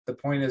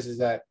the point is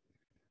that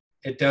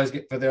it does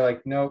get, but they're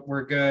like, nope,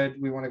 we're good.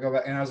 We want to go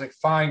back. And I was like,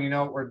 fine,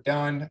 we're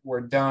done.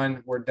 We're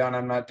done. We're done.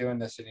 I'm not doing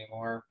this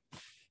anymore.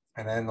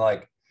 And then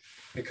like,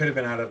 it could have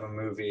been out of a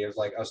movie. It was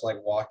like us like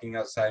walking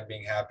outside,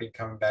 being happy,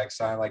 coming back,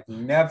 sign like,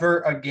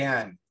 never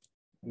again,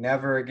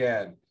 never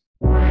again.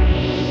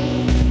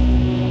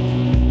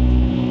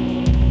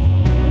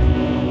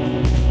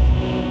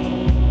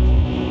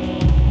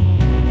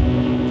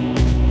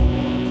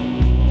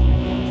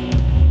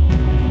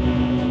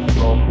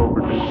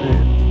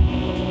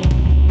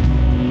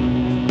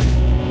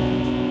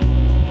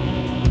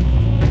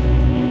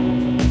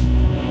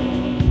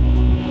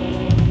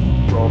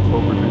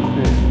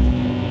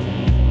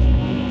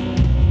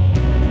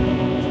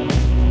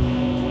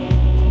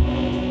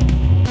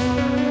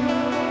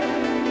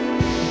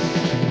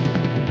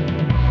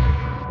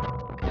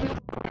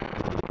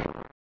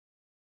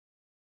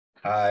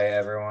 Hi,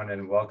 everyone,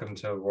 and welcome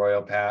to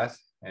Royal Path.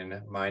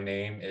 And my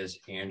name is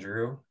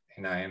Andrew,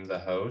 and I am the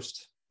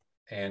host.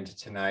 And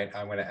tonight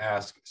I'm going to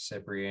ask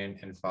Cyprian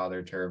and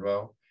Father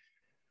Turbo,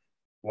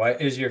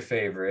 what is your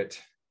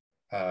favorite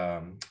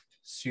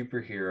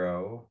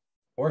superhero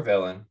or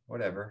villain,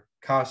 whatever,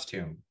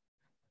 costume?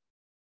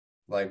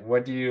 Like,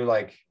 what do you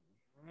like?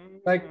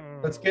 Like,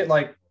 let's get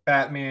like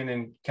Batman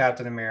and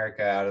Captain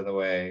America out of the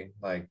way,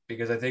 like,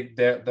 because I think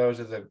those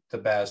are the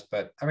best.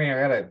 But I mean,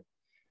 I got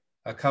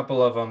a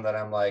couple of them that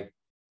I'm like,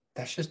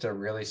 that's just a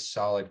really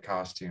solid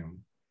costume.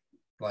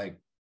 Like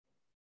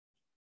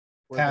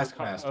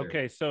Taskmaster.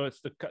 Okay, so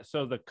it's the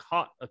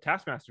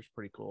Taskmaster's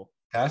pretty cool.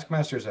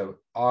 Taskmaster's an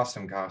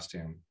awesome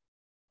costume.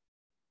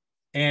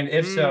 And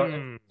if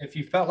so, if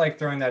you felt like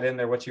throwing that in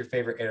there, what's your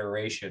favorite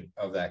iteration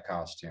of that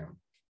costume?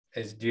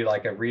 Do you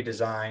like a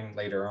redesign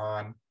later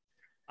on?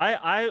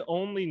 I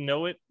only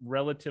know it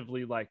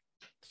relatively like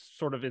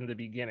sort of in the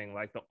beginning,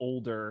 like the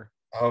older,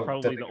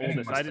 probably the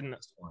oldest. I didn't.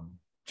 One.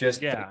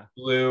 Just the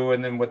blue,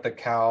 and then with the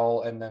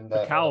cowl, and then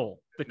the cowl.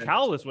 The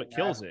cowl is what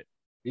kills it.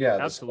 Yeah,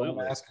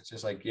 absolutely. The mask, it's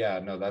just like, yeah,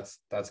 no, that's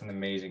an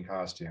amazing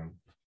costume.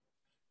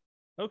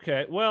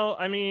 Okay, well,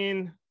 I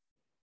mean,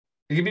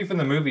 it could be from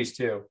the movies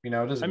too. It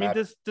doesn't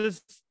matter.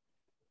 Does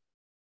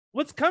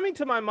what's coming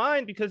to my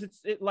mind, because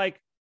it like,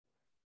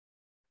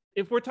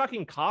 if we're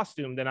talking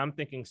costume, then I'm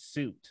thinking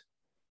suit.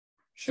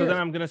 Sure. So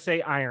then I'm gonna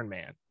say Iron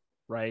Man,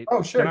 right?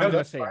 Oh, sure. Then I'm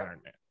gonna say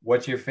Iron Man.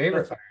 What's your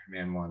favorite Iron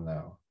Man one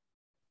though?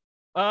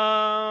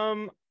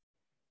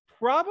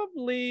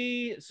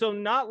 Probably, so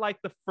not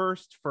like the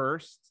first.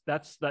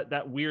 That's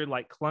that weird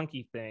like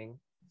clunky thing.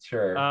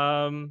 Sure.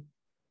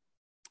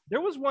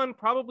 There was one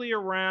probably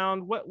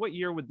around what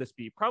year would this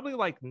be? Probably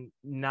like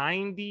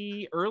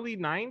 90, early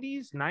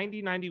 90s,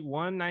 90,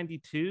 91,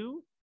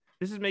 92.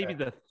 This is maybe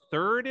the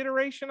third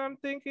iteration, I'm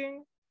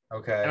thinking.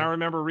 Okay. And I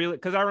remember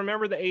because I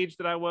remember the age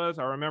that I was.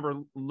 I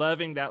remember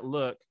loving that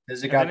look.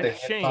 Has it got the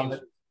hips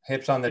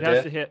on the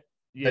disc? The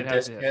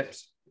disc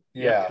hips.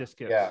 Yeah, disc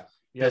hips. Yeah.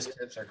 Yep. Disc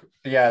hips are,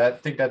 yeah, I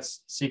think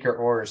that's Secret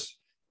Wars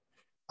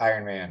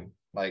Iron Man.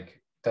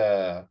 Like he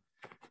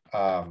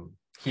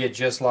had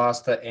just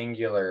lost the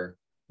angular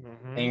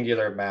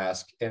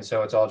mask, and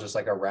so it's all just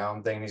like a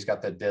round thing. He's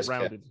got the disc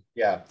hip.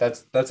 Yeah,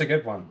 that's a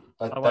good one.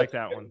 I like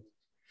that one.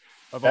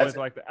 I've always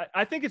liked that.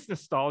 I think it's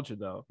nostalgia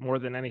though, more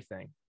than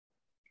anything.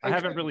 Okay. I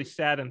haven't really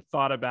sat and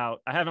thought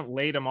about, I haven't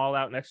laid them all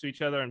out next to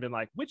each other and been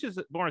like, which is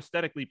more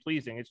aesthetically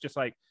pleasing? It's just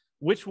like,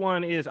 which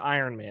one is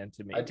Iron Man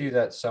to me? I do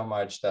that so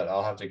much that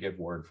I'll have to give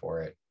word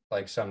for it.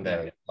 Like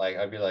someday, like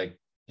I'd be like,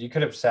 you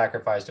could have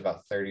sacrificed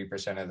about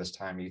 30% of this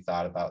time you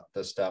thought about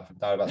this stuff and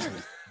thought about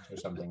something or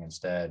something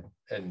instead.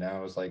 And I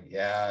was like,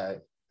 yeah,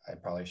 I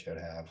probably should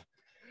have.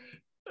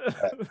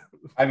 But,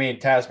 I mean,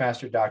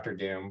 Taskmaster, Dr.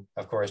 Doom,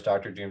 of course.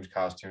 Dr. Doom's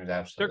costume is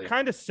absolutely. They're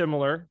kind of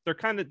similar.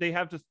 They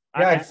have this.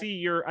 Yeah, I see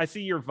your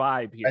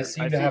vibe here. I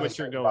see what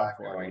you're going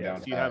for.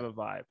 Yes, you have a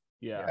vibe.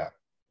 Yeah.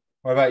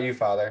 What about you,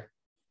 Father?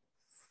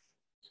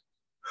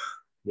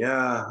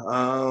 Yeah,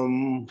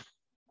 I'm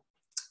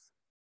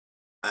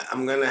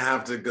gonna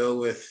have to go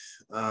with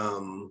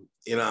I'm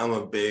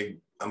a big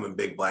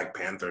Black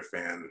Panther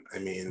fan. I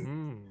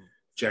mean,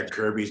 Jack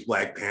Kirby's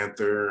Black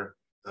Panther.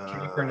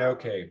 Cape or no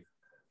cape?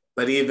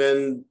 But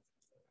even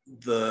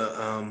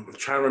I'm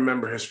trying to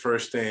remember his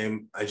first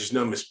name. I just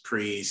know him as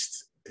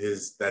Priest.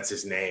 That's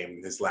his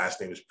name. His last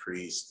name is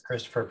Priest.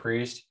 Christopher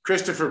Priest.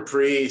 Christopher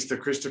Priest, the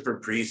Christopher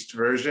Priest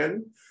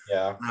version.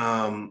 Yeah.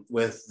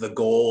 With the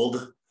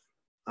gold.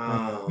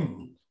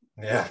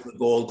 The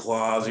gold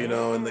claws,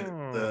 and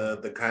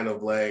the kind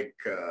of like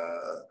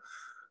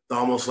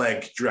almost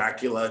like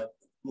Dracula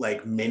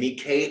like mini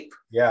cape.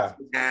 Yeah.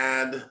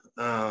 Had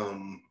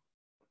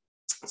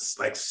it's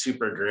like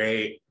super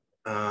great.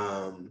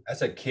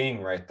 That's a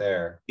king right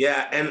there.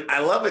 Yeah, and I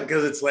love it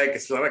because it's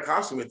not a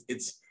costume.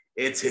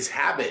 It's his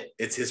habit.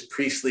 It's his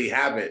priestly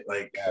habit.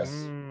 Like,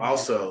 yes.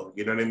 Also,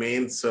 you know what I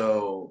mean?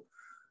 So,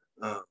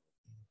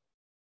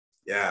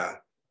 yeah,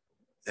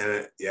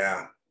 and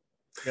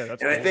that's and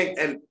cool. I think,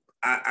 and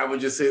I would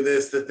just say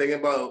this: the thing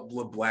about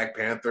Black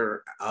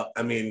Panther,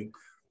 I mean,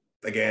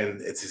 again,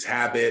 it's his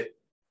habit,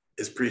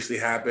 his priestly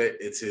habit.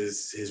 It's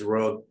his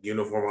royal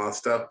uniform, all that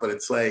stuff. But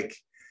it's like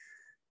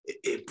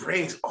it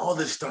brings all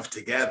this stuff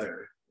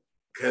together.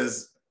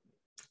 Because,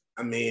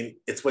 I mean,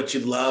 it's what you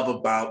love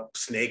about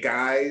Snake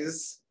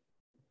Eyes.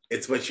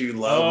 It's what you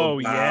love about. Oh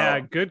yeah,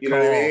 good you call.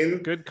 know what I mean?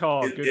 Good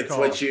call. It's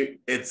what you.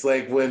 It's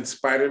like when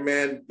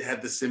Spider-Man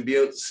had the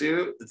symbiote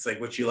suit. It's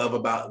like what you love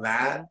about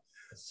that.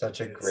 It's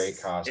such a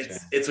great costume.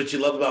 It's what you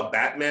love about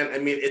Batman. I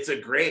mean, it's a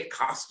great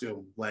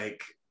costume.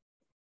 Like,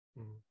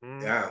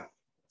 yeah,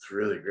 it's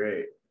really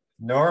great.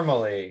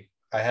 Normally,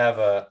 I have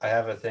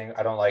a thing.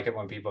 I don't like it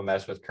when people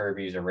mess with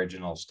Kirby's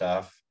original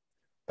stuff,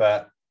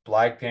 but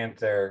Black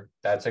Panther,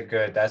 that's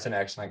an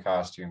excellent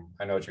costume.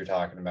 I know what you're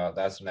talking about.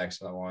 That's an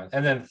excellent one.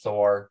 And then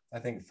Thor, I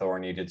think Thor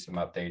needed some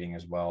updating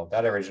as well.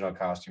 That original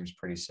costume is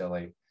pretty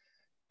silly,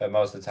 but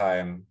most of the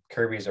time,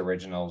 Kirby's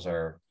originals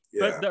are.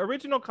 Yeah. But the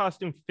original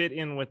costume fit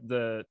in with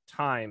the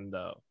time,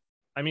 though.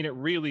 I mean, it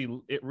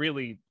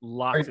really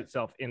locks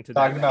itself into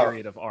that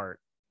period of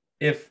art.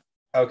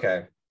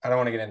 Okay, I don't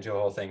want to get into a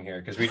whole thing here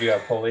because we do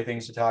have holy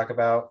things to talk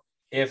about.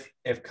 If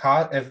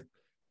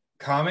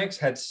comics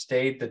had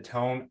stayed the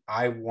tone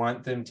I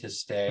want them to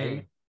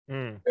stay,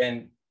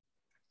 then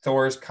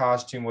Thor's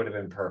costume would have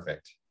been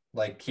perfect.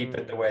 Like, keep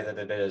it the way that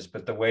it is.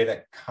 But the way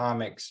that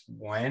comics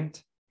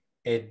went,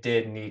 it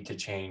did need to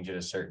change at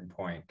a certain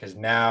point. Because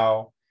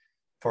now,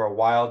 for a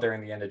while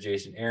during the end of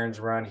Jason Aaron's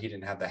run, he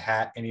didn't have the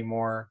hat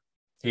anymore.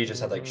 He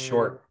just had like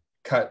short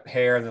cut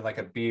hair and then like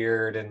a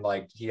beard, and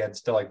like he had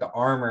still like the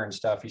armor and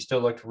stuff. He still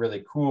looked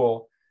really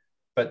cool.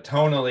 But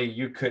tonally,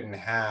 you couldn't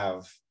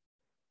have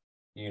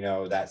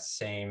that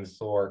same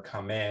Thor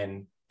come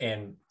in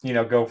and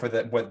go for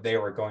what they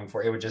were going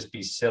for. It would just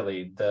be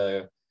silly.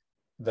 The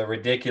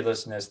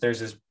ridiculousness.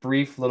 There's this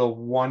brief little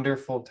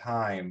wonderful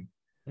time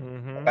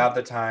about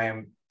the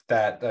time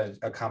that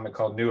a comic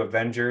called New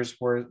Avengers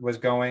was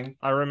going.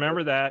 I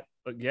remember that.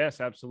 But yes,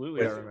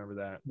 absolutely, I remember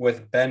that.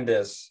 With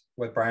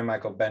Brian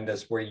Michael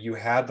Bendis, where you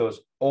had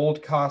those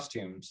old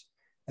costumes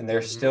and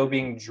they're still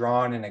being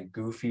drawn in a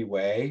goofy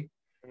way.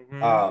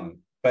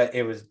 But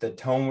it was the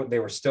tone, they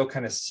were still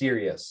kind of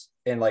serious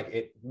and like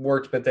it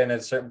worked, but then at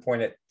a certain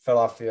point it fell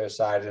off the other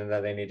side, and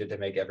then they needed to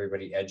make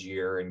everybody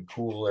edgier and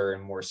cooler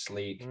and more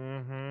sleek.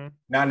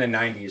 Not in a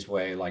 90s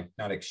way, like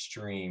not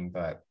extreme,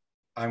 but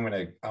I'm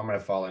gonna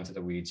fall into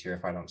the weeds here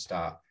if I don't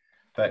stop.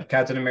 But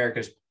Captain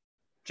America's,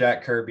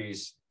 Jack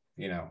Kirby's,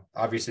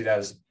 obviously that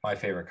is my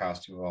favorite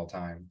costume of all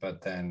time.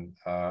 But then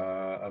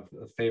a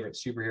favorite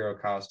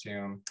superhero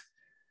costume,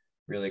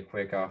 really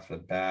quick off the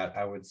bat,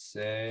 I would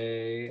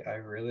say I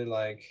really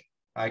like,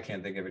 I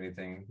can't think of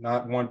anything,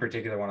 not one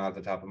particular one off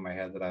the top of my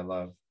head that I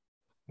love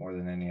more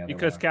than any other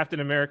because one.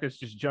 Captain America is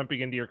just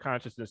jumping into your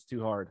consciousness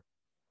too hard.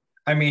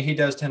 I mean, he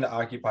does tend to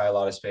occupy a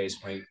lot of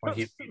space when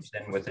he leaps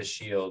in with his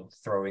shield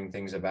throwing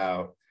things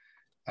about.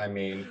 I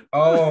mean,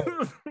 no,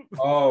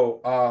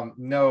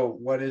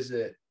 what is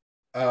it?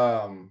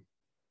 Oh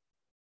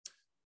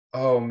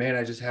man,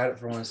 I just had it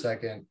for 1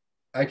 second.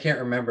 I can't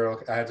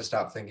remember. I have to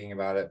stop thinking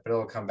about it, but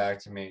it'll come back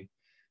to me.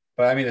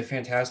 But I mean, the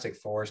Fantastic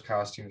Four's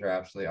costumes are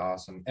absolutely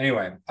awesome.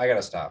 Anyway, I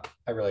gotta stop.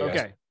 I really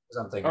gotta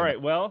stop. All right.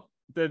 Well,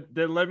 then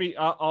let me.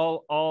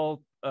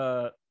 I'll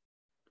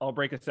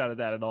break us out of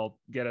that, and I'll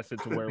get us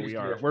into where we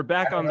are. We're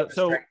back on the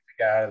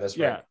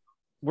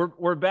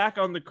We're back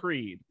on the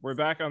Creed. We're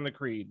back on the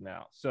Creed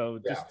now. So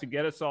just to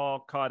get us all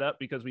caught up,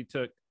 because we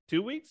took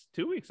 2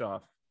 weeks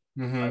off,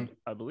 I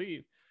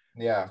believe.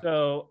 Yeah.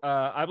 So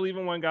I believe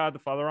in one God, the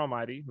Father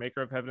Almighty,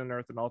 maker of heaven and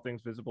earth and all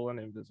things visible and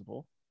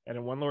invisible, and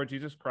in one Lord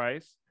Jesus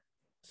Christ,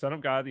 Son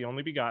of God, the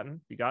only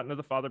begotten of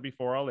the Father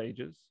before all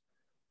ages,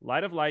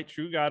 light of light,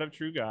 true God of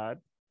true God,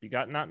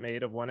 begotten not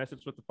made, of one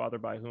essence with the Father,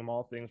 by whom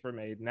all things were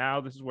made.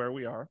 Now this is where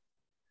we are.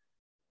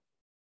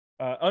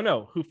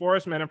 Who for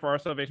us men and for our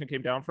salvation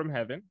came down from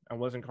heaven and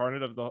was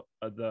incarnate of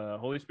the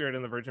Holy Spirit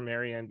and the Virgin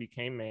Mary and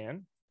became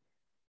man,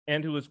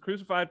 and who was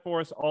crucified for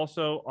us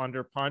also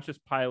under Pontius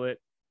Pilate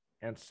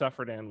and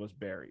suffered and was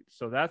buried.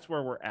 So that's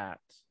where we're at.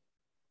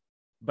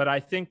 But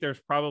I think there's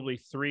probably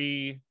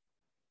 3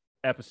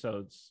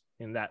 episodes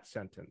in that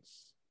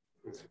sentence.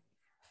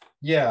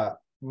 Yeah,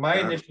 my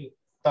initial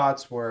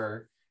thoughts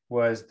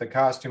was the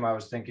costume I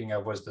was thinking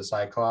of was the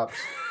Cyclops.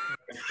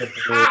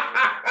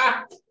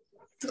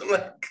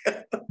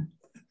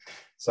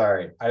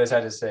 Sorry, I just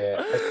had to say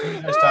it.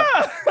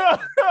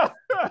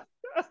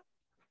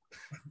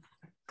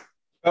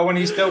 But when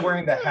he's still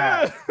wearing the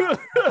hat,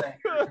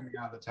 coming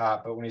out the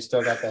top, but when he's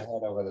still got the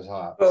head over the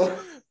top. But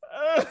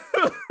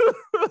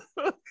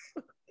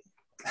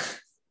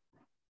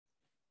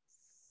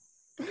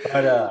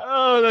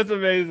that's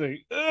amazing.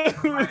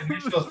 My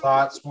initial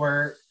thoughts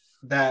were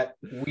that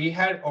we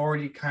had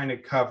already kind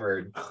of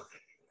covered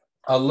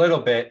a little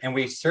bit, and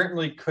we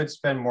certainly could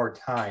spend more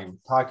time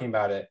talking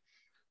about it.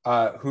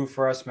 Who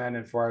for us men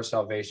and for our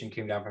salvation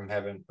came down from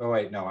heaven. Oh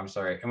wait, no, I'm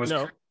sorry. It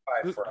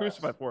was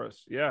crucified for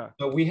us. Yeah.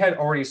 So we had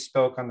already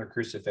spoke on the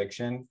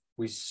crucifixion.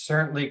 We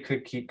certainly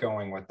could keep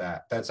going with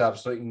that. That's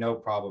absolutely no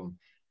problem.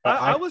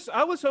 I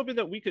was hoping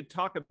that we could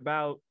talk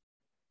about,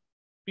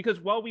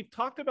 because while we've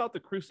talked about the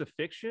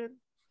crucifixion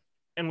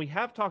and we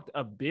have talked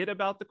a bit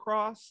about the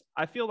cross,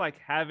 I feel like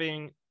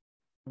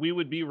we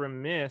would be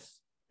remiss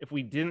if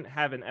we didn't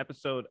have an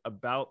episode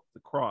about the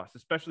cross,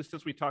 especially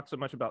since we talked so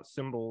much about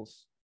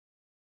symbols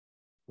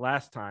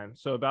last time.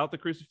 So about the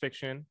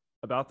crucifixion,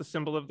 about the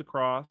symbol of the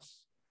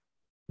cross,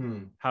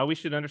 how we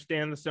should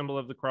understand the symbol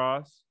of the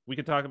cross. We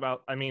could talk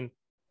about, I mean,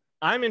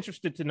 I'm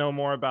interested to know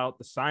more about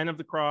the sign of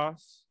the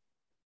cross.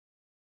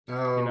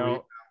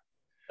 All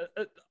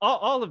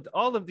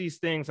of these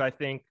things I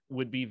think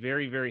would be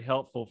very, very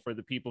helpful for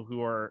the people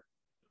who are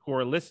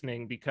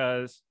listening,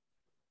 because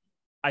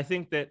I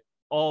think that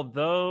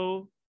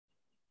although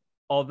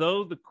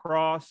the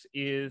cross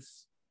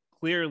is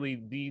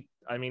clearly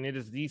it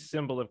is the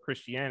symbol of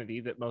Christianity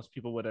that most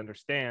people would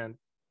understand,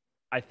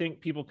 I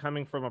think people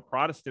coming from a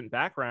Protestant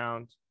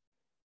background,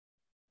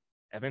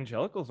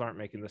 evangelicals aren't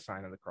making the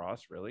sign of the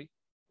cross, really.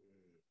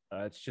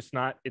 It's just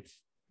not,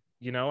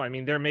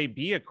 there may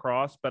be a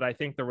cross, but I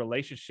think the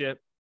relationship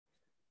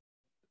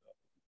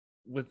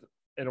with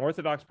an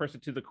Orthodox person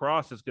to the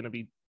cross is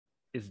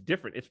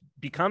different. It's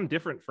become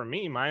different for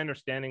me. My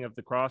understanding of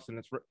the cross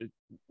and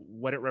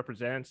what it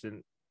represents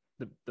and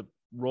the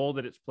role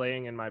that it's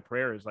playing in my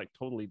prayer is like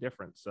totally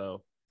different.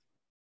 So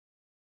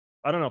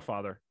I don't know,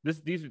 Father.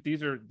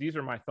 These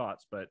are my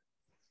thoughts, but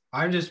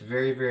I'm just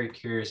very, very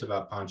curious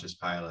about Pontius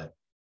Pilate.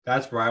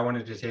 That's where I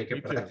wanted to take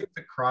it, but I think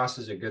the cross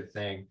is a good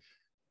thing.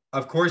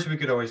 Of course, we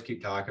could always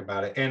keep talking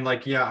about it. And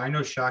like, yeah, I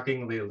know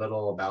shockingly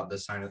little about the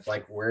sign of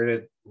like,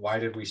 why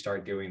did we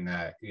start doing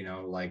that?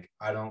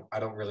 I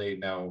don't really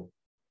know,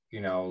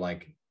 the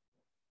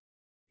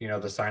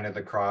sign of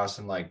the cross,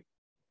 and like,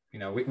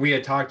 we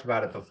had talked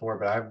about it before,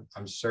 but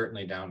I'm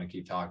certainly down to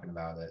keep talking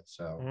about it.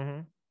 So. Mm-hmm.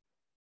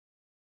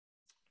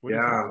 What do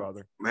you think,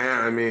 Father?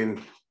 Man, I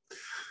mean,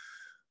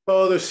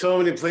 there's so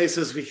many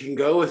places we can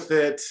go with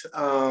it.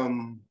 I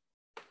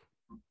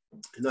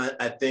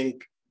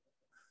think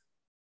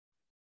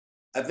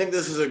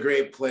this is a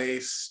great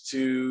place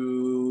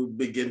to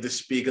begin to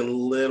speak a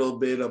little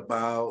bit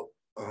about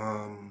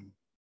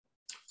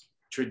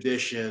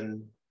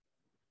tradition.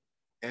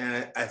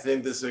 And I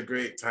think this is a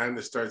great time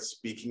to start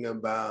speaking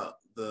about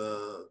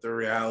the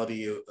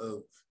reality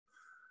of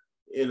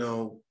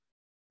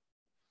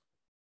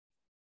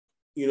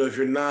if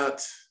you're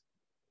not,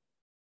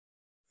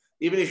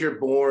 even if you're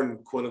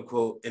born, quote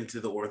unquote, into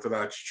the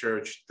Orthodox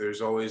Church,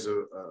 there's always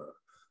a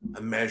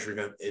measuring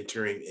of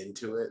entering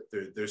into it.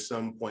 There's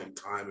some point in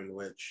time in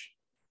which,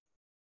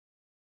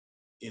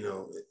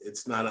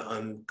 it's not an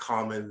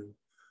uncommon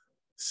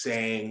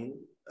saying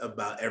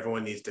about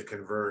everyone needs to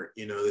convert,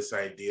 this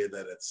idea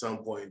that at some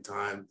point in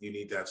time, you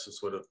need to have some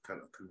sort of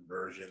kind of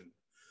conversion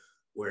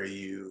where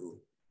you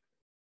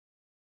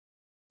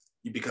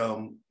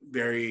become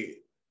very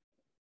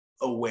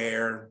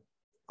aware,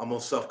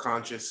 almost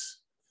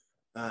self-conscious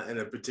in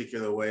a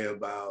particular way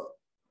about,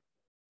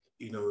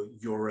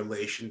 your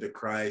relation to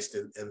Christ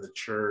and the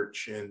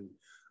church, and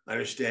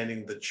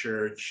understanding the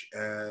church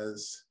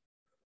as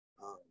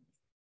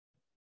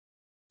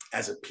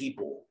a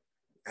people,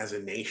 as a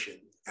nation,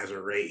 as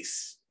a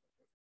race,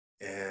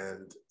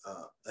 and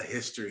a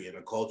history and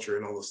a culture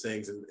and all those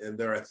things. And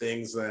there are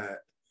things that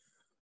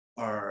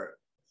are,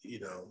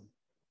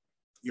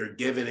 you're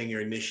given and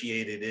you're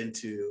initiated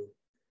into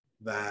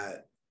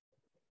that,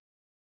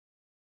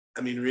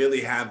 really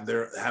have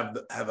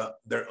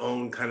their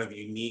own kind of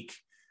unique,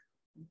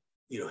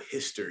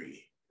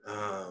 history.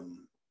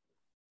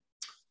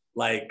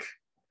 Like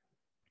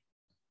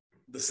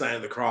the sign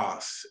of the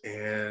cross,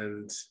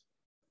 and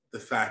the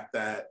fact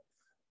that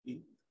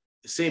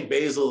Saint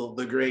Basil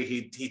the Great,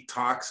 he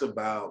talks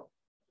about,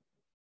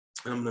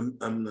 I'm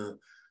gonna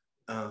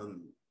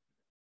kind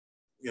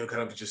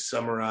of just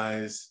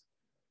summarize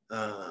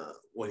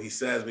what he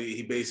says. But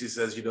he basically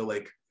says,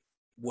 like,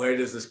 where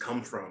does this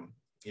come from?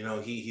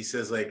 He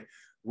says, like,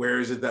 where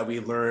is it that we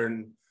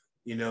learn,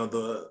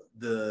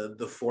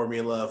 the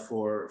formula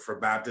for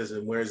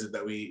baptism? Where is it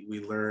that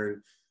we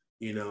learn,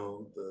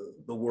 the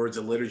words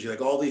of liturgy?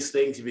 Like all these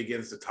things he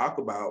begins to talk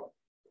about.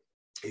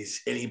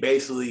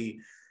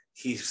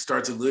 He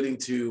starts alluding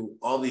to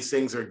all these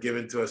things are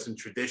given to us in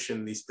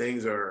tradition. These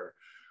things were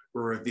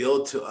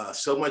revealed to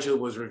us. So much of it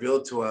was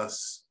revealed to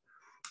us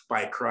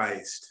by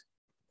Christ.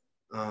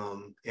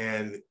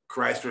 And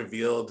Christ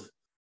revealed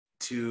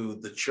to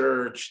the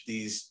church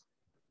these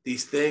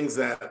things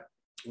that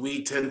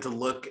we tend to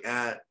look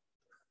at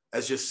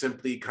as just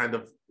simply kind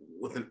of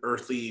with an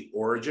earthly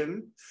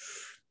origin,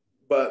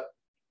 but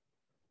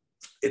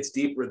it's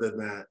deeper than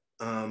that.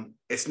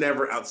 It's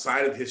never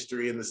outside of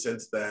history in the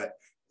sense that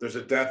there's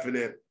a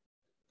definite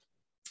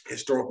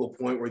historical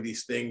point where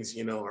these things,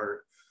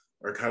 are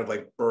kind of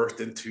like birthed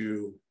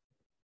into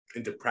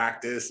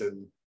practice,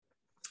 and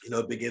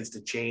it begins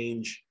to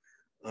change.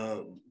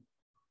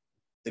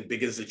 It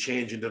begins to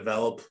change and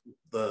develop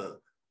the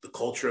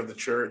culture of the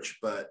church,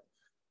 but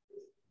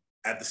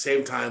at the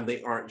same time, they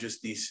aren't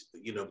just these,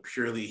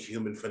 purely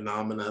human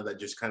phenomena that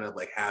just kind of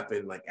like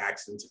happen, like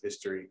accidents of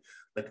history,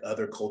 like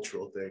other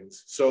cultural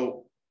things.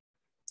 So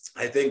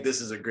I think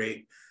this is a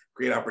great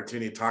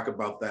opportunity to talk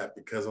about that,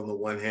 because on the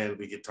one hand,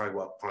 we could talk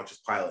about Pontius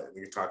Pilate,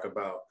 we could talk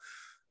about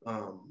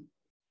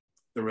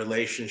the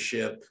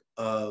relationship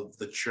of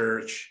the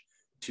church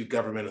to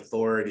government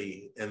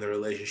authority and the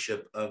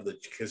relationship of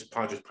because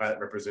Pontius Pilate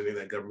representing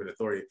that government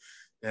authority.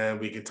 And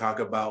we can talk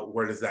about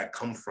where does that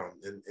come from.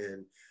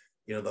 And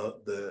you know,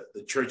 the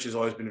church has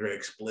always been very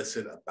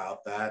explicit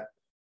about that.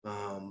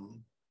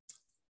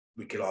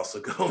 We could also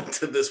go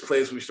into this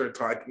place where we start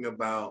talking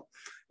about,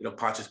 you know,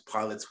 Pontius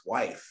Pilate's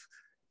wife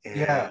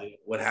and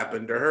what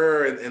happened to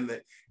her and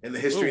the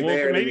history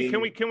there. Maybe I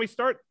mean, can we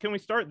start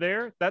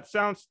there? That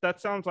sounds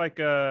like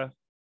an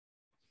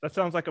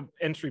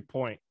entry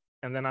point,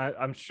 and then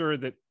I'm sure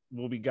that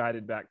we'll be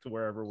guided back to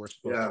wherever we're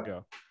supposed to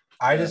go.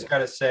 I just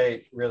gotta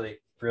say really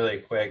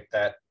quick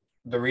that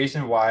the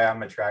reason why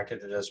I'm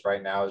attracted to this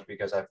right now is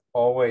because I've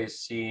always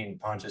seen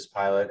Pontius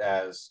Pilate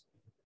as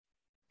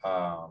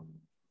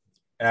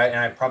and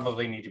I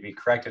probably need to be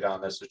corrected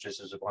on this, which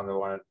is one of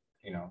the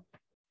you know,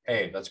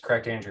 hey, let's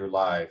correct Andrew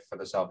live for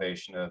the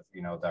salvation of,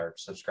 you know, their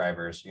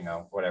subscribers, you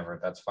know, whatever,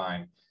 that's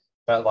fine.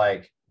 But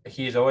like,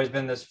 he's always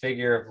been this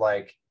figure of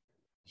like,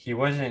 he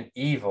wasn't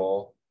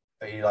evil,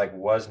 but he like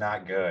was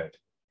not good.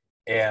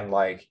 And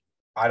like,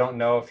 I don't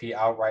know if he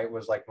outright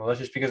was like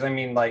malicious, because I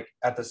mean, like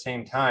at the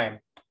same time,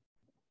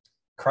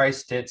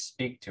 Christ did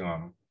speak to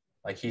him.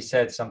 Like he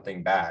said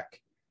something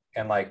back.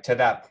 And like to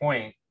that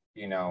point,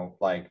 you know,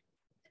 like,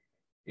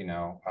 you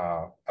know,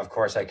 of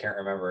course I can't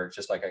remember,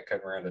 just like I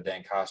couldn't remember the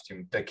dang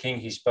costume. The king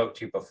he spoke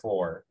to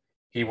before,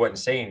 he wouldn't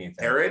say anything.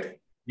 Herod?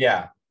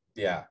 Yeah.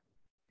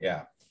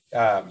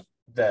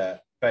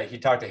 But he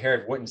talked to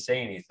Herod, wouldn't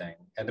say anything.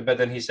 But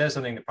then he says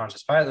something to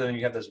Pontius Pilate, and then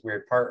you have this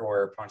weird part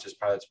where Pontius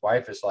Pilate's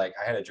wife is like,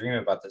 I had a dream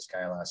about this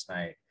guy last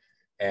night.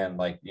 And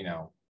like, you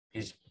know,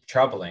 he's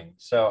troubling.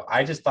 So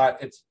I just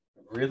thought it's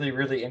really,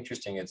 really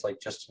interesting. It's like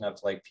just enough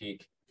to like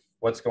peek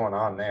what's going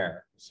on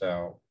there.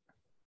 So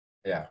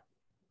yeah.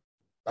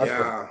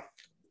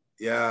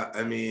 Yeah.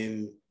 I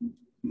mean,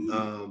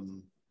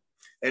 and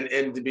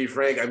to be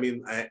frank, I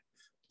mean, I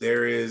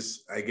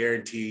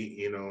guarantee,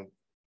 you know,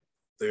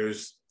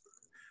 there's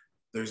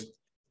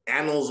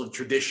annals of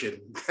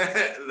tradition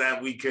that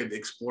we could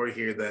explore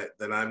here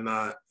that I'm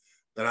not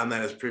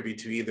as privy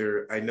to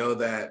either.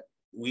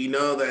 We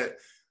know that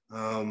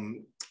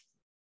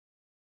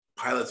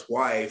Pilate's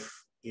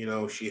wife, you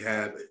know, she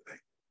had,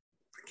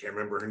 I can't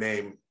remember her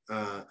name,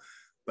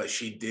 but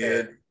she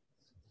did. Herod.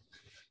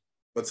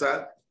 What's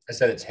that? I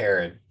said it's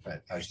Herod,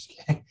 but I was just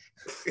kidding.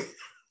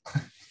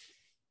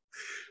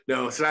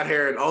 No, it's not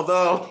Herod.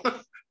 Although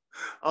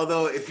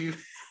if you,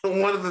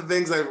 one of the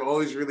things I've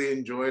always really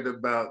enjoyed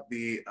about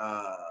the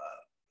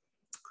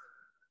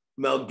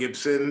Mel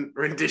Gibson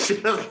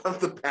rendition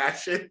of The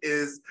Passion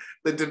is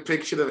the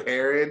depiction of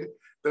Herod.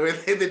 The way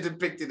they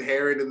depicted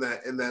Herod in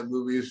that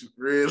movie is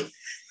really,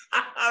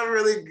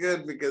 really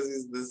good, because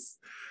he's this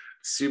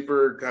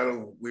super kind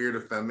of weird,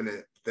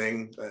 effeminate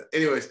thing. But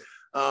anyways,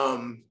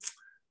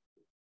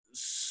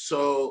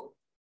 so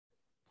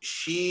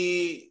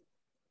she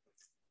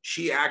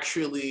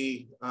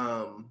actually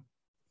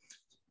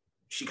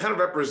she kind of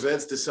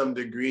represents to some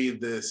degree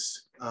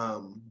this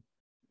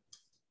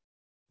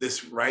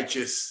this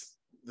righteous,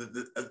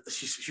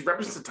 she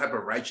represents a type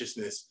of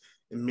righteousness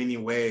in many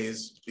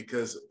ways,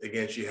 because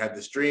again, she had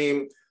this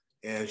dream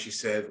and she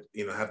said,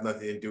 you know, have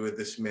nothing to do with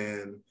this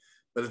man.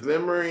 But if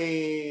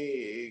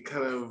memory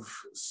kind of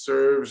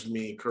serves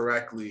me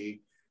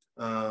correctly,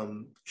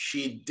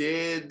 she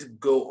did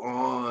go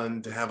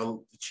on to have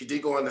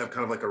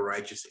kind of like a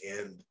righteous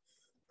end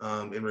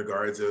in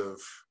regards of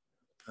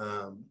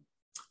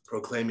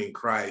proclaiming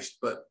Christ.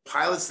 But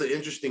Pilate's the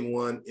interesting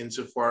one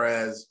insofar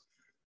as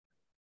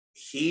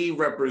he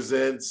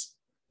represents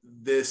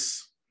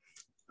this,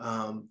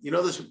 you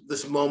know,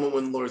 this moment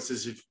when the Lord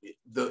says,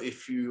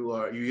 if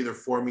you're either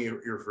for me or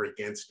you're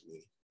against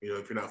me. You know,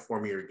 if you're not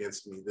for me or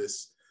against me,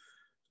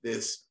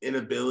 this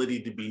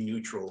inability to be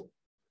neutral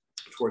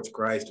towards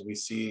Christ. We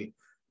see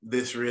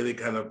this really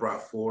kind of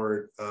brought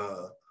forward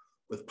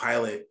with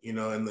Pilate, you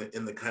know, in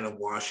the kind of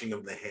washing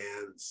of the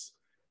hands,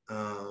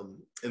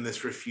 and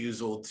this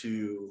refusal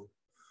to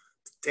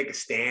take a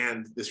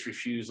stand, this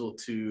refusal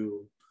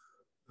to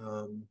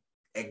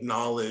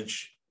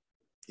acknowledge,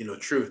 you know,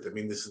 truth. I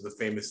mean, this is the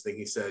famous thing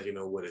he said, you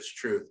know, what is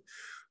truth?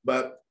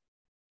 But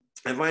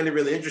I find it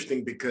really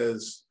interesting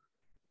because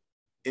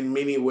in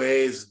many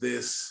ways,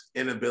 this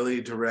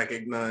inability to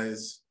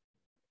recognize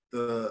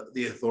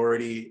the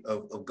authority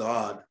of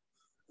God,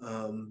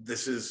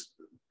 this is,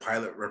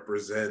 Pilate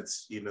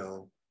represents, you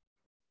know,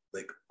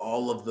 like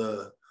all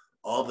the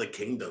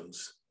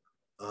kingdoms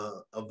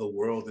of the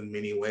world in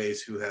many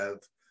ways, who have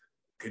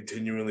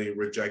continually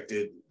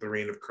rejected the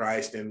reign of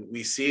Christ. And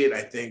we see it,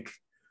 I think,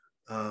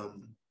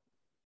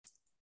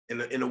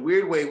 in a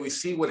weird way, we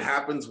see what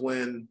happens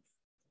when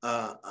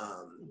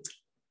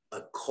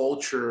a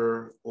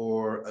culture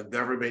or a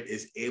government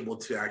is able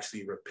to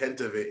actually repent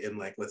of it, in,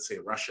 like, let's say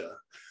Russia,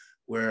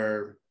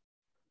 where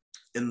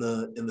in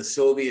the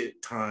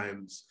Soviet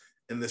times,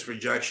 in this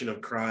rejection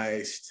of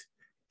Christ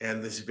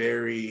and this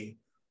very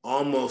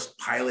almost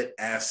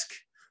Pilate-esque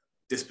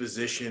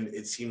disposition,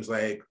 it seems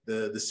like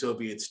the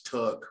Soviets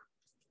took,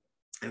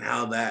 and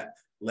how that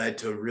led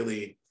to a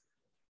really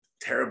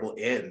terrible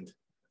end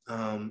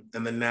and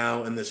then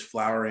now in this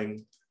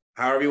flowering,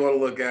 however you want to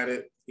look at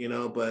it,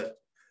 but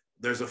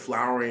there's a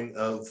flowering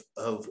of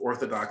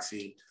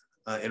orthodoxy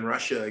in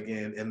Russia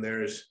again, and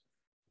there is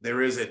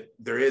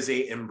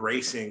a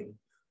embracing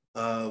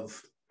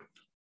of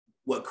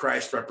what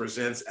Christ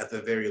represents at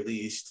the very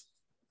least.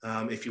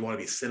 If you want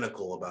to be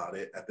cynical about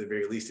it, at the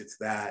very least, it's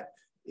that,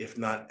 if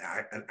not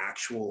an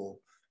actual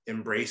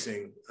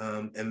embracing.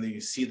 And then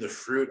you see the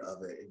fruit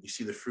of it, and you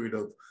see the fruit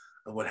of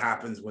what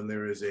happens when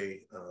there is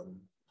a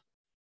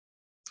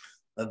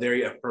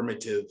very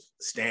affirmative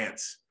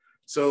stance.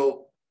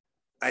 So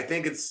I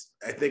think it's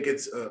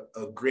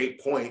a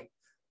great point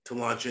to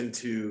launch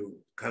into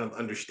kind of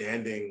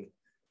understanding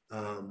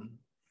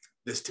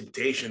this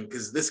temptation,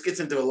 because this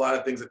gets into a lot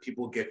of things that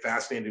people get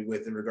fascinated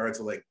with in regards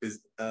to like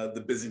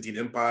the Byzantine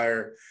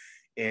Empire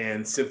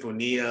and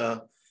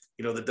Symphonia,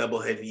 the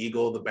double-headed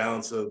eagle, the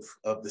balance of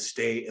the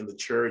state and the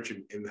church,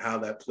 and how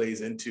that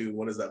plays into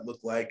what does that look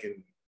like.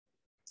 And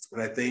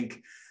I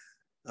think,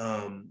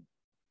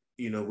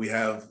 we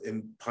have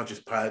in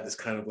Pontius Pilate this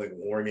kind of like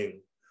warning,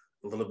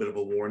 a little bit of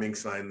a warning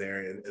sign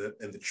there, and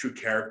the true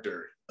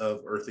character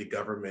of earthly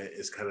government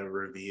is kind of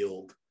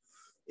revealed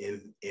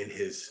in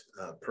his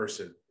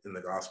person in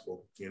the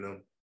gospel.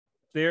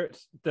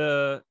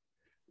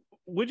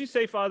 Would you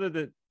say,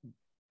 Father,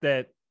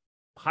 that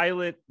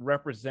Pilate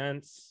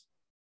represents,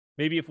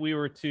 maybe if we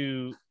were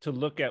to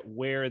look at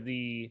where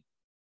the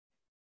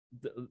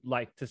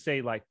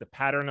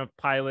pattern of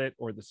Pilate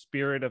or the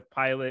spirit of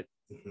Pilate,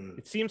 mm-hmm.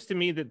 It seems to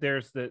me that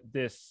there's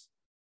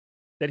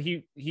that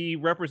he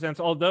represents,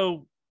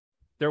 although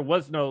there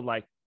was no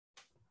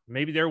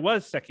maybe there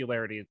was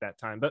secularity at that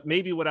time, but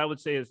maybe what I would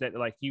say is that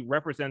he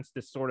represents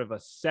this sort of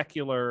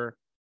secular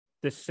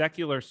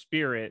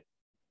spirit,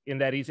 in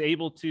that he's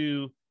able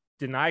to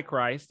deny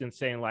Christ and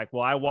saying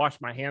well, I wash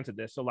my hands of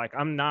this. So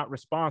I'm not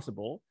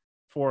responsible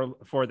for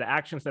the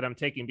actions that I'm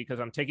taking, because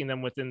I'm taking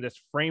them within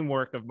this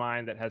framework of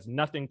mine that has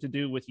nothing to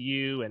do with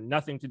you and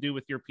nothing to do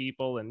with your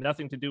people and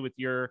nothing to do with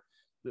your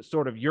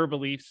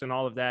beliefs and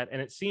all of that.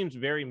 And it seems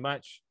very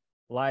much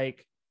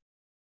like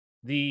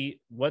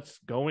what's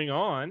going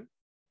on.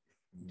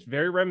 It's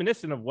very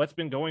reminiscent of what's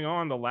been going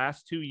on the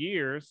last 2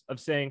 years, of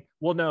saying,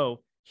 well, no,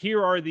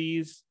 here are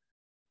these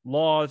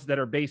laws that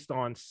are based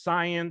on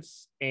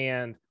science,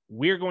 and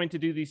we're going to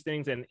do these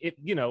things. And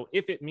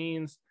if it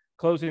means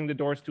closing the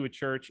doors to a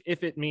church,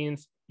 if it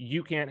means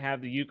you can't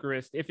have the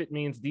Eucharist, if it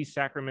means these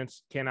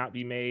sacraments cannot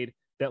be made,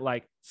 that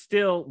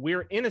still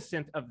we're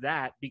innocent of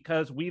that,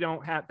 because we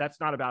don't have, that's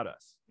not about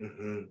us.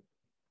 Mm-hmm.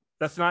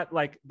 That's not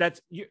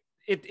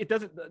it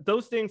doesn't,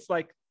 those things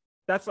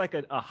that's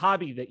a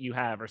hobby that you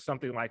have or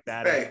something like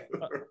that. Right.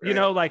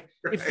 Right.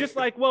 It's just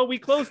well, we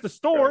closed the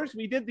stores,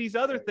 we did these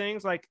other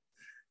things.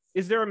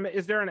 Is there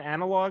an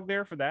analog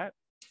there for that?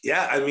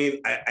 Yeah, I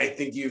mean, I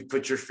think you've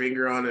put your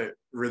finger on it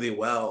really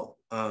well.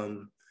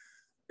 And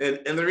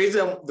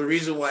the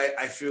reason why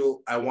I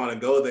feel I want to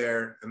go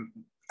there, and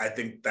I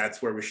think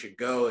that's where we should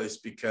go, is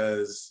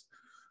because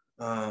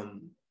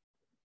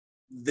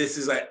this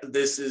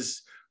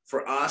is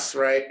for us,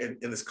 right?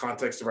 In this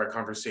context of our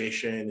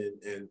conversation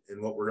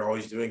and what we're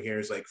always doing here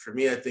is for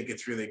me, I think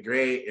it's really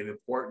great and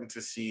important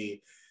to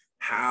see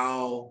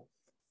how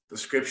the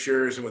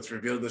scriptures and what's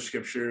revealed in the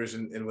scriptures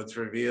and what's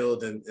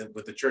revealed and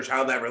with the church,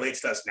 how that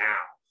relates to us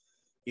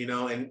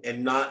now,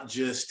 and not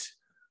just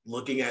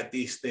looking at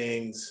these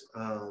things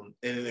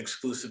in an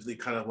exclusively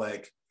kind of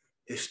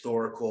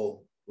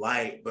historical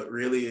light, but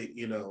really,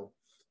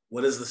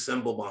 what is the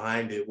symbol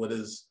behind it? What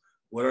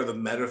are the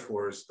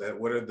metaphors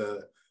what are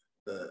the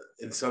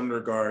in some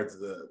regards,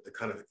 the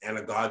kind of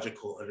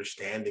anagogical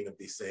understanding of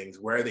these things?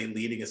 Where are they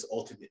leading us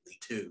ultimately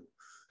to?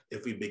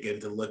 If we begin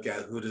to look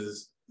at what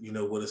does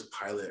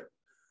Pilate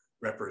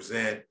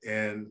represent?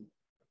 And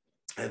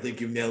I think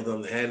you've nailed it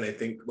on the head. And I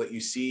think what you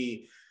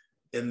see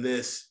in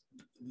this,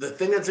 the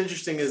thing that's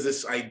interesting is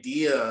this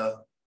idea,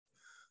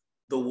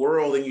 the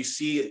world, and you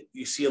see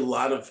a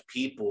lot of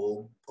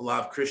people, a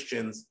lot of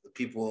Christians, the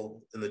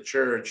people in the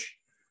church,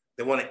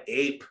 they want to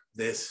ape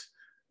this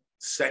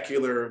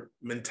secular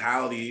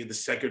mentality, the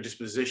secular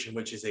disposition,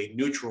 which is a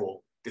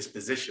neutral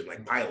disposition,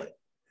 like Pilate.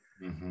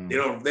 Mm-hmm. They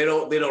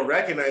don't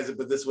recognize it,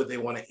 but this is what they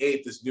want to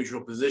ape, this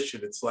neutral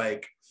position. It's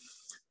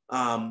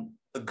a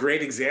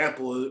great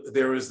example.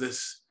 There was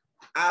this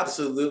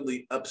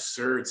absolutely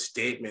absurd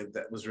statement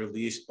that was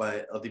released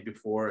by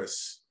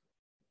IPFS,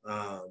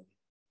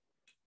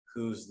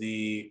 who's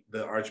the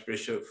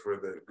Archbishop for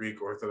the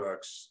Greek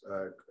Orthodox,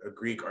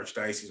 Greek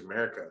Archdiocese of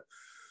America,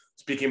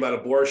 speaking about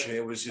abortion.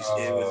 It was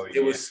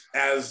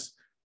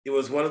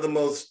one of the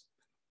most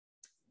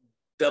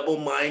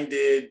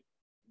double-minded,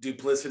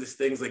 duplicitous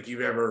things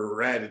you've ever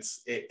read.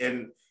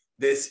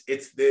 This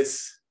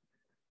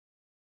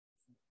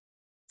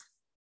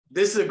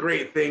is a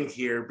great thing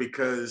here,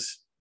 because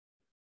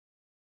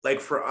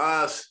for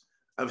us,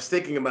 I was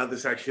thinking about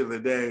this actually the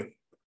other day,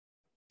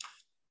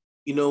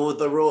 with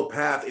the royal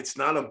path, it's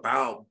not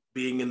about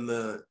being in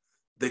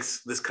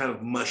this kind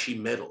of mushy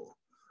middle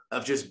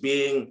of just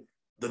being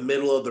the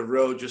middle of the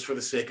road just for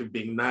the sake of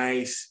being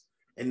nice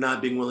and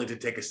not being willing to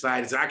take a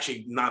side. It's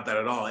actually not that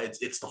at all.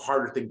 It's the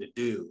harder thing to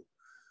do,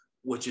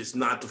 which is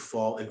not to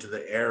fall into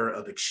the error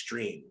of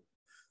extreme.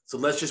 So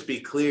let's just be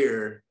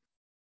clear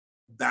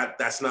that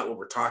that's not what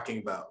we're talking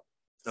about.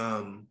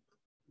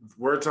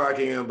 We're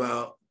talking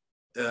about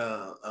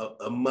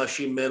a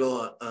mushy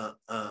middle,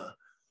 a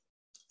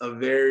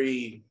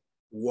very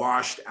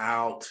washed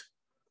out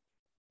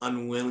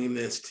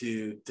unwillingness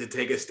to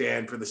take a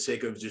stand for the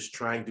sake of just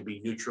trying to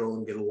be neutral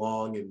and get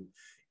along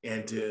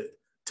and to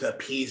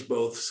appease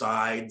both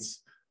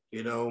sides.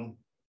 You know,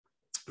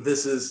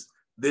 this is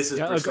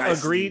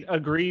precisely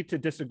agreed to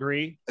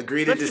disagree.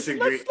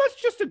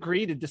 Let's just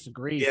agree to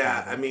disagree.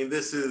 Yeah, I mean,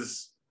 this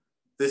is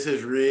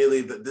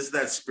really this is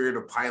that spirit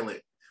of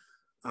Pilate.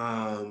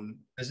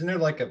 Isn't there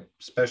like a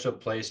special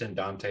place in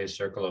Dante's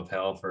Circle of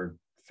Hell for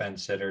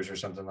fence sitters or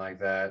something like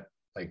that?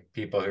 Like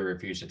people who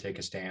refuse to take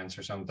a stance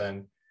or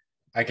something?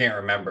 I can't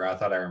remember. I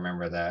thought I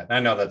remember that.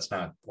 I know that's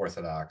not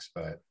orthodox,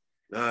 but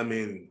I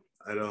mean,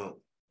 I don't.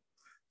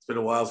 It's been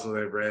a while since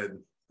I've read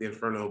the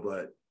Inferno,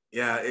 but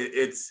yeah,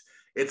 it's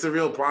a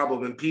real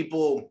problem, and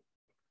people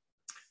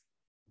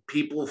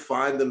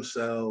find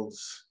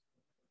themselves.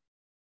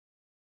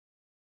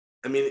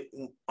 I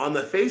mean, on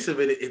the face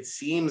of it, it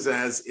seems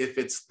as if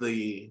it's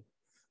the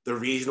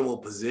reasonable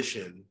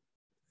position,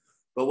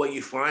 but what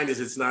you find is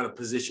it's not a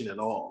position at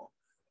all,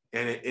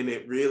 and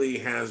it really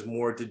has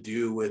more to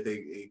do with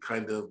a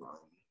kind of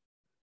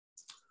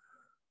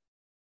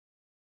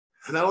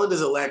not only does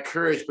it lack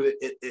courage, but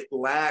it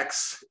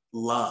lacks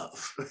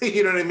love.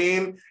 You know what I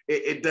mean?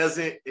 It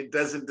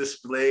doesn't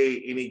display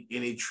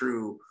any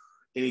true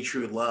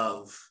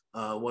love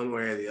one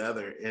way or the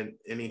other, and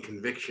any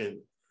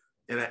conviction.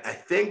 And I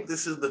think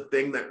this is the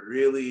thing that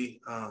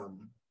really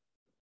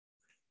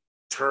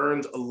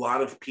turns a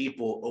lot of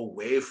people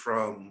away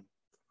from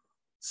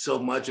so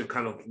much of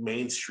kind of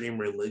mainstream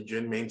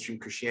religion, mainstream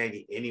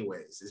Christianity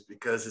anyways, is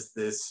because it's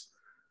this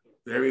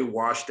very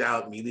washed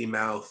out,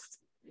 mealy-mouthed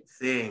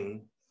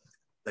thing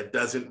that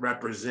doesn't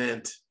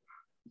represent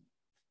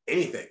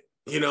anything.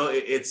 You know,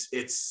 it's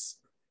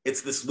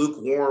this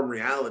lukewarm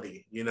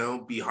reality, you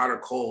know, be hot or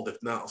cold, if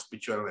not, I'll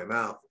spit you out of my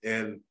mouth.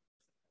 And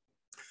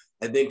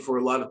I think for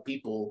a lot of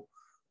people,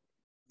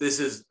 this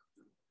is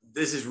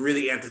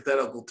really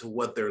antithetical to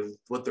what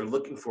they're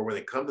looking for when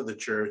they come to the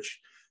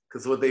church,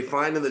 because what they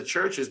find in the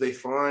church is they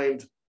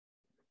find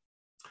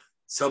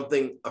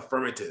something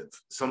affirmative,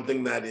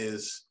 something that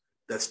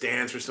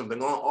stands for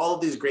something, all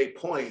of these great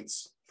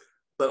points,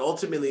 but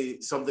ultimately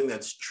something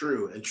that's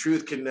true, and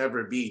truth can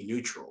never be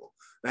neutral.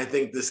 And I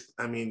think this,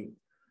 I mean,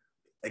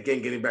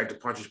 again, getting back to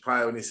Pontius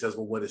Pilate when he says,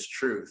 well, what is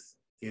truth?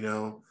 You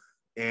know,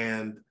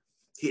 and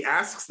he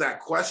asks that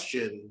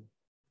question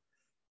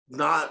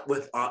not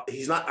with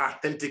he's not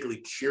authentically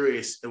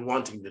curious and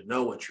wanting to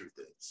know what truth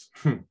is.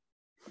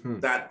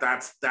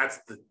 That's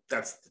the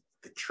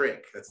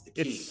trick. That's the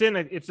key.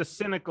 It's a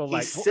cynical, he's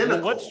like, cynical.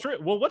 Well, what's true?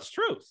 Well, what's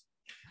truth?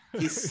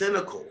 He's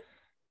cynical.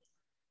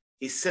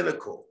 He's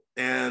cynical,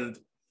 and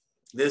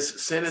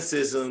this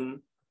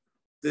cynicism,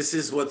 this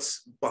is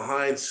what's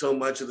behind so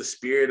much of the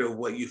spirit of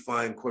what you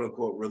find, quote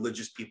unquote,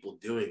 religious people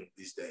doing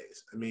these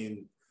days. I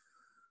mean,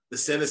 the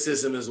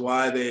cynicism is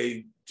why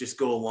they just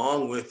go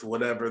along with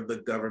whatever the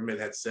government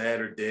had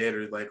said or did,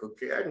 or like,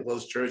 okay, I can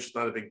close church, it's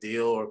not a big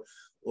deal,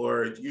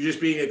 or you're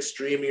just being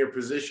extreme in your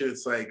position.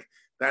 It's like,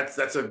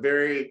 that's a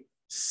very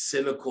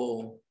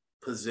cynical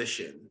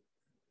position,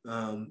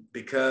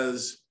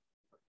 because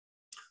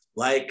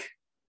like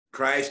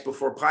Christ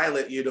before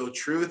Pilate, you know,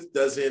 truth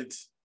doesn't,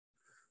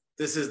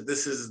 this is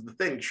the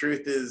thing.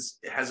 Truth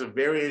has a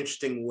very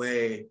interesting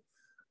way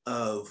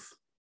of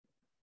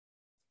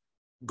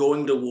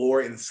going to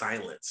war in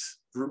silence.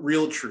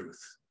 Real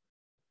truth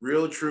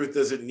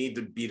doesn't need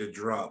to beat a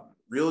drum.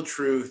 Real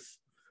truth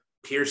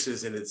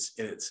pierces in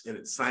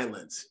its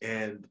silence,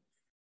 and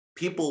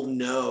people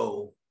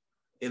know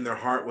in their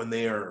heart when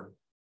they are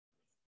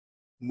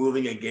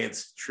moving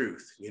against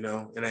truth, you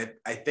know. And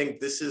I think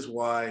this is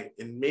why,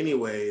 in many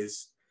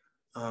ways,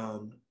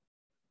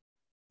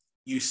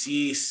 you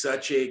see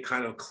such a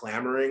kind of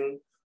clamoring,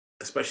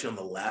 especially on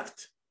the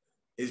left,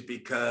 is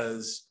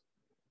because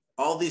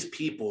all these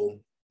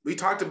people, we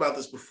talked about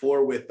this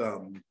before with,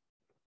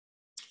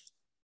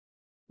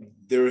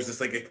 there was this,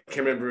 like, I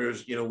can't remember, it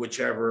was, you know,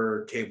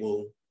 whichever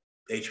cable,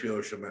 HBO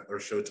or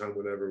Showtime,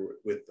 whatever,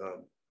 with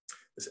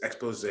this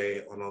expose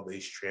on all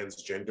these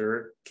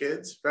transgender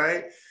kids,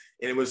 right?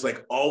 And it was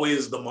like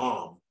always the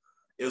mom.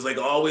 It was like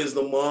always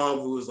the mom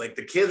who was like,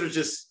 the kids were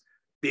just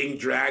being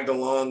dragged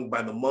along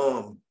by the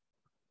mom.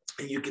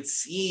 And you could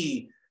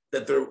see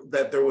that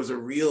there was a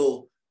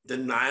real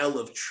denial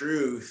of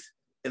truth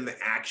in the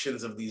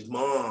actions of these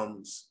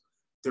moms.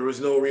 There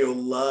was no real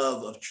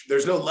love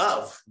there's no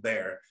love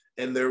there.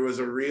 And there was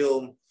a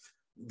real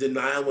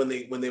denial when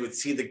they would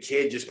see the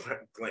kid just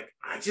like,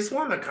 I just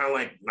want to kind of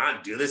like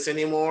not do this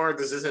anymore.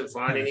 This isn't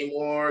fun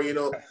anymore. You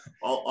know,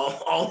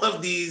 all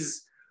of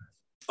these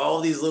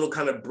little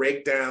kind of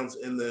breakdowns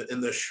in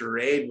the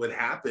charade would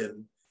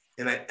happen.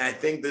 And I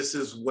think this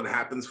is what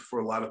happens for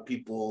a lot of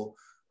people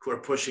who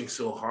are pushing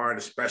so hard,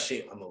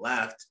 especially on the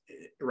left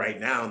right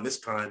now in this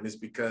time, is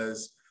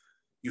because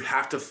you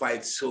have to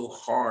fight so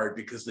hard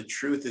because the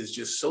truth is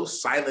just so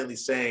silently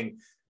saying,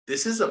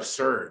 this is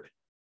absurd.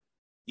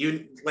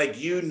 This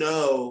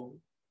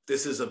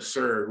is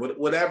absurd.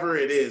 Whatever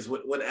it is,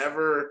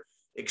 whatever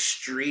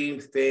extreme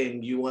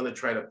thing you want to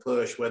try to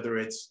push, whether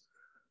it's,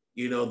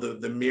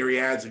 the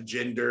myriads of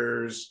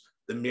genders,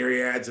 the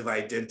myriads of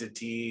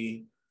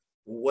identity,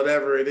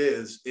 whatever it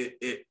is,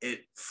 it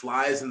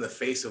flies in the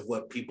face of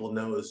what people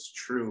know is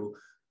true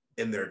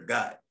in their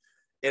gut.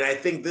 And I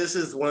think this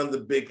is one of the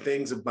big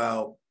things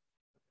about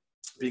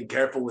being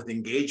careful with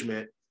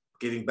engagement,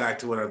 getting back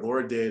to what our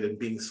Lord did and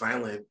being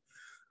silent.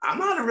 I'm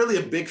not really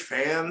a big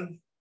fan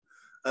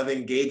of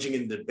engaging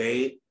in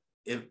debate,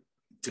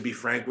 to be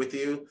frank with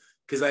you,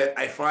 because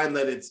I find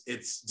that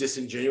it's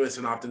disingenuous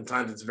and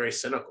oftentimes it's very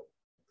cynical.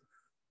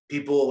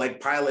 People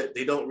like Pilate,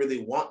 they don't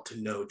really want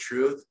to know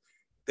truth.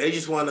 They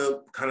just want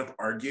to kind of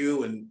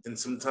argue, and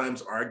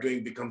sometimes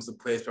arguing becomes the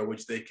place by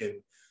which they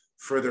can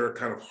further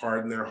kind of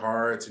harden their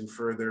hearts and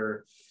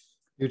further.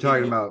 You're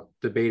talking about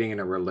debating in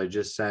a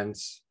religious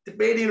sense?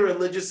 Debating in a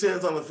religious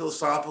sense, on a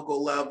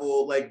philosophical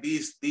level, like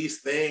these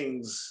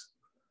things,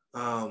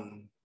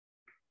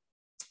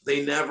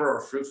 they never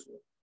are fruitful.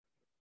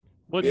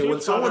 Well,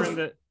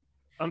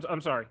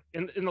 I'm sorry.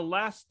 In the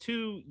last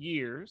 2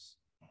 years,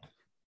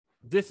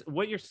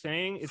 what you're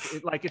saying is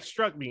it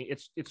struck me.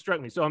 It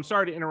struck me. So I'm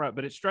sorry to interrupt,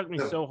 but it struck me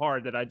so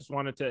hard that I just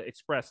wanted to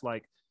express,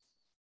 like,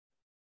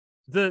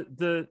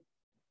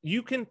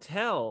 you can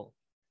tell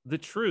the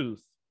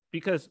truth,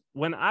 because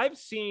when I've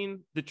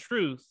seen the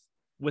truth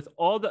with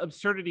all the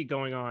absurdity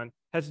going on,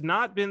 has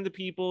not been the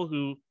people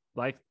who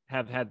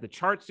have had the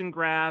charts and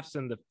graphs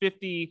and the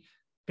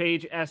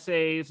 50-page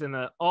essays and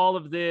all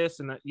of this,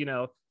 and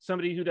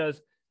somebody who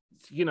does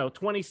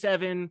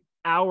 27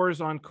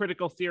 hours on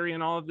critical theory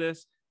and all of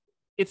this.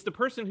 It's the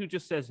person who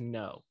just says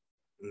no.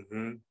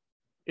 Mm-hmm.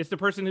 It's the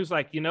person who's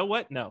like, you know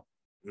what? No.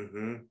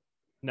 Mm-hmm.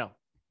 No,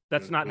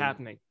 that's not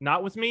happening.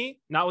 Not with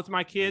me, not with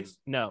my kids.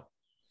 No.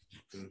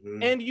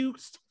 Mm-hmm. And you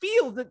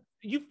feel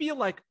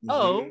like,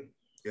 oh,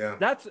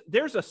 yeah,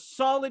 there's a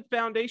solid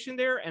foundation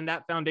there, and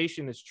that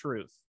foundation is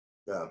truth.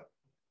 Yeah.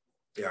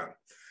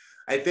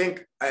 I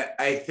think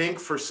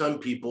for some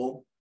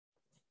people,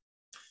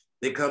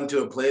 they come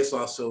to a place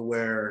also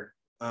where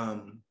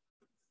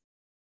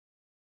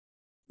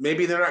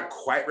maybe they're not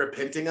quite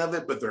repenting of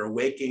it, but they're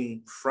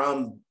awaking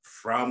from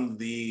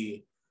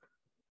the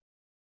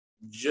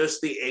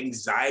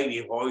anxiety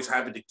of always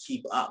having to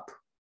keep up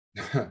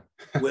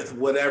with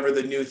whatever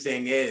the new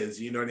thing is,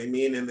 you know what I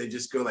mean? And they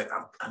just go like,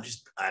 I'm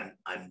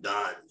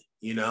done,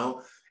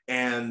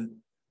 And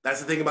that's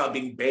the thing about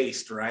being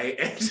based, right?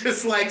 It's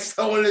just like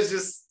someone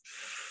is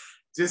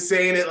just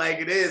saying it like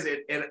it is.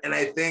 And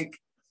I think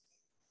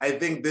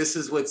this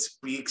is what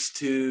speaks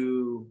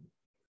to,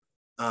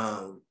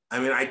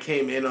 I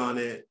came in on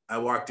it. I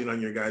walked in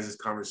on your guys'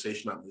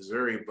 conversation about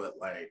Missouri, but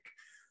like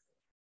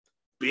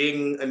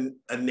being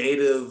a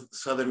native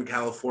Southern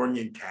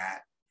Californian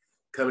cat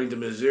coming to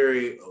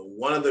Missouri,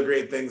 one of the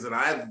great things that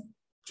I've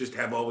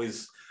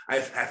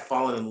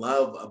fallen in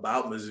love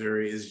about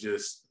Missouri is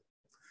just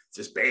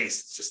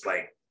based. It's just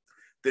like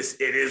this,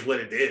 it is what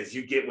it is.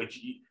 You get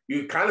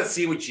you kind of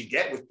see what you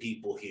get with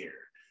people here.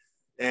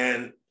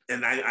 And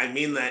I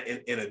mean that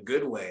in a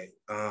good way.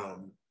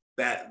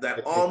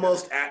 That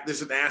almost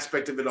there's an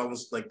aspect of it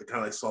almost like the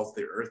kind of like salt of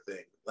the earth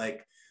thing.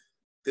 Like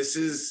this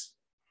is.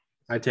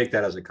 I take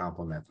that as a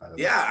compliment, by the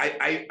way. Yeah,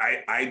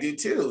 I do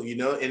too.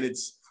 And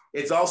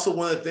it's also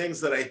one of the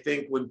things that I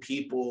think when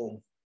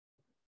people,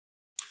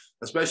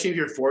 especially if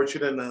you're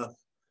fortunate enough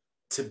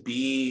to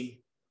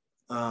be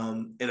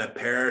in a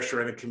parish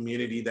or in a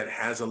community that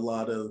has a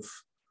lot of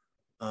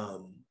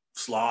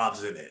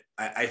Slavs in it,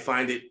 I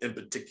find it in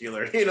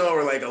particular,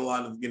 or like a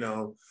lot of,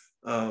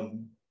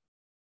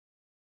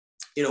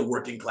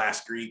 working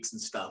class Greeks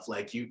and stuff,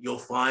 like you'll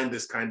find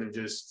this kind of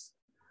just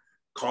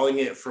calling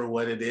it for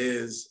what it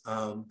is.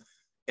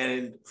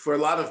 And for a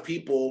lot of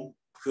people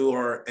who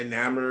are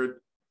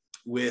enamored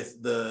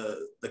with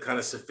the kind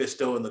of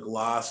sophisto and the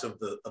gloss of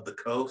the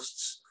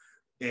coasts,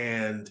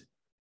 and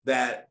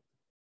that,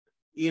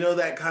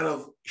 that kind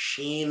of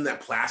sheen,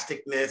 that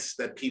plasticness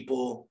that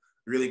people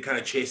really kind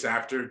of chase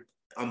after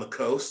on the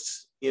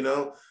coasts, they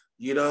don't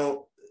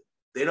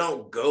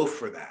go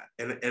for that.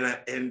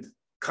 And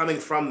coming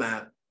from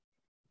that,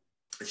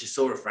 it's just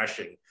so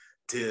refreshing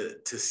to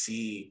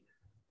see,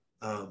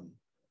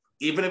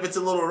 even if it's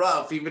a little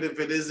rough, even if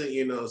it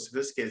isn't,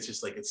 sophisticated, it's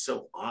just like, it's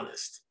so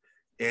honest.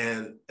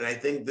 And I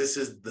think this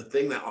is the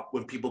thing that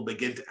when people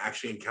begin to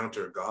actually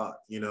encounter God,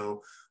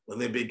 when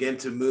they begin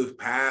to move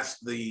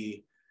past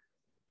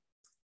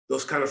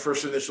those kind of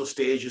first initial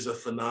stages of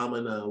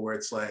phenomena where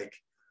it's like,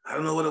 I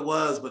don't know what it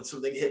was, but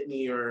something hit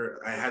me,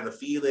 or I had a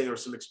feeling or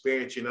some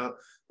experience,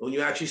 when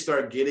you actually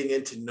start getting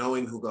into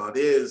knowing who God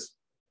is,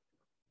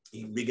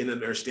 you begin to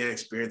understand,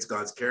 experience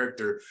God's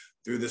character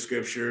through the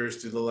scriptures,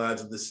 through the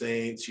lives of the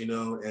saints,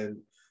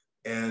 and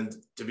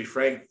to be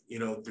frank,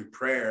 through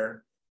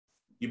prayer,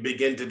 you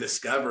begin to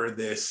discover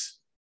this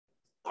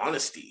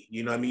honesty.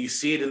 You know, I mean, you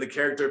see it in the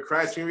character of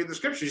Christ when you read the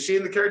scripture. You see it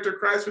in the character of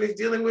Christ when he's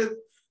dealing with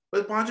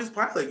Pontius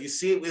Pilate. You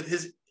see it with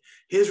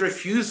his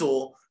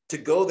refusal to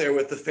go there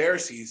with the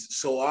Pharisees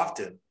so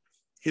often.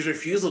 His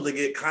refusal to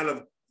get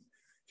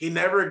he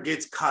never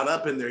gets caught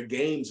up in their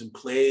games and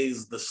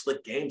plays the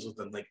slick games with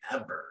them, like,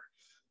 ever,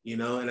 you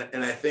know?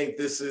 And I think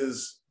this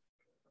is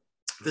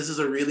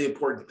a really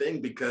important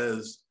thing,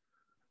 because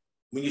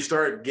when you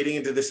start getting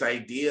into this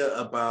idea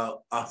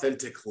about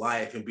authentic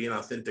life and being an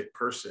authentic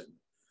person,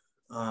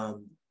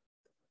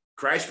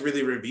 Christ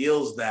really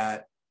reveals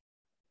that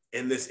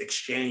in this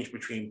exchange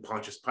between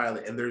Pontius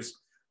Pilate. And there's,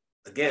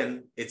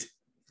 again, I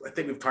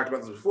think we've talked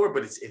about this before,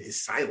 but it's in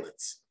his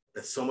silence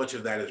that so much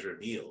of that is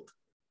revealed.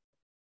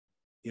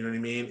 You know what I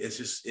mean? It's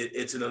just,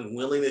 it's an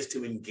unwillingness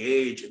to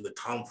engage in the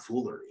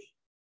tomfoolery,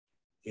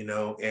 you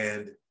know?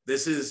 And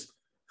this is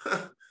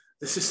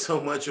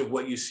so much of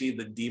what you see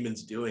the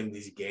demons doing,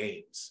 these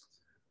games,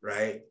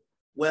 right?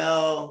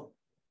 Well,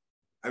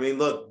 I mean,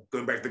 look,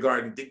 going back to the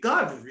garden, did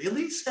God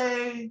really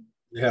say?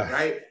 Yeah.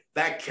 Right?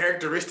 That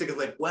characteristic is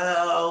like,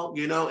 well,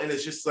 you know, and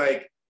it's just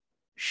like,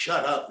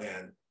 shut up,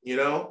 man. You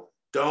know,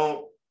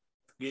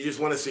 you just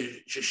want to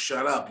say, just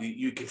shut up.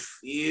 You can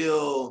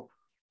feel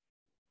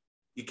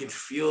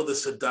the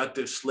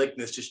seductive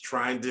slickness just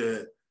trying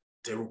to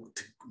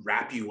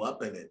wrap you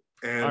up in it.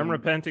 And I'm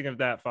repenting of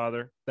that,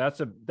 Father.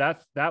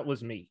 That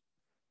was me.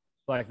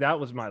 Like, that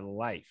was my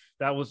life.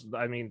 That was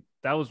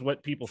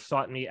what people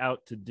sought me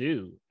out to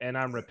do. And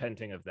I'm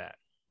repenting of that.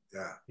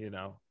 Yeah. You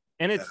know,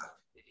 and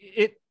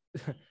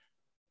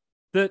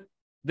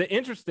the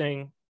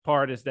interesting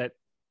part is that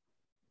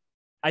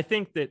I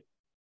think that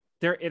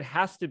it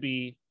has to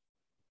be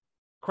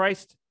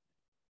Christ.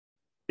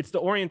 It's the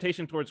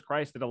orientation towards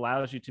Christ that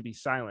allows you to be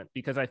silent,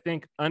 because I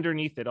think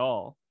underneath it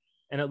all,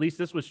 and at least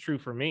this was true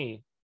for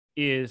me,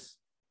 is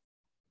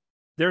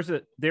there's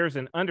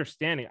an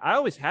understanding. I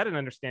always had an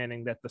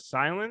understanding that the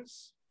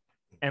silence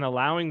and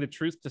allowing the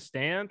truth to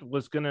stand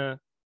was going to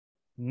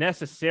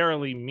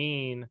necessarily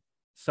mean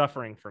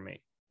suffering for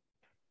me.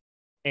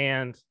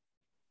 And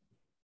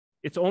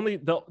it's only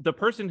the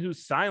person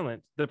who's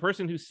silent, the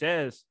person who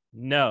says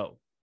no,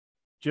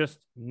 just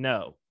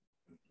no.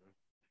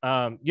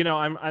 You know,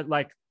 I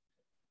like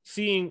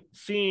seeing,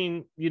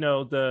 you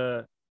know,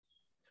 the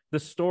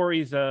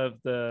stories of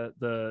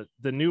the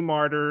new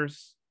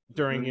martyrs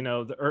during, you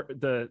know,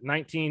 the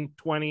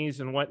 1920s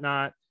and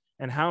whatnot,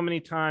 and how many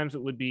times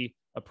it would be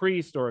a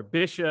priest or a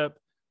bishop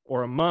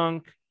or a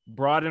monk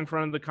brought in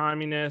front of the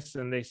communists,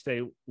 and they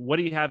say, what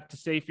do you have to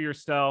say for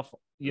yourself?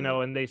 You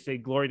know, and they say,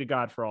 glory to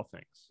God for all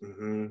things.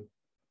 Mm-hmm.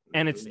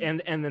 And it's,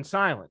 and then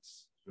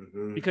silence,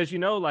 because, you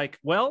know, like,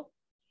 well,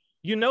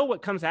 you know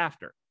what comes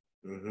after.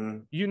 Mm-hmm.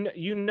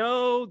 You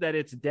know that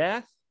it's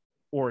death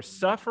or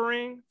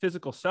suffering,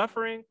 physical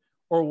suffering,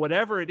 or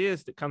whatever it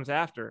is that comes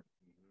after.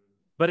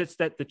 But it's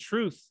that the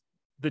truth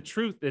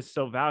is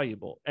so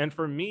valuable. And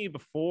for me,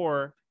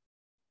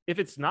 if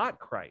it's not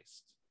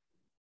Christ,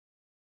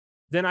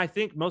 then I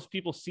think most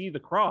people see the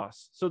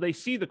cross. So they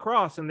see the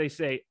cross and they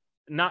say,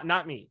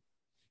 not me.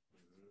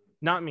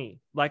 Not me.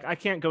 Like, I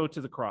can't go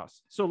to the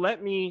cross. So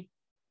let me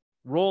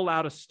roll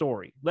out a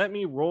story. Let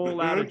me roll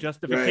out a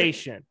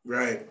justification.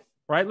 Right.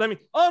 Let me,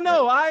 oh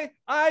no, I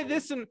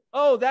this and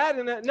oh that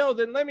and that. No,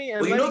 then let me,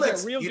 and well, let me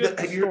get real good at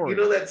the story. You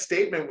know that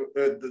statement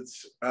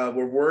that's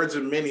where words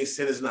are many,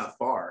 sin is not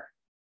far.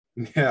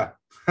 Yeah.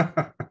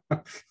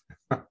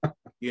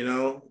 You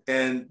know,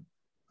 and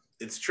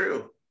it's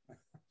true.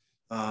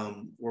 Where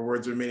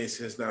words are many,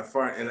 sin is not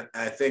far. And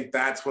I think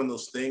that's one of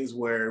those things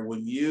where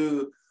when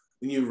you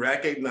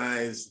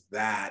recognize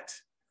that,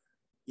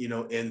 you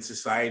know, in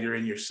society or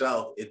in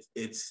yourself,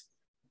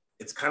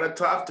 it's kind of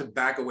tough to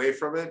back away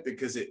from it,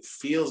 because it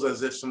feels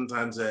as if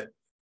sometimes that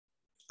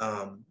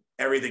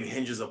everything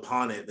hinges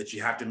upon it, that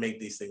you have to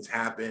make these things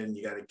happen.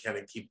 You got to kind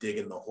of keep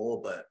digging the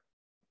hole. But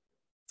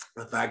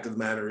the fact of the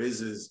matter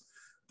is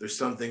there's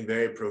something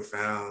very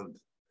profound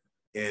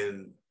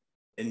in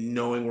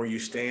knowing where you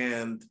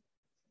stand.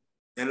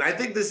 And I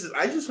think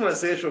I just want to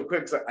say this real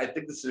quick, because I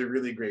think this is a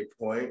really great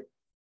point.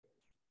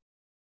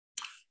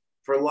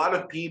 For a lot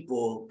of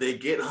people, they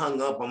get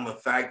hung up on the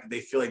fact that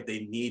they feel like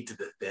they need to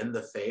defend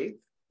the faith.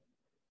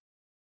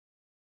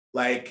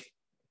 Like,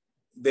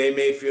 they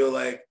may feel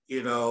like,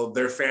 you know,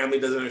 their family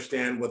doesn't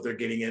understand what they're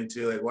getting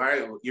into. Like,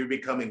 why you're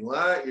becoming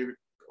what? You're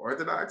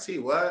orthodoxy?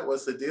 What?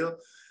 What's the deal?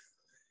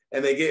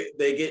 And they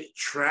get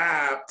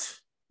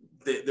trapped.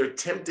 They're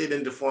tempted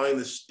into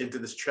falling into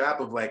this trap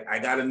of like, I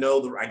gotta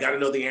know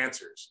the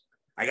answers.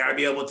 I gotta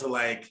be able to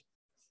like,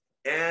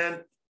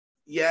 and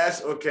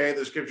yes, okay,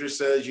 the scripture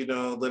says, you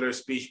know, let our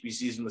speech be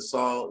seasoned with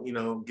salt, you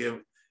know, give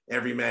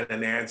every man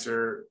an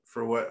answer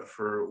for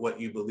what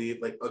you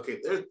believe. Like, okay,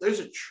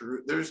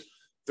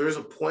 there's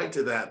a point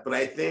to that. But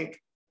I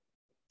think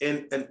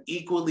in an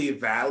equally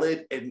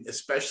valid, and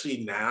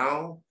especially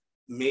now,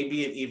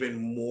 maybe an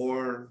even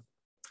more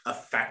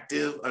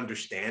effective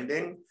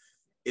understanding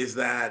is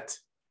that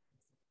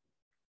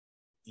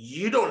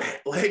you don't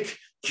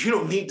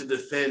need to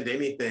defend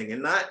anything,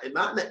 and not in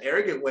an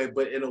arrogant way,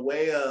 but in a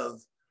way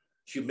of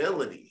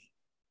humility.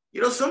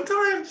 you know,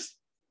 sometimes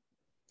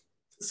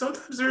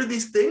there are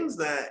these things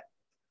that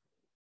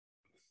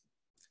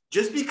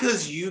just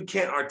because you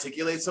can't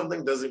articulate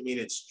something doesn't mean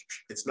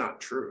it's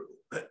not true,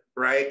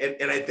 right?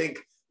 And I think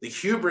the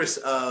hubris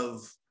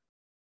of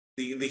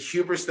the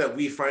hubris that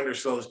we find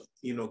ourselves,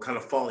 you know, kind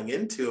of falling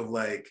into, of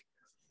like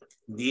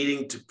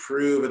needing to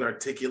prove and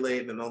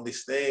articulate and all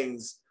these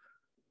things,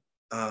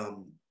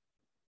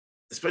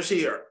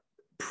 especially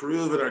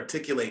prove and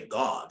articulate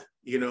God,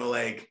 you know,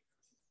 like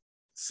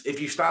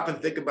if you stop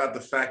and think about the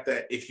fact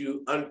that if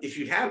you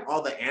had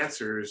all the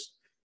answers,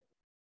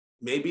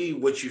 maybe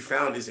what you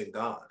found isn't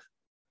God.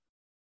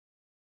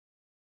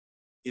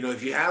 You know,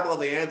 if you have all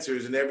the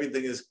answers and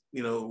everything is,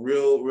 you know,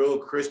 real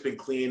crisp and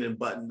clean and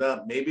buttoned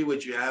up, maybe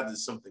what you have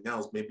is something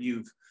else.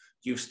 Maybe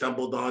you've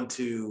stumbled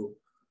onto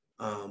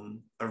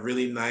a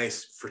really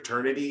nice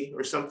fraternity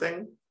or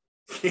something,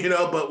 you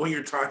know. But when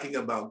you're talking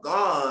about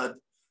God,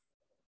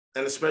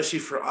 and especially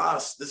for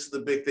us, this is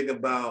the big thing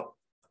about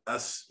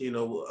us, you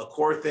know, a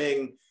core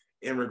thing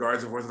in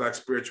regards of Orthodox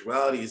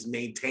spirituality is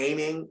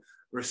maintaining,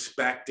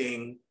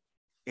 respecting,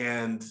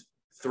 and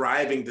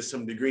thriving to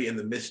some degree in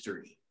the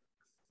mystery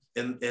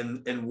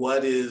and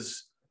what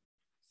is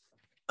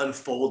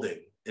unfolding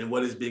and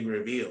what is being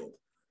revealed.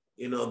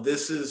 You know,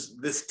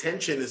 this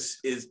tension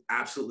is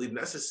absolutely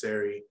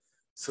necessary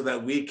so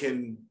that we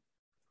can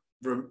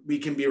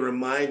be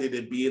reminded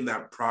to be in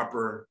that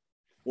proper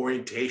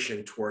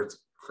orientation towards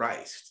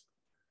Christ,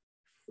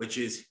 which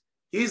is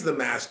he's the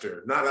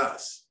master, not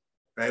us,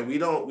 right? We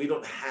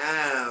don't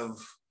have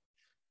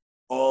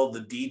all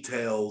the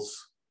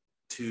details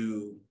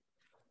to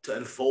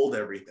unfold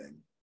everything.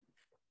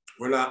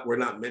 We're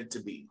not meant to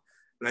be.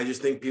 And I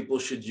just think people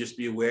should just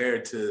be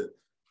aware to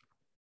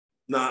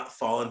not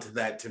fall into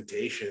that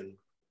temptation.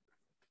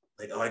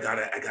 Like, oh, I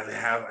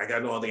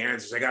gotta know all the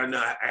answers. I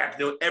have to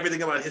know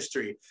everything about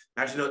history.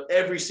 I have to know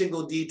every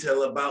single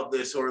detail about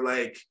this, or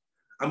like,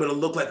 I'm gonna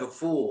look like a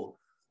fool.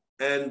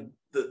 And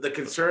the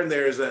concern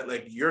there is that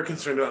like you're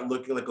concerned about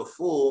looking like a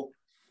fool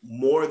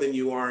more than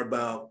you are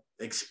about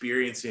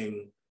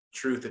experiencing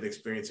truth and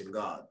experiencing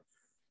God,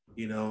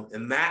 you know,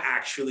 and that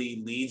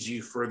actually leads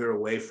you further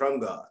away from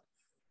God,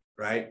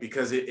 right?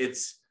 Because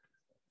it's,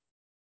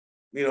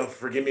 you know,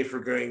 forgive me for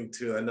going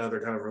to another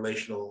kind of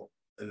relational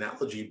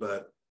analogy,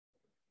 but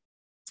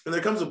and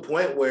there comes a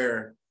point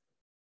where,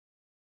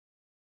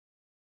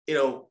 you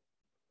know,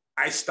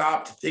 I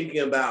stopped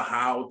thinking about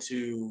how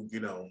to, you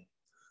know,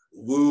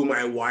 woo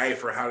my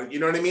wife or how to, you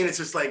know what I mean? It's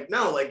just like,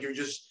 no, like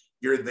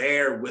you're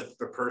there with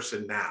the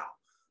person now,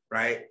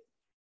 right?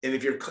 And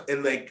if you're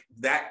in like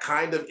that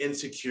kind of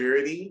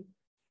insecurity,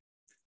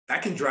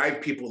 that can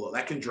drive people,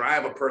 that can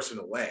drive a person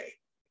away.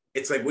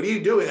 It's like, what are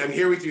you doing? I'm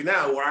here with you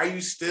now. Why are you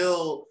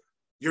still,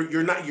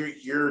 you're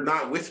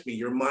not with me.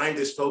 Your mind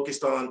is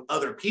focused on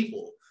other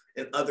people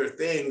and other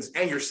things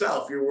and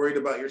yourself. You're worried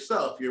about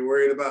yourself. You're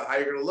worried about how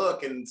you're going to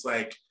look. And it's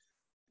like,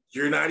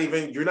 you're not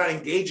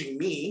engaging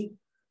me,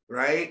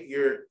 right?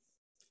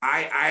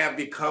 I have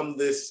become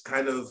this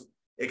kind of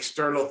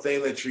external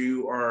thing that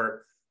you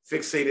are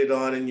fixated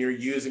on and you're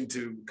using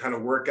to kind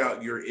of work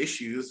out your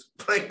issues.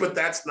 Like, but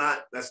that's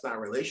not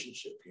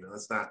relationship. You know,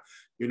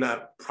 you're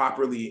not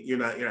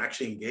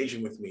actually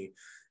engaging with me.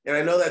 And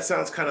I know that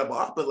sounds kind of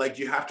off, but like,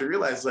 you have to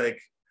realize like,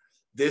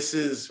 this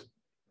is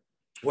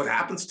what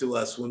happens to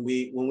us when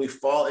we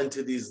fall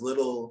into these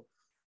little,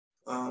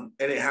 and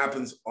it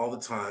happens all the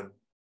time.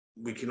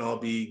 We can all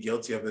be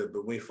guilty of it,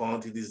 but we fall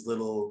into these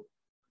little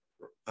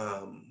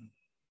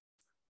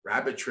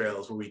rabbit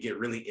trails where we get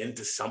really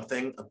into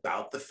something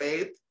about the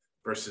faith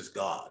versus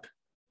God.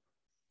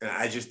 And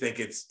I just think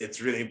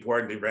it's really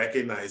important to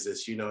recognize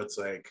this. You know, it's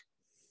like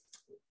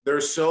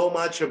there's so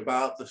much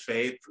about the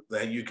faith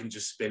that you can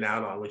just spin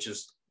out on, which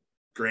is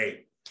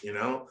great, you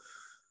know.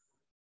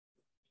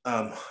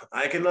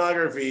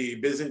 Iconography,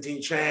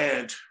 Byzantine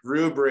chant,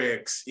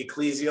 rubrics,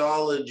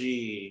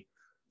 ecclesiology,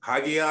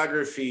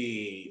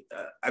 hagiography.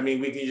 I mean,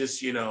 we can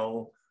just, you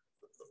know,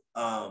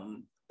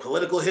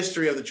 political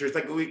history of the church.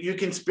 Like you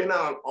can spin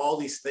out on all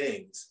these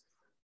things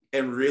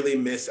and really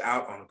miss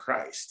out on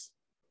Christ.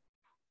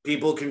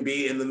 People can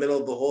be in the middle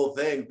of the whole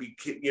thing.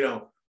 You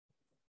know,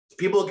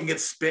 people can get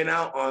spin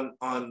out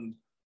on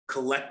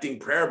collecting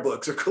prayer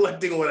books or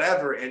collecting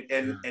whatever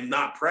and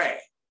not pray.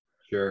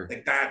 Sure.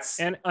 Like that's,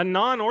 and a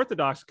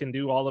non-Orthodox can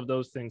do all of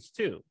those things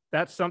too.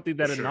 That's something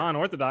that a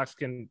non-Orthodox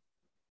can,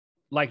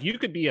 like you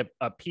could be a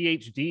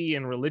PhD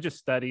in religious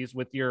studies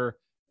with your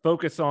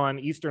focus on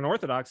Eastern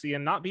Orthodoxy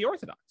and not be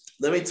Orthodox.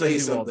 Let me tell you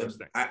something.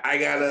 I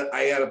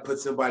gotta put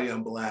somebody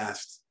on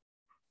blast.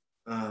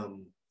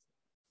 I'm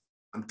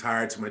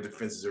tired, so my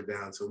defenses are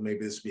down. So maybe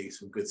this will be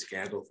some good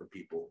scandal for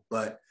people.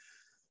 But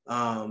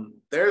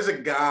there's a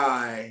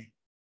guy.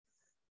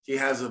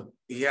 It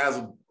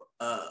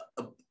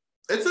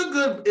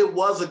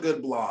was a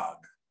good blog.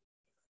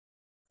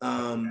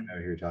 I know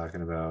who you're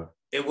talking about.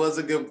 It was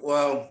a good,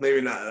 well,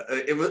 maybe not.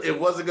 It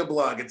was a good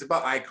blog. It's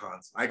about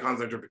icons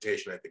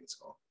interpretation, I think it's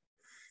called.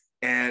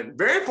 And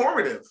very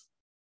informative.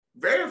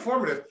 Very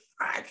informative.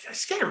 I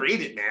just can't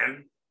read it,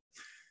 man.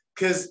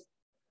 Because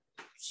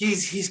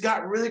he's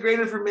got really great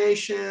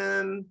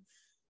information.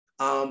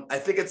 I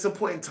think at some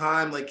point in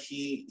time, like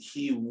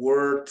he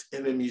worked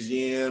in a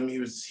museum.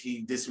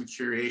 He did some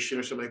curation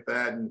or something like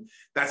that, and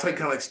that's how he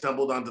kind of like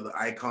stumbled onto the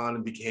icon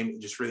and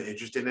became just really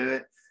interested in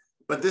it.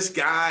 But this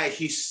guy,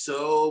 he has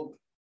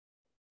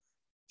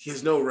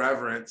no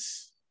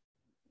reverence,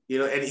 you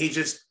know, and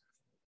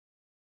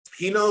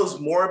he knows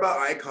more about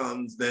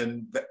icons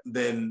than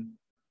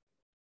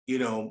you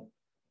know,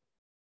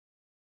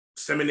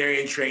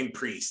 seminarian trained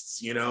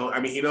priests. You know, I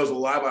mean, he knows a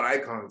lot about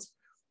icons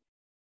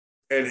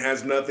and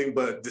has nothing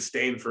but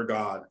disdain for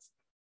God,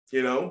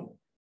 you know?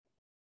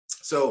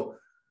 So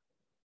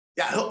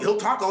yeah, he'll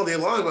talk all day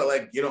long about,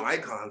 like, you know,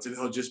 icons, and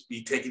he'll just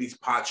be taking these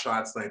pot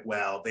shots like,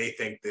 well, they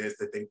think this,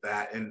 they think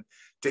that. And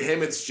to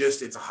him, it's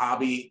a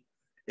hobby.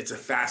 It's a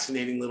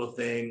fascinating little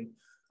thing.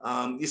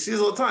 You see this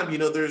all the time, you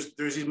know, there's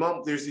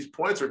these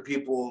points where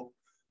people,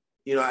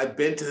 you know, I've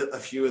been to a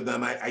few of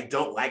them. I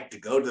don't like to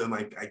go to them.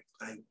 I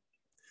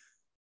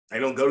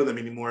don't go to them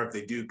anymore. If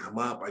they do come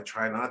up, I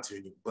try not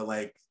to. But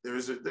like,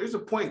 there's a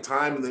point in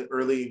time in the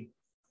early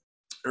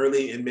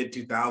and mid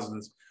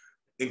 2000s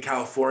in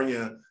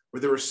California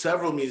where there were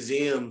several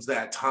museums that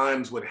at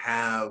times would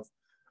have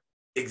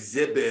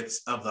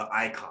exhibits of the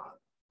icon,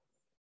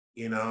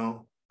 you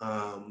know,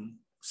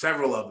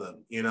 several of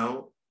them, you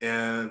know,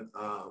 and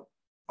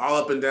all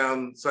up and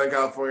down Southern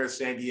California,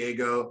 San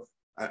Diego.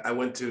 I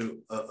went to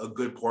a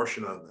good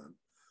portion of them,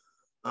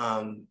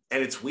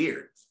 and it's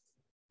weird.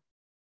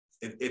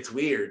 It's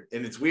weird,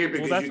 and it's weird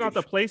because that's not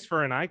the place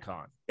for an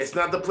icon. It's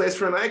not the place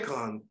for an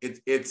icon.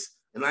 It's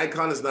an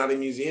icon is not a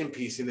museum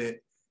piece in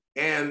it,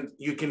 and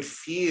you can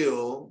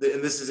feel that,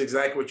 and this is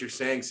exactly what you're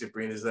saying,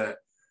 Cyprian, is that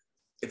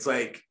it's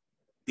like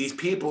these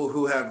people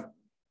who have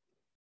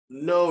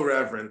no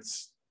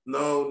reverence,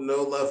 no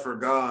love for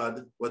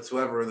God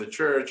whatsoever, or the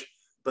church,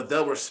 but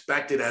they'll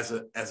respect it as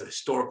a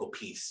historical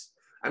piece.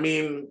 I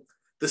mean,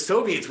 the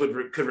Soviets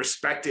could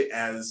respect it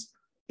as,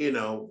 you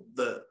know,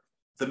 the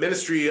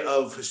Ministry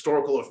of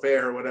Historical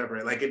Affair or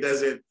whatever. Like,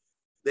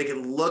 they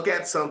can look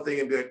at something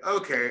and be like,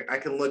 okay, I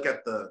can look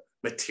at the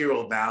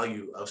material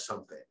value of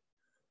something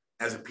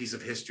as a piece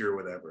of history or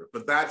whatever.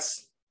 But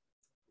that's,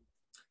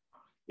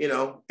 you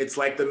know, it's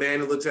like the man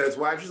who looks at his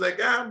wife, she's like,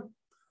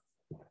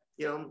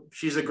 you know,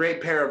 she's a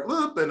great pair of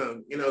loop and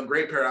a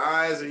great pair of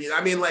eyes. And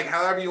I mean, like,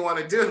 however you want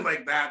to do it,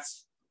 like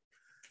that's,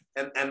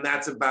 and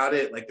that's about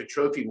it, like the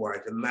trophy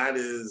wife. And that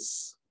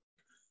is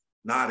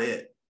not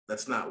it.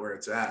 That's not where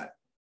it's at.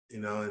 You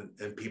know,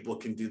 and people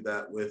can do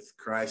that with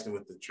Christ and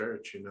with the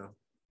church, you know.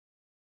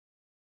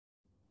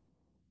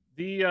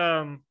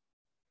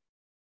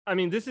 I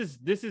mean, this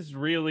is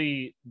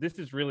really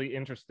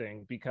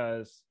interesting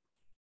because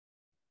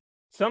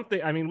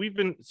I mean,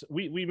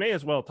 we may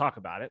as well talk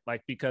about it,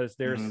 like, because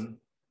there's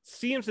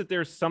seems that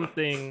there's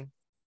something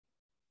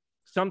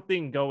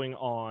going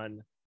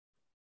on.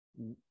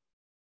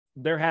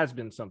 There has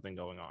been something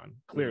going on,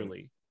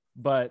 clearly,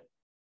 but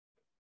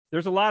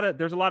there's a lot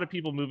of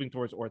people moving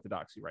towards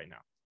orthodoxy right now.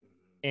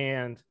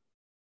 And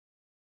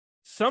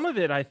some of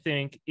it, I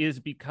think, is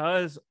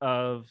because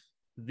of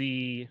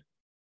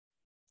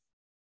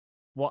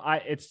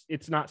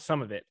it's not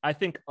some of it. I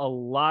think a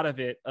lot of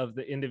it, of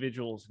the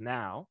individuals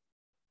now,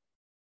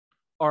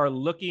 are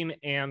looking,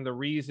 and the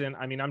reason,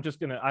 I mean, I'm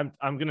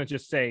gonna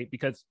just say,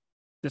 because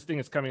this thing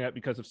is coming up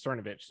because of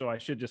Cernovich, so I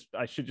should just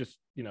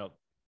you know,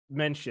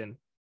 mention,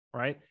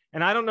 right?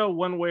 And I don't know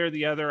one way or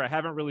the other. I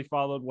haven't really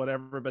followed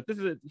whatever, but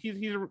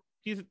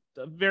he's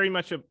very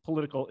much a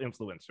political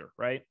influencer,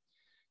 right?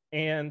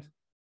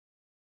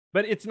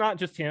 But it's not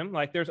just him.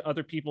 Like, there's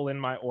other people in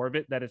my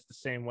orbit that is the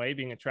same way,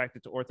 being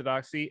attracted to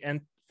orthodoxy.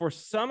 And for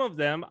some of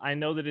them, I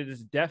know that it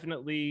is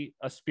definitely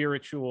a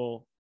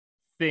spiritual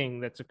thing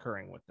that's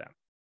occurring with them.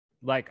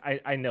 Like,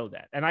 I know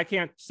that. And I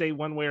can't say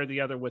one way or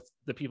the other with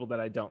the people that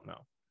I don't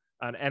know.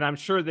 And I'm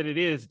sure that it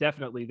is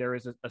definitely, there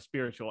is a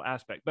spiritual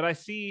aspect. But I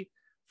see,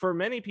 for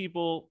many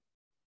people,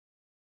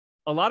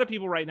 a lot of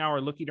people right now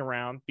are looking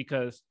around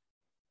because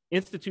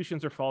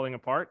institutions are falling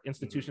apart,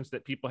 institutions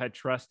that people had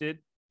trusted.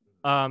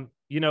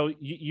 You know,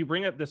 you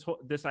bring up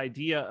this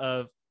idea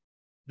of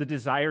the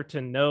desire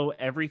to know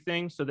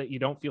everything so that you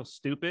don't feel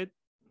stupid.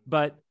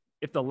 But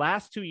if the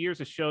last 2 years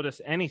has showed us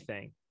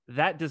anything,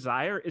 that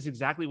desire is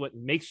exactly what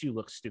makes you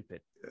look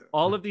stupid. Yeah.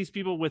 All of these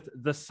people with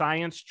the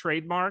science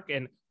trademark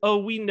and, oh,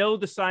 we know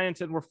the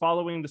science and we're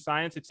following the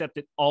science, except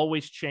it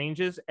always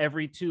changes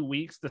every 2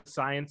 weeks. The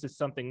science is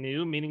something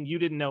new, meaning you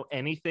didn't know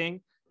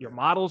anything. Your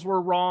models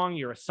were wrong.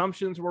 Your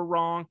assumptions were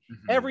wrong.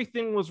 Mm-hmm.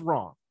 Everything was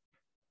wrong,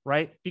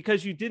 right?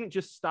 Because you didn't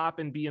just stop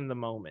and be in the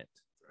moment.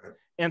 Right.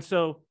 And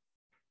so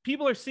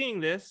people are seeing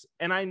this,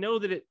 and I know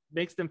that it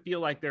makes them feel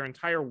like their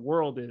entire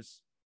world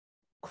is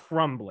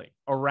crumbling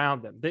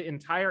around them. The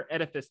entire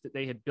edifice that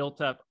they had built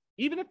up,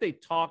 even if they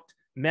talked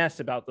mess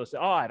about those, oh,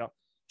 I don't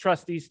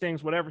trust these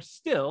things, whatever,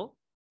 still,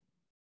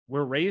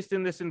 we're raised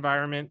in this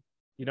environment.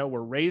 You know, we're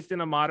raised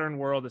in a modern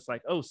world. It's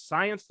like, oh,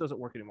 science doesn't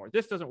work anymore.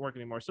 This doesn't work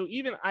anymore. So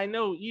I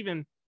know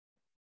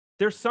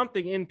there's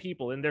something in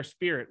people, in their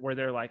spirit, where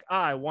they're like,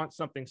 I want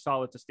something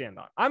solid to stand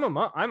on. I'm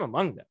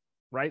among them.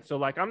 right? So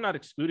like, I'm not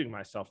excluding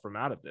myself from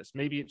out of this.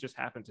 Maybe it just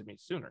happened to me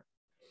sooner.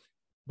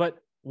 But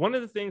one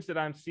of the things that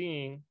I'm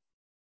seeing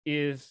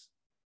is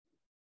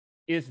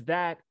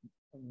that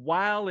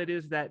while it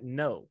is that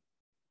no,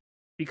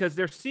 because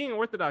they're seeing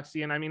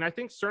orthodoxy, and I mean, I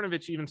think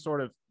Cernovich even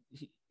sort of,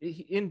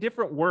 in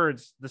different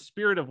words, the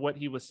spirit of what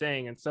he was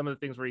saying and some of the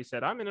things where he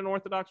said, I'm in an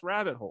Orthodox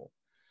rabbit hole.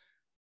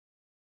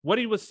 What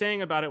he was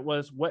saying about it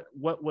was what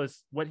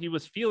he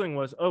was feeling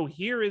was, oh,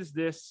 here is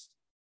this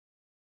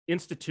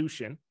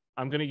institution.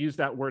 I'm going to use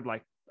that word,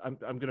 like I'm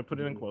going to put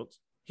it in quotes.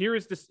 Here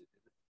is this,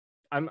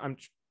 I'm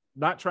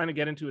not trying to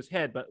get into his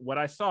head, but what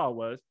I saw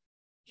was,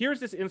 here's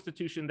this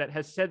institution that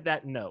has said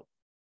that no,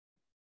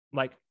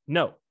 like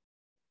no,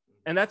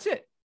 and that's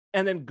it.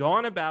 And then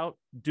gone about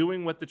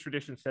doing what the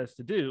tradition says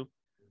to do.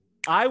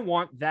 I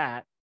want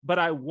that, but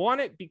I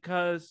want it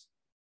because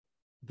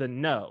the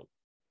no.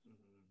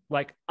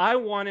 Like, I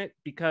want it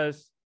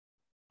because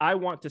I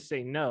want to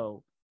say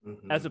no,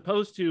 as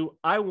opposed to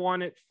I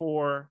want it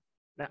for,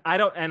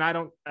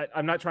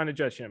 I'm not trying to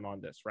judge him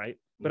on this, right?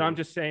 But I'm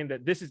just saying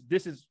that this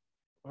is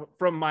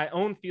from my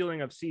own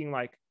feeling of seeing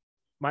like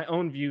my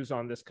own views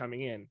on this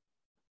coming in,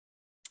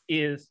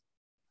 is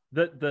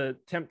the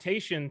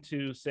temptation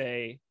to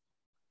say,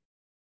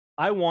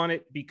 I want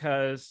it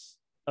because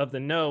of the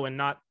no, and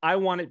not I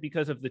want it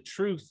because of the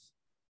truth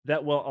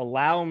that will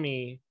allow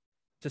me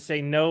to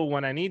say no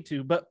when I need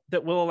to, but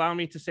that will allow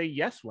me to say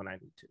yes when I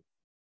need to.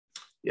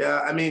 Yeah,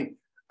 I mean,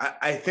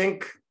 I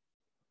think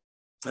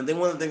one of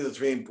the things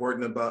that's really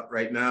important about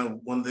right now,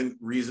 one of the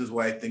reasons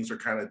why things are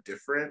kind of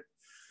different,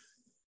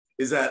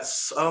 is that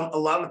a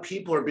lot of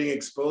people are being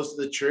exposed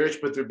to the church,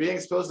 but they're being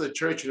exposed to the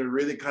church in a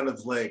really kind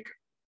of like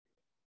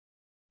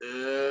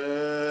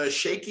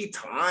shaky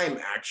time,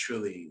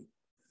 actually,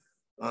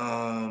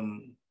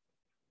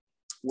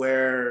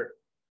 where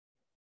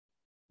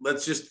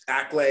let's just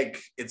act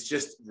like it's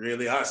just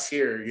really us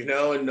here, you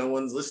know, and no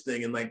one's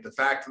listening. And like the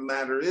fact of the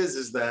matter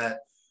is that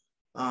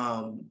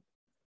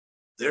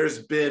there's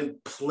been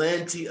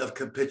plenty of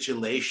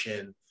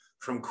capitulation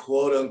from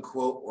quote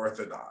unquote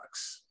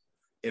Orthodox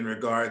in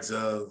regards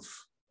of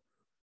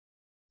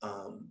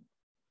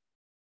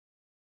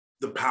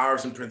the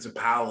powers and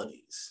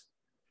principalities,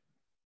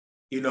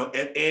 you know,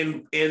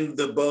 and in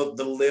the both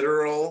the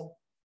literal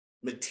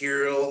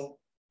material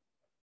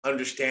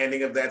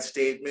understanding of that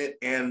statement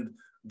and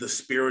the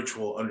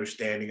spiritual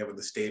understanding of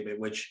the statement,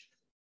 which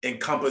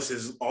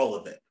encompasses all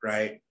of it,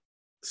 right?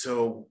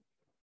 So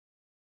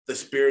the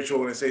spiritual,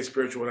 when I say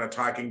spiritual, we're not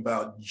talking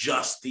about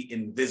just the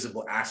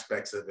invisible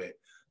aspects of it,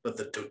 but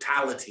the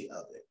totality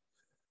of it,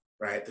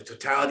 right? The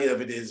totality of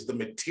it is the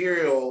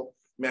material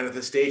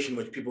manifestation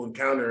which people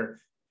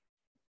encounter,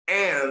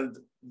 and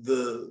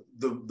the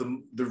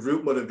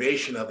root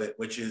motivation of it,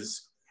 which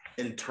is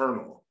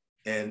internal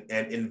and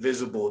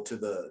invisible to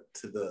the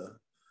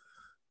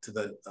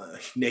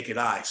naked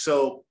eye.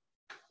 So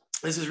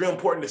this is real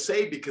important to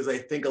say, because I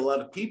think a lot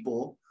of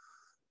people,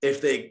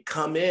 if they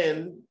come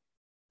in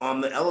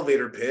on the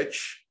elevator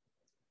pitch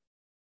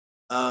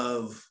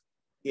of,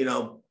 you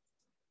know,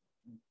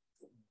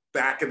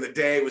 back in the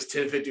day it was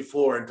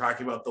 1054 and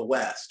talking about the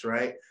West,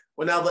 right?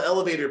 Well, now the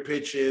elevator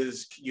pitch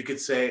is, you could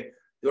say,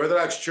 the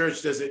Orthodox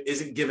Church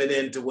isn't giving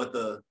in to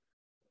whatever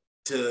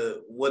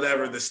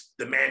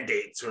the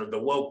mandates or the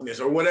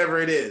wokeness or whatever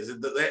it is.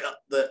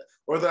 The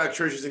Orthodox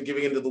Church isn't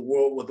giving into the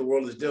world, what the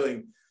world is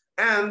doing.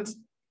 And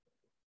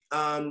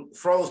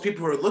for all those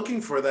people who are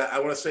looking for that, I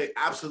want to say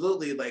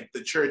absolutely, like,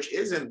 the church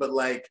isn't, but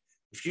like,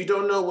 if you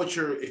don't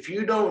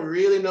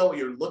really know what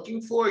you're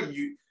looking for,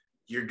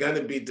 you're going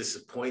to be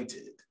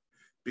disappointed,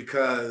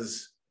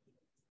 because,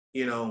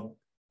 you know,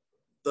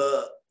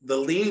 the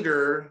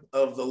leader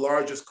of the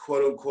largest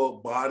quote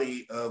unquote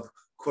body of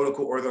quote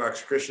unquote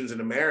Orthodox Christians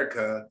in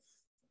America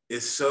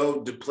is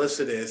so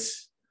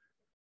duplicitous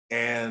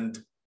and,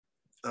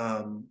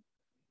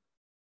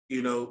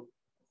 you know,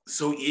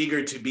 so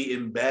eager to be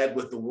in bed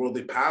with the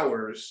worldly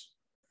powers.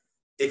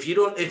 If you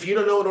don't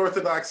know what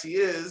orthodoxy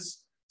is,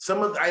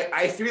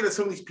 I fear that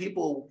some of these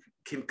people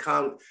can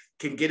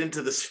get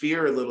into the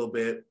sphere a little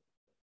bit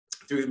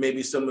through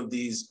maybe some of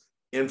these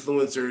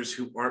influencers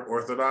who aren't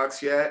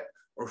Orthodox yet,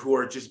 or who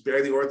are just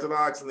barely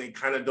Orthodox, and they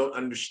kind of don't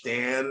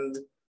understand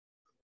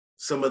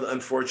some of the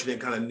unfortunate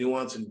kind of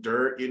nuance and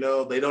dirt, you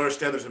know. They don't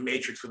understand there's a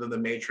matrix within the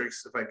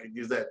matrix, if I could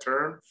use that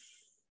term.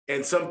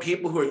 And some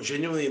people who are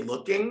genuinely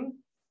looking,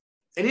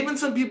 and even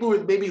some people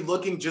who are maybe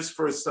looking just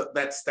for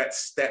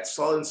that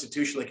solid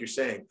institution, like you're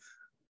saying,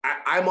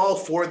 I'm all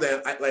for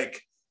them.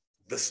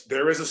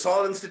 There is a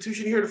solid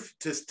institution here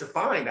to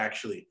find,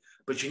 actually,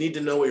 but you need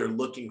to know what you're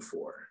looking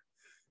for,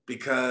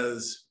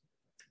 because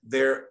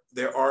there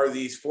are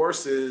these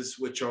forces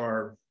which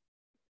are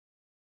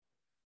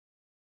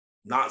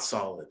not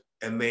solid,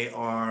 and they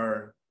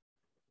are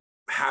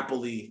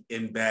happily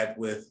in bed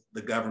with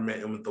the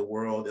government and with the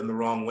world in the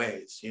wrong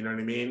ways. You know what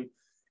I mean?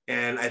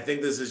 And I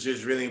think this is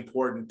just really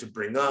important to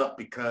bring up,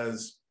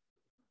 because,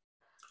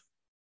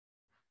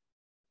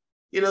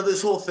 you know,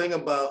 this whole thing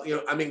about, you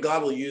know, I mean,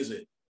 God will use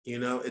it. You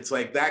know, it's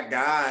like that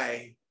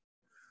guy,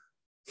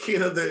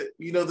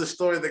 the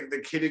story,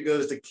 the kid who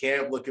goes to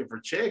camp looking for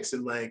chicks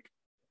and like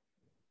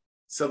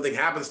something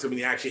happens to him and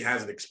he actually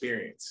has an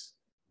experience.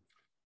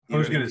 I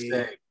was going to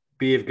say,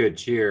 be of good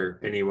cheer,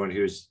 anyone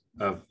who's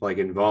like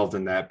involved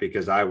in that,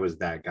 because I was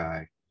that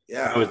guy.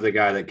 Yeah. I was the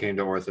guy that came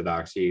to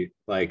Orthodoxy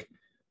like,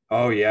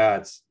 oh yeah,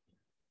 it's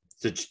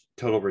a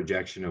total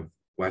rejection of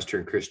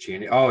Western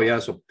Christianity. Oh yeah,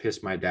 this will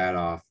piss my dad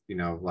off,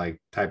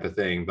 like type of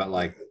thing. But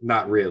like,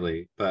 not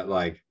really. But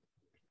like,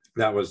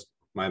 that was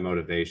my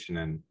motivation,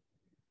 and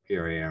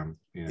here I am.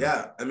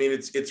 Yeah, I mean,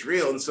 it's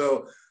real, and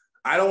so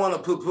I don't want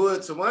to poo-poo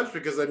it so much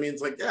because I mean,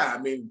 it's like, yeah,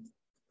 I mean,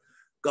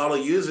 God will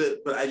use it,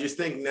 but I just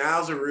think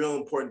now's a real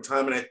important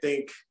time, and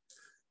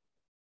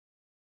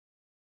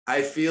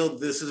I feel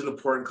this is an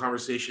important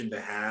conversation to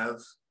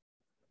have,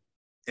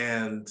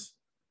 and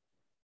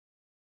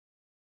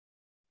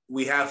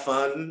we have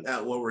fun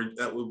at what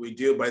we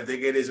do, but I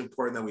think it is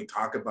important that we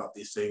talk about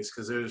these things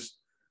because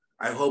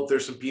I hope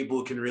there's some people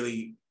who can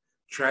really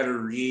try to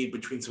read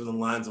between some of the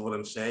lines of what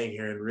I'm saying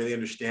here and really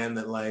understand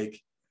that, like,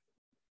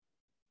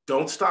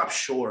 don't stop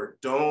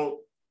short. Don't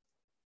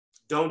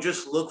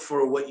just look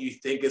for what you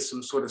think is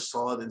some sort of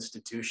solid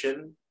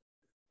institution,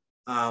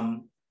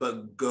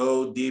 but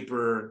go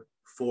deeper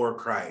for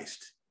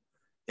Christ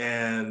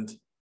and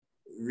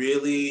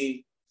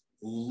really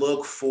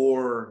look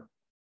for,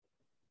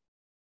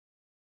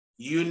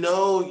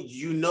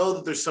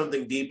 that there's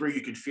something deeper.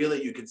 You could feel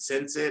it, you could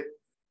sense it,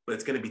 but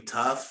it's going to be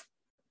tough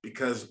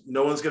because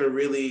no one's going to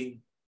really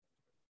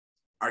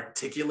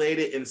articulate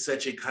it in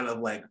such a kind of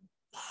like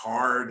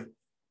hard,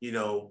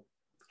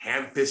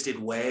 ham-fisted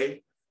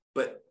way.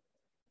 But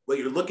what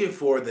you're looking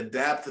for, the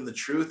depth and the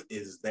truth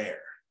is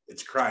there.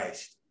 It's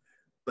Christ.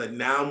 But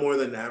now more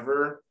than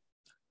ever,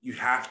 you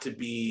have to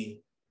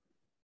be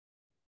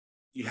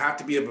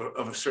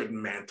of a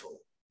certain mantle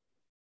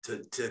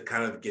to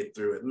kind of get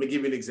through it. Let me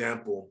give you an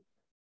example.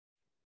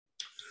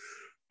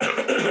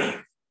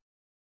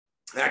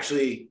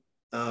 Actually,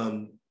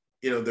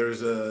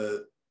 there's a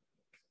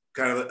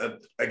kind of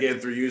again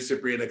through you,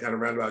 Cyprian, a kind of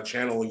roundabout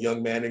channel, a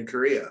young man in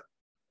Korea,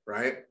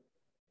 right?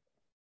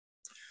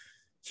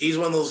 He's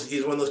one of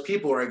those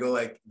people where I go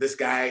like, this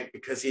guy,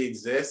 because he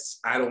exists,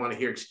 I don't want to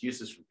hear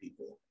excuses from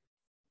people.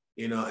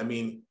 I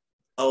mean,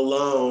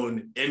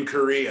 alone in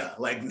Korea,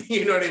 like,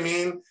 you know what I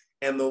mean?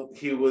 And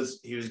he was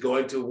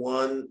going to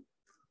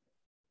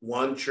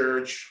one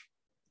church,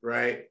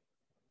 right?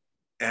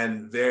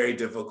 And very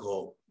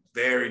difficult,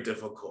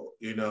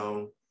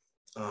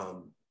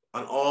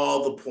 on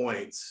all the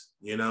points,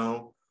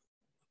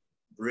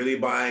 really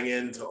buying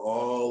into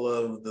all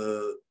of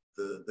the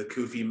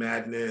Kufi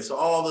madness,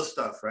 all the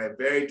stuff, right?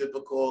 Very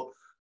difficult,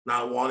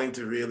 not wanting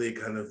to really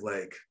kind of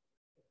like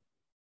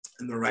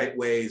in the right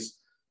ways,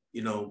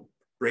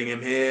 bring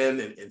him in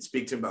and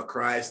speak to him about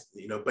Christ,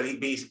 but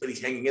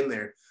he's hanging in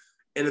there.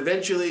 And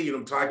eventually,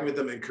 I'm talking with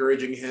him,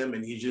 encouraging him,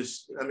 and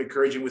I'm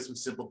encouraging with some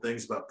simple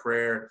things about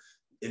prayer,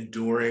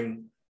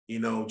 enduring,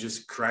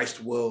 just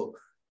Christ will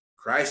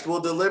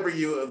deliver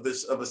you of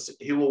this,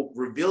 he will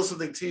reveal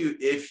something to you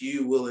if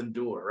you will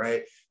endure,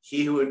 right?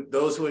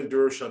 Those who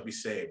endure shall be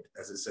saved,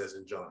 as it says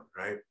in John,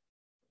 right?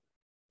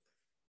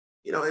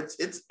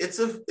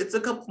 It's a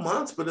couple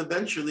months, but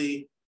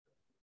eventually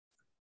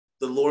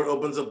the Lord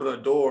opens up a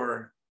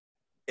door,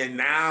 and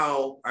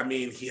now, I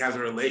mean, he has a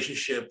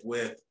relationship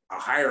with a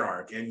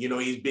hierarch, and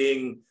he's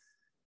being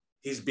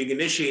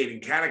initiated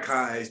and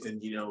catechized,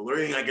 and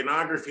learning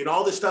iconography, and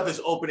all this stuff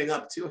is opening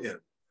up to him,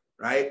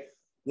 right?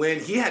 When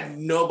he had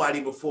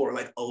nobody before,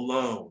 like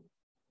alone.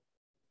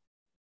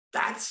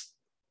 That's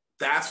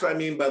what I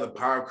mean by the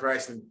power of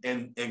Christ,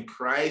 and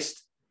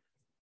Christ.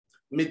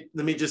 Let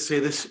me just say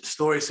this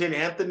story. Saint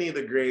Anthony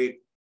the Great.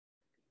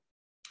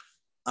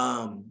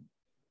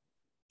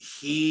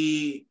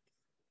 He,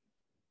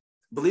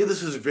 I believe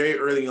this was very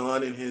early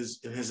on in his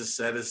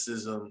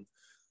asceticism,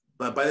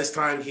 but by this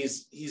time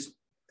he's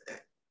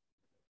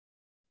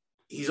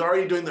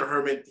already doing the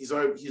hermit. He's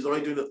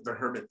already doing the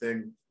hermit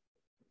thing,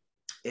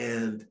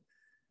 and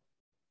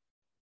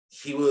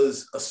he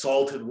was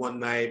assaulted one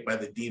night by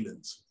the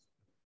demons,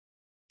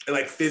 and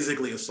like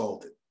physically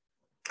assaulted,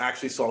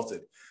 actually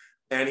assaulted,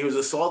 and he was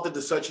assaulted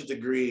to such a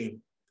degree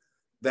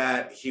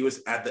that he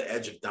was at the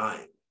edge of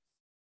dying.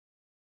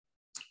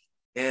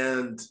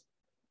 And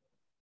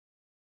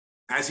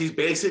as he's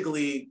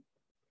basically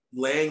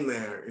laying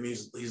there and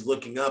he's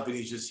looking up and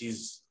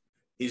he's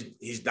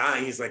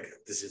dying, he's like,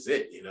 this is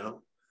it,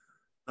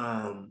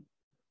 and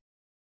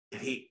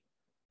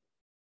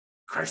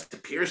Christ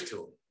appears to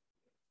him.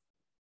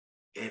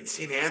 And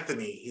St.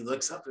 Anthony, he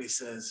looks up and he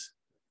says,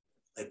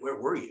 like, where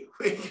were you?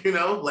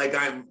 Like,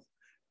 I'm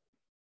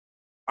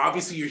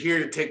obviously, you're here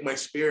to take my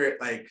spirit.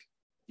 Like,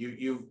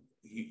 you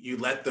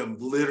let them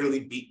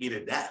literally beat me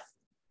to death.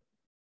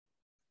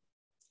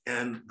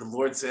 And the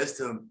Lord says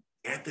to him,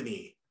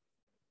 Anthony,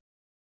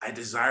 I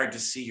desired to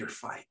see your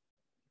fight.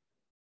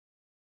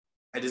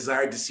 I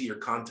desired to see your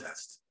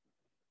contest.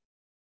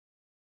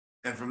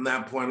 And from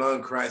that point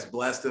on, Christ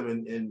blessed him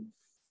and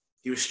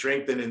he was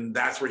strengthened. And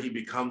that's where he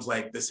becomes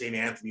like the St.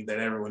 Anthony that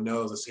everyone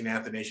knows, the St.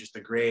 Athanasius the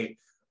Great,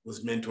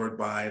 was mentored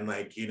by, and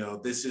like,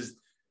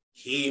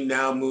 he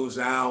now moves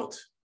out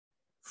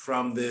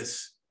from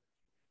this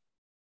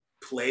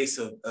place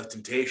of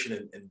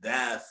temptation and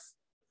death.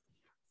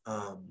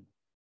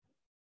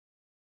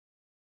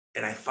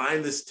 And I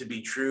find this to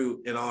be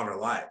true in all of our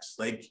lives.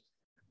 Like,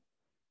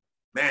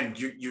 man,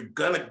 you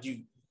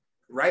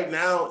right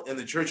now in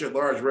the church at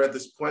large, we're at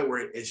this point where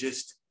it's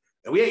just,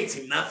 and we ain't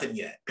seen nothing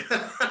yet.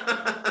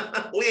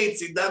 We ain't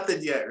seen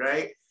nothing yet,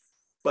 right?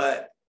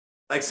 But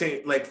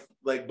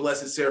like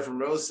Blessed Seraphim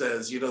Rose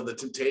says, the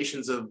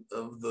temptations of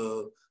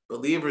the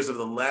believers of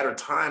the latter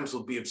times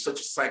will be of such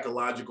a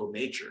psychological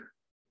nature,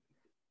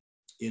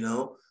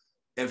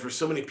 and for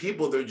so many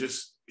people, they're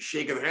just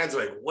shaking their hands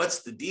like,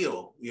 what's the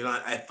deal?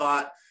 I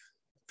thought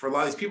for a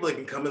lot of these people that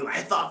can come in,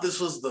 I thought this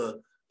was the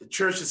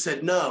church that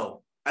said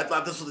no. I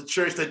thought this was the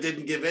church that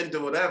didn't give in to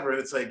whatever. And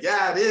it's like,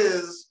 yeah, it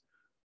is,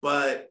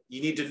 but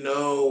you need to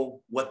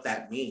know what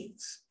that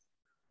means.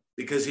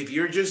 Because if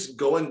you're just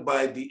going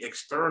by the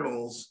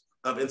externals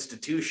of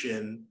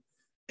institution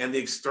and the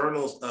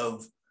externals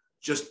of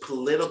just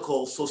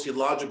political,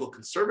 sociological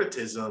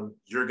conservatism,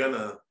 you're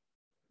gonna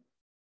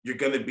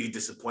be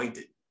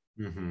disappointed.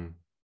 Mm-hmm.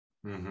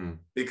 Mm-hmm.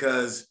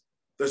 Because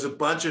there's a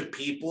bunch of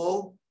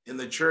people in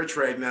the church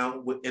right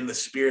now in the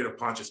spirit of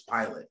Pontius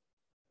Pilate.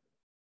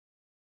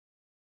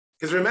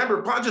 Because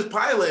remember, Pontius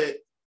Pilate,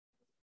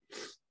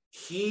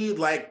 he,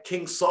 like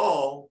King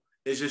Saul,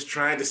 is just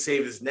trying to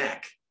save his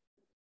neck,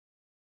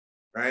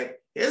 right?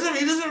 He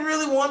doesn't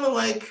really want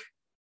to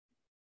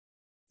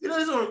he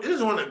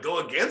doesn't want to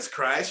go against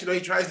Christ. He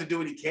tries to do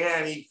what he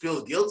can. He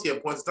feels guilty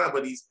at points in time,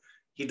 but he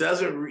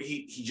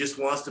just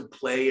wants to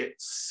play it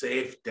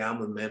safe down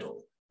the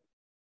middle.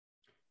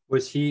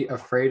 Was he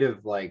afraid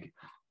of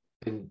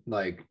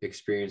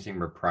experiencing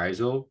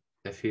reprisal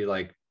if he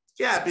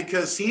Yeah,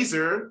 because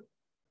Caesar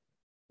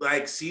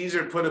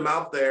put him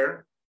out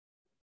there,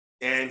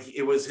 and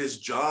it was his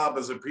job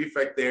as a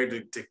prefect there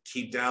to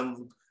keep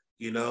down,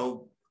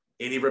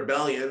 any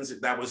rebellions.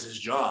 That was his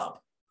job,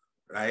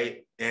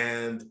 right?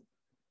 And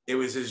it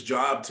was his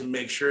job to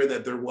make sure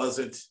that there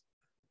wasn't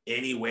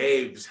any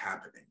waves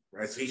happening,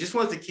 right? So he just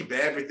wanted to keep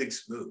everything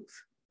smooth,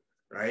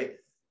 right?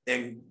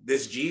 And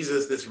this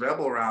Jesus, this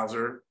rebel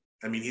rouser,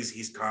 I mean,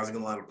 he's causing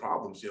a lot of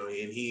problems, and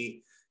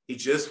he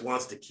just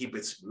wants to keep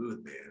it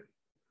smooth, man.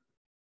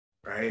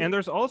 Right. And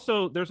there's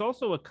also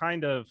a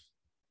kind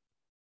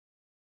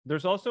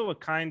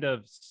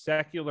of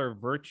secular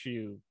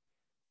virtue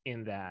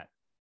in that,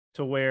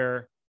 to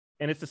where,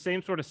 and it's the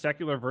same sort of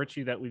secular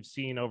virtue that we've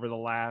seen over the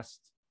last,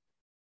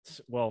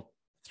 well,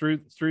 through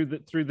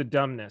the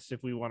dumbness,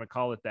 if we want to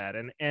call it that.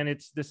 And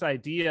it's this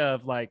idea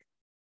of like,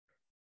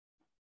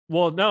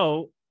 well,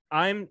 no,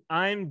 I'm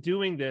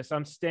doing this.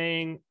 I'm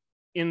staying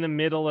in the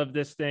middle of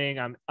this thing.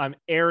 I'm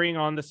erring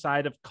on the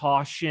side of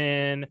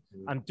caution.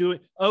 I'm doing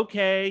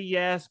okay,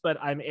 yes, but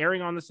I'm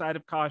erring on the side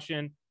of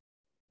caution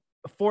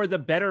for the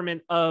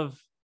betterment of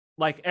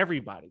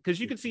everybody. Because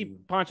you can see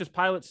Pontius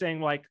Pilate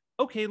saying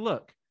okay,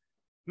 look,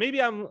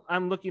 maybe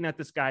I'm looking at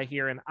this guy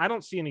here and I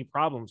don't see any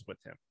problems with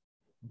him,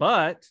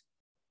 but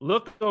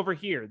look over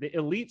here. The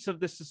elites of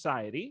this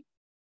society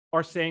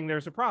are saying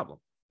there's a problem.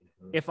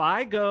 If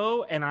I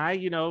go and I,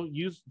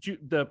 use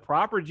the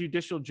proper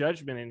judicial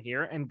judgment in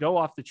here and go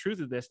off the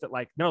truth of this, that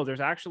no, there's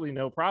actually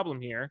no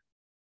problem here.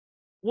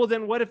 Well,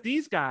 then what if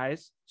these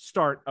guys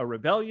start a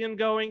rebellion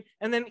going?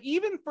 And then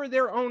even for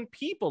their own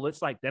people,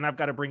 it's then I've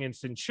got to bring in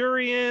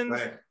centurions.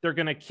 Right. They're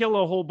going to kill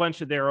a whole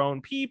bunch of their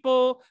own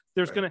people.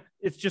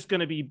 It's just going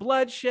to be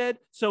bloodshed.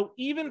 So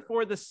even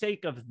for the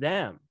sake of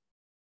them,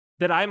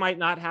 that I might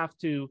not have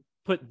to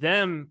put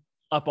them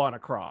up on a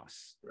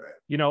cross. Right.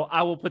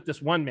 I will put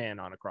this one man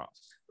on a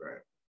cross.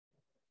 Right.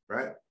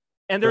 Right.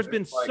 And there's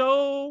been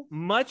so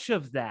much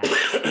of that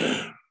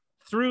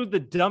through the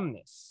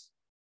dumbness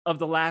of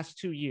the last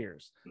 2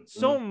 years. Mm-hmm.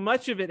 So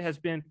much of it has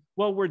been,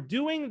 well, we're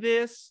doing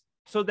this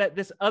so that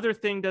this other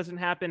thing doesn't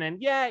happen. And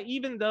yeah,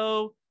 even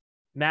though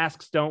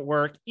masks don't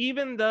work,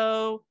 even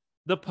though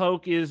the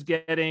poke is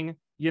getting,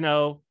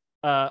 it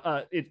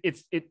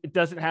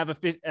doesn't have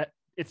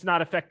it's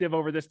not effective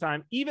over this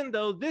time, even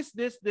though this,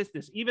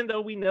 even though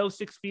we know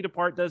 6 feet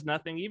apart does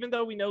nothing, even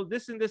though we know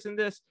this and this and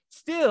this,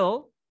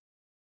 still,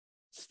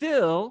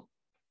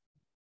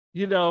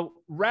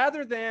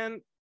 rather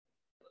than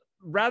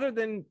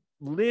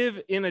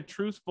live in a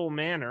truthful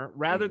manner,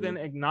 rather than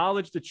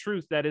acknowledge the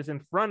truth that is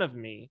in front of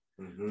me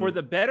for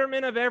the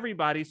betterment of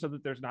everybody, so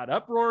that there's not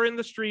uproar in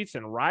the streets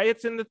and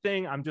riots in the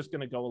thing, I'm just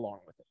going to go along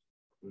with it.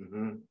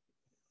 Mm-hmm.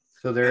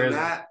 So there is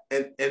that,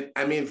 and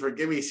I mean,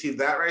 forgive me, see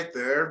that right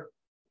there.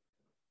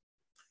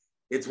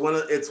 It's one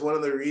of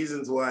the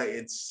reasons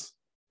why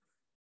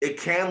it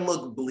can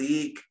look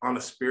bleak on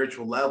a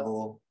spiritual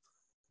level,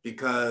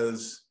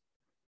 because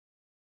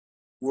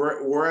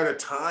we're at a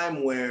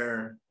time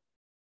where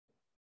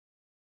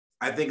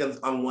I think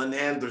on one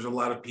hand, there's a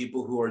lot of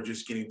people who are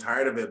just getting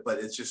tired of it, but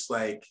it's just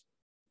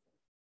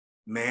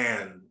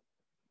man,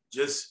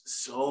 just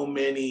so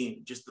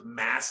many, just the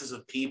masses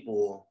of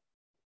people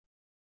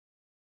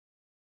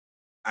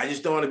I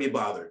just don't want to be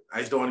bothered. I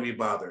just don't want to be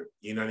bothered.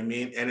 You know what I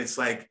mean? And it's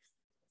like,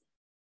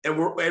 and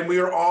we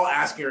are all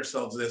asking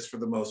ourselves this for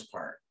the most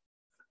part.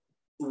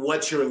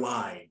 What's your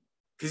line?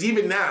 Because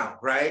even now,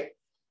 right?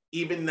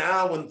 Even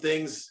now when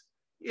things,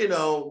 you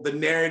know, the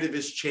narrative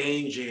is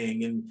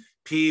changing and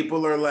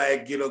people are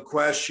like, you know,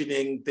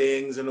 questioning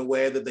things in a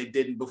way that they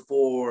didn't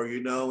before,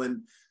 you know,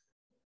 and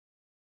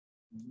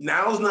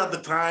now's not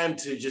the time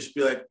to just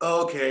be like,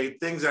 oh, okay,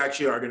 things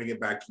actually are going to get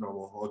back to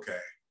normal. Okay.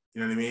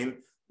 You know what I mean?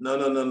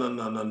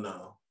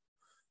 No.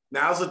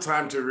 Now's the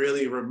time to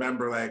really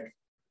remember, like,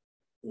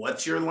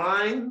 what's your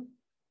line?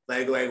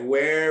 Like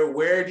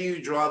where do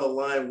you draw the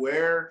line?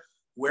 Where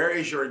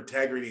is your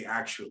integrity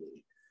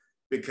actually?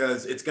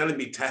 Because it's going to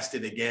be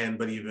tested again,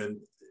 but even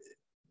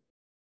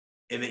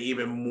in an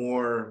even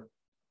more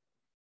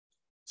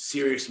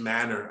serious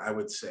manner, I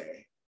would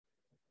say.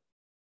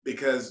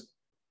 Because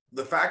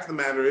the fact of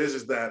the matter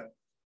is that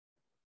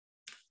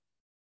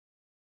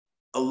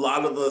a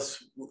lot of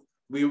us,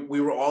 we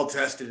were all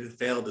tested and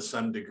failed to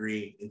some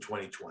degree in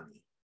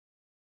 2020.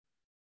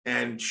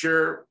 And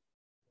sure,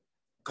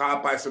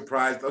 caught by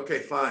surprise, okay,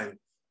 fine.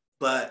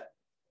 But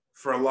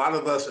for a lot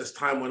of us, as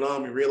time went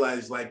on, we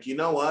realized, like, you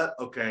know what?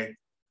 Okay,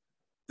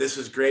 this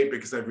is great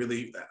because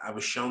I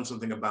was shown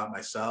something about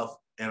myself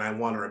and I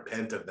want to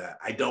repent of that.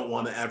 I don't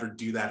want to ever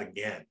do that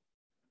again,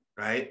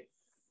 right?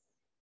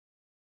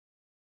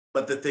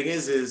 But the thing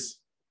is,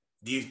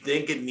 do you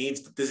think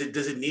does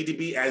it need to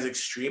be as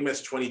extreme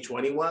as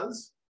 2020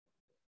 was?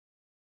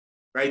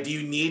 Right? Do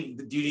you need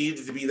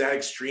it to be that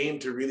extreme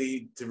to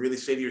really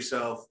say to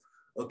yourself,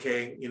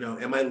 okay, you know,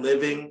 am I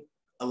living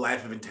a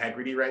life of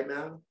integrity right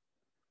now?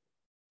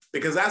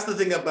 Because that's the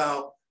thing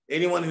about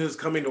anyone who's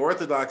coming to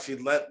Orthodoxy.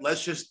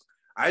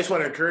 I just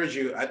want to encourage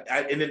you,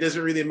 and it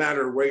doesn't really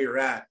matter where you're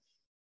at.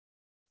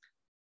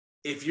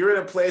 If you're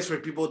in a place where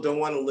people don't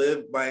want to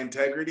live by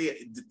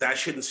integrity, that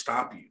shouldn't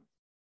stop you.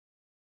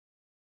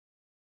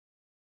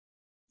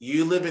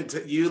 You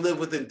live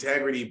with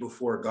integrity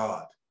before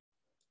God.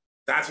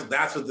 That's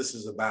what this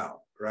is about,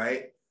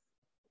 right?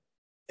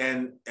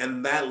 And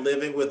that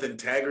living with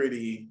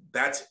integrity,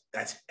 that's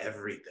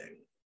everything,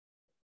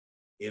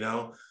 you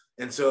know?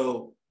 And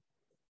so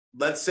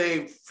let's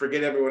say,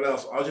 forget everyone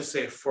else. I'll just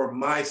say for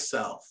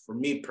myself, for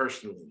me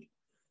personally,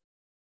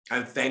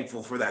 I'm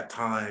thankful for that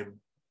time.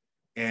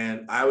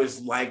 And I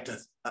always liked to,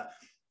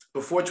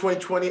 before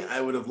 2020,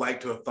 I would have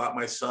liked to have thought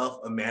myself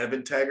a man of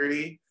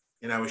integrity.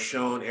 And I was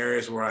shown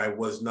areas where I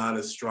was not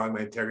as strong in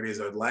my integrity as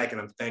I would like,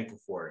 and I'm thankful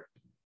for it.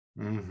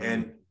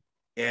 Mm-hmm.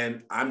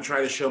 And I'm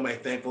trying to show my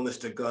thankfulness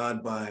to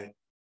God by,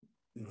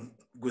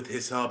 with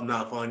his help,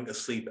 not falling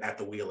asleep at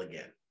the wheel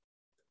again.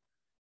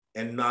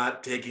 And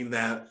not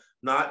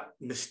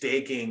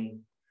mistaking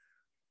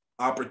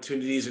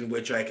opportunities in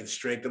which I can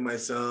strengthen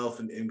myself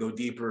and go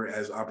deeper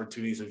as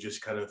opportunities of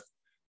just kind of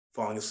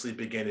falling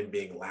asleep again and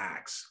being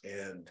lax.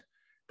 And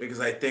because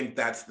I think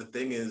that's the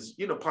thing is,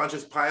 you know,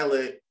 Pontius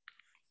Pilate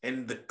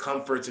and the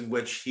comforts in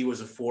which he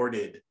was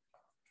afforded,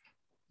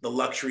 the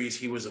luxuries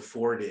he was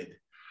afforded,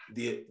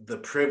 the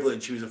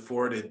privilege he was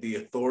afforded, the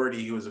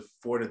authority he was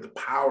afforded, the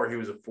power he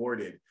was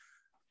afforded.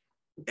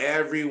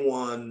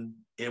 Everyone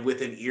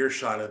within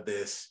earshot of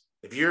this,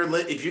 if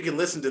you can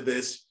listen to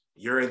this,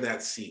 you're in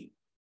that seat.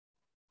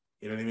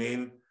 You know what I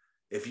mean?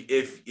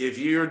 If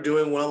you're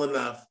doing well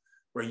enough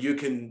where you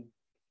can,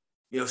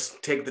 you know,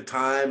 take the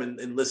time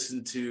and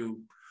listen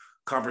to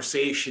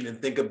conversation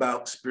and think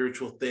about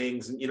spiritual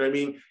things, and you know what I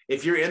mean?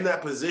 If you're in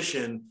that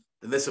position,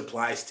 then this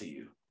applies to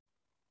you.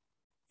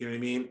 You know what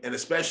I mean? And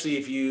especially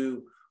if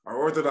you are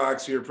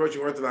Orthodox, you're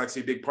approaching Orthodoxy,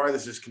 a big part of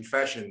this is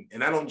confession.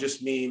 And I don't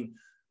just mean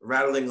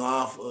rattling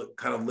off a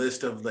kind of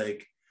list of,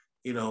 like,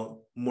 you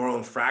know, moral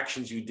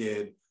infractions you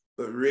did,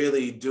 but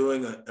really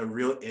doing a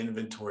real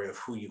inventory of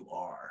who you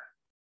are.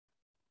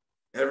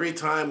 Every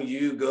time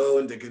you go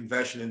into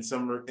confession in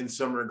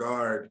some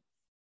regard,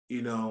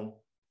 you know,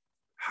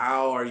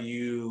 how are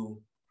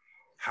you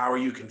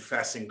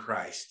confessing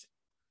Christ?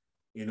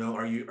 You know,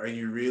 are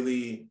you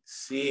really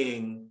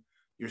seeing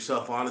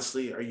yourself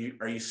honestly? Are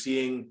you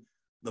seeing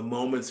the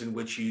moments in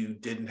which you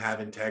didn't have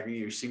integrity?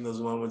 You're seeing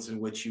those moments in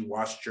which you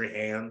washed your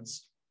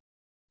hands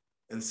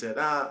and said,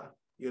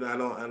 you know, I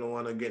don't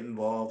want to get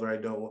involved, or I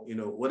don't, you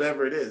know,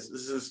 whatever it is.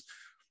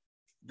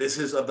 This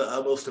is of the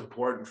utmost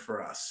importance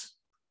for us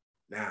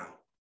now,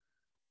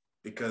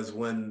 because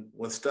when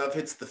stuff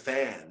hits the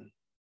fan,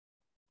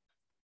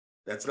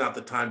 that's not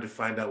the time to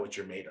find out what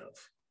you're made of.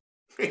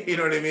 You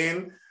know what I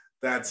mean?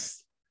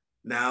 That's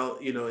now,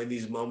 you know, in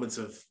these moments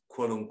of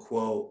quote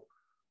unquote,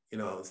 you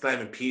know, it's not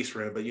even peace,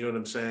 right? But you know what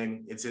I'm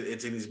saying? It's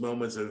in these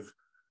moments of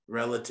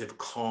relative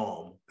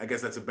calm. I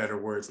guess that's a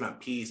better word. It's not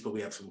peace, but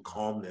we have some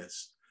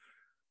calmness.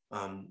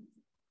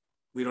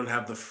 We don't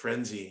have the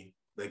frenzy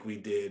like we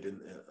did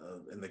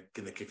in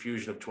the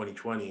confusion of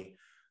 2020,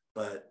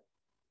 but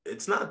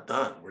it's not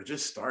done. We're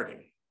just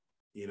starting.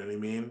 You know what I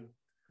mean?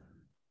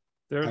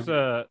 There's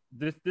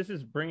this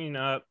is bringing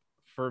up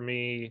for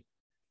me.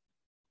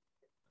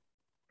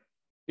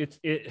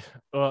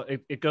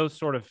 It goes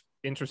sort of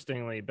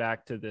interestingly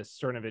back to this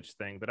Cernovich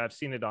thing, but I've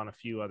seen it on a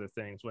few other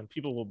things. When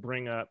people will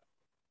bring up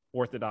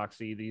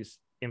orthodoxy, these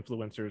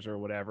influencers or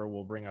whatever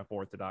will bring up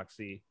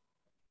orthodoxy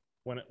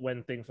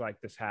when things like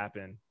this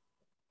happen.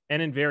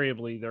 And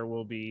invariably there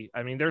will be,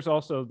 I mean, there's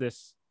also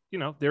this,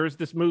 there is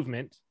this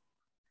movement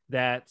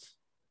that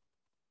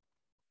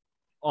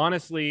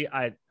honestly,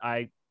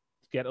 I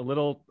get a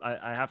little,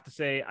 I have to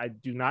say, I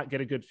do not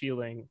get a good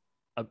feeling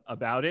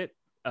about it.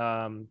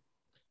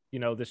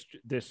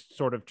 This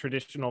sort of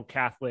traditional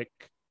Catholic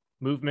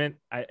movement.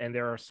 And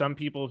there are some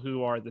people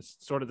who are this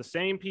sort of the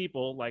same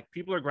people, like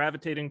people are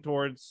gravitating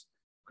towards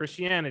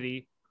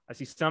Christianity. I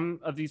see some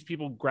of these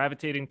people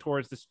gravitating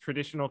towards this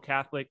traditional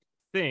Catholic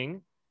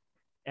thing.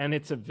 And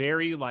it's a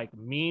very like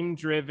meme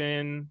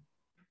driven,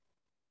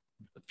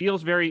 it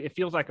feels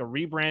like a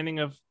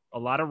rebranding of a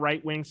lot of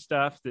right-wing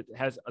stuff that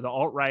has the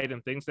alt-right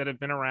and things that have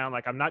been around.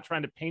 Like, I'm not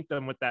trying to paint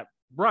them with that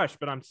brush,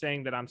 but I'm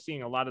saying that I'm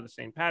seeing a lot of the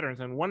same patterns.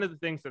 And one of the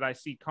things that I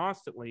see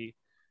constantly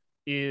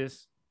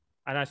is,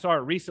 and I saw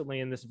it recently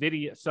in this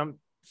video,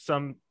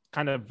 some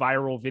kind of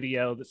viral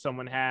video that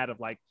someone had of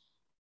like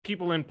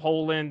people in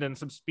Poland and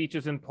some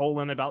speeches in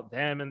Poland about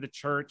them and the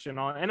church and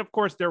all. And of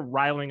course, they're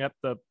riling up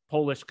the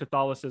Polish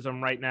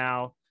Catholicism right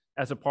now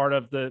as a part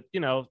of the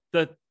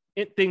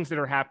things that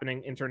are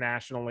happening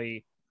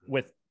internationally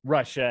with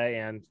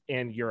Russia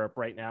and Europe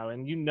right now.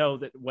 And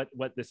that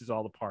what this is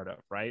all a part of,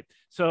 right?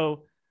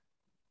 So,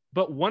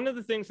 but one of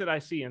the things that I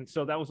see, and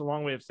so that was a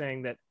long way of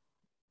saying that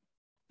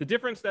the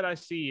difference that I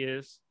see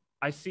is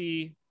I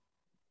see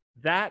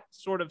that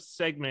sort of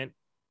segment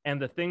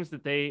and the things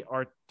that they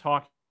are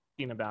talking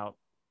about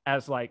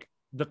as like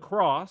the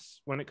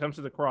cross. When it comes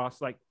to the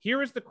cross, like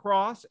here is the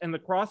cross, and the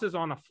cross is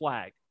on a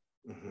flag,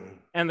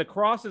 and the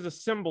cross is a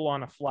symbol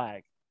on a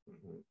flag.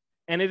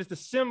 And it is the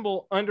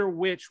symbol under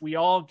which we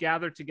all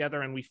gather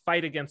together and we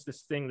fight against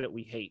this thing that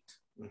we hate.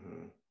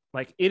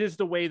 Like it is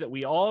the way that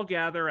we all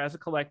gather as a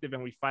collective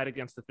and we fight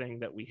against the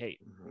thing that we hate.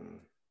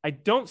 I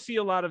don't see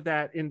a lot of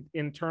that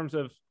in terms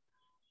of,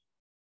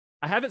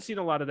 I haven't seen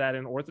a lot of that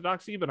in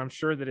Orthodoxy, but I'm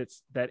sure that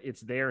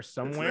it's there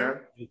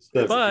somewhere. It's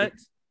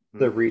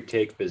the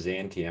retake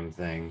Byzantium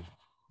thing.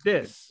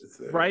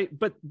 Right?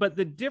 But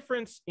the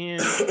difference in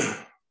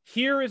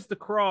here is the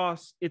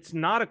cross. It's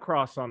not a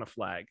cross on a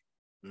flag.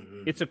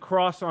 It's a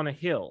cross on a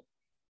hill.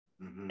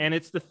 And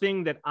it's the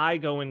thing that I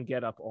go and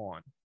get up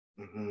on.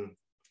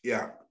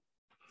 Yeah.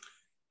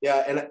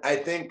 And I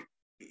think,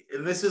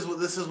 and this is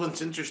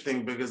what's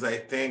interesting, because I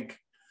think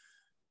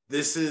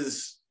this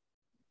is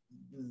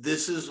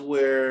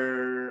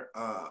where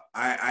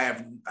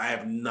I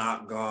have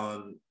not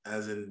gone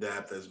as in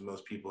depth as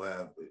most people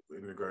have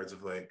in regards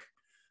of like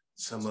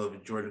some of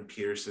Dr. Jordan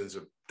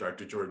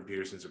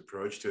Peterson's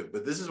approach to it.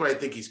 But this is where I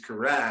think he's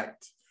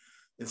correct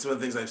in some of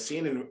the things I've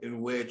seen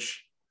in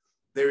which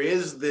there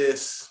is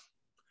this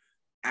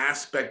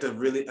aspect of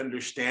really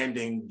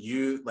understanding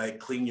you, like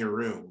clean your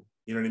room.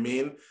 You know what I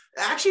mean?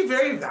 Actually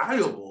very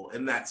valuable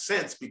in that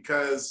sense,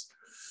 because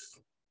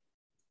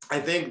I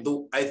think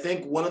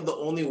one of the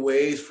only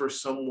ways for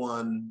some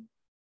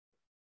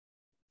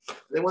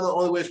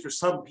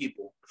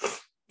people,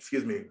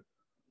 excuse me,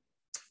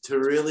 to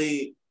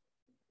really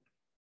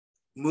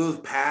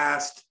move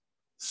past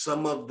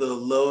some of the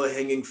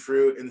low-hanging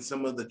fruit and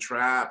some of the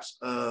traps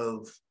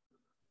of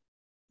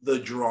the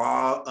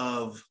draw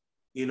of,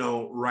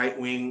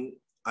 right-wing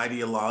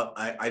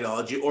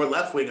ideology or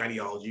left-wing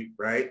ideology,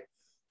 right?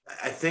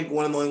 I think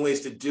one of the only ways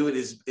to do it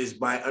is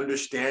by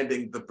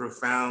understanding the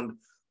profound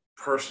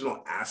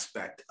personal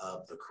aspect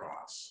of the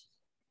cross.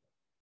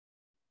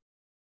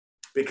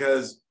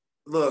 Because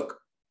look,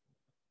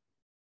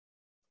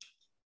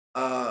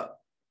 the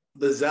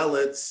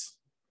Zealots,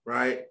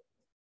 right?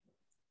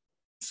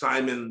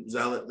 Simon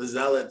Zealot, the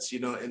Zealots,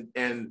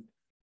 and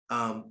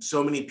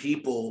so many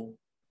people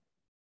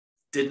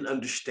didn't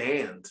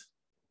understand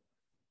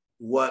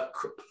what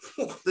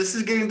this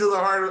is getting to the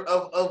heart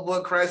of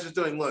what Christ was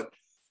doing. Look,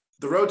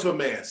 the road to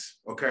Emmaus,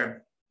 okay?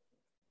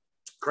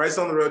 Christ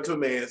on the road to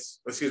Emmaus,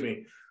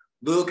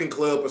 Luke and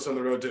Cleopas on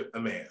the road to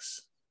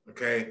Emmaus,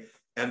 okay?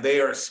 And they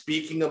are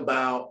speaking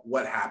about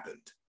what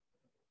happened,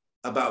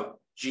 about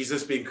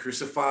Jesus being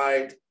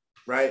crucified,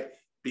 right?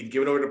 Being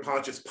given over to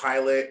Pontius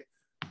Pilate,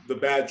 the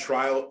bad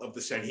trial of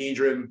the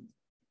Sanhedrin,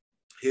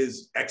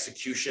 his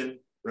execution,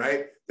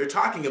 right? They're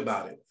talking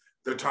about it.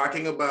 They're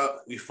talking about,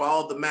 we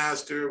followed the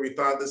master, we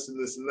thought this and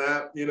this and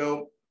that,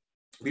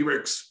 we were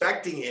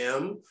expecting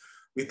him.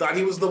 We thought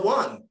he was the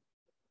one.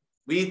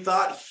 We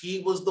thought he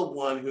was the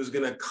one who's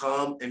going to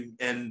come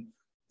and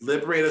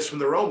liberate us from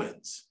the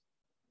Romans,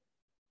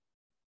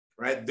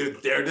 right?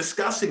 They're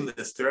discussing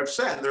this. They're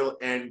upset.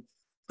 And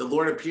the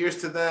Lord appears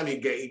to them. He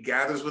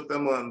gathers with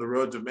them on the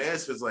road to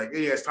Emmaus. It's like,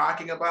 hey, you guys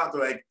talking about?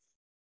 They're like,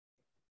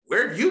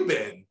 where have you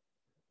been?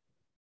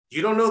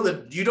 You don't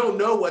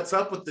know what's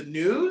up with the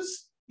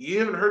news? You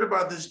haven't heard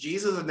about this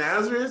Jesus of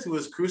Nazareth who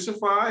was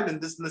crucified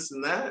and this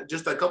and that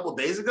just a couple of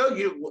days ago?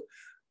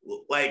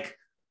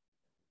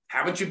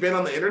 Haven't you been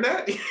on the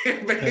internet?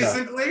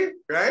 Basically, yeah.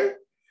 Right?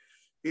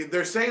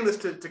 They're saying this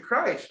to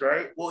Christ,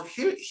 right? Well,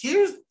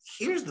 here's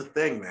the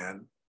thing,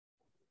 man.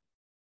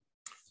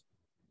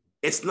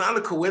 It's not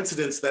a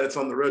coincidence that it's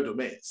on the road to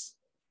Emmaus.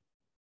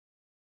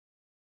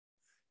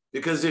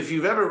 Because if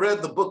you've ever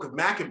read the book of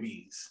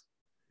Maccabees,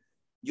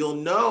 you'll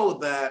know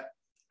that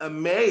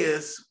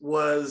Emmaus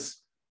was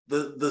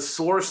the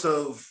source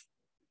of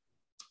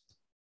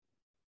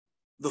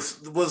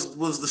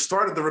was the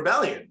start of the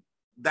rebellion.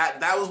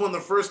 That was one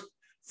of the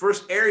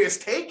first areas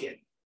taken,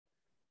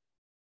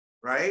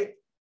 right?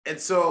 And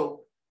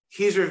so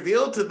he's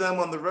revealed to them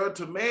on the road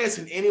to Emmaus,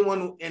 and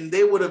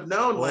they would have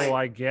known. Oh,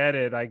 I get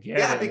it.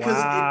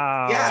 Because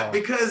wow.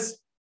 Because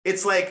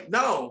it's like,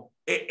 no,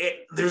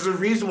 there's a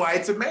reason why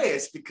it's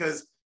Emmaus,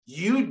 because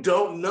you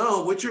don't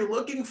know what you're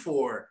looking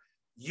for.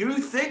 You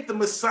think the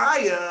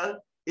Messiah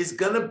is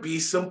gonna be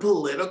some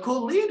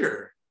political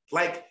leader.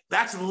 Like,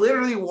 that's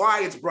literally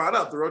why it's brought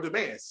up, the road to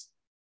Emmaus.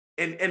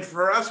 And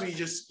for us, we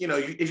just,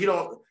 if you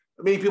don't,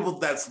 many people,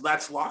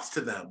 that's lost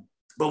to them.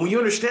 But when you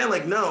understand,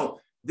 like, no,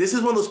 this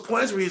is one of those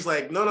points where he's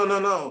like,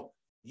 no,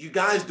 you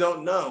guys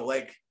don't know.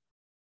 Like,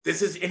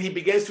 this is, and he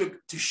begins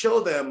to show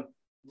them,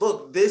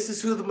 look, this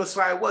is who the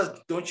Messiah was.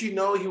 Don't you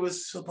know he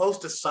was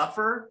supposed to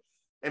suffer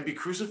and be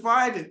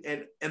crucified?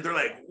 And they're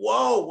like,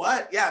 whoa,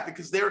 what? Yeah,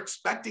 because they're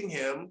expecting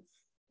him.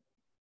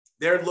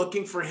 They're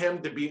looking for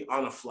him to be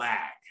on a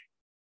flag.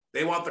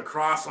 They want the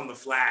cross on the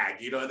flag,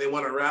 they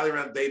want to rally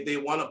around. They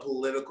want a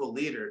political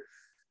leader.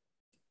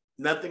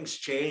 Nothing's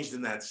changed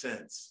in that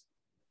sense.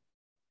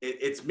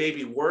 It's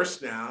maybe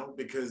worse now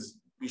because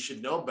we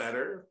should know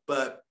better,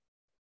 but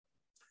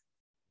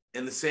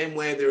in the same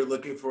way they were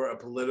looking for a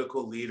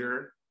political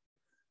leader,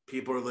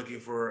 people are looking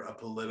for a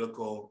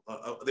political,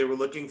 they were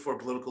looking for a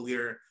political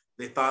leader.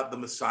 They thought the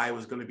Messiah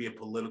was going to be a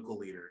political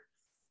leader.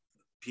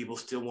 People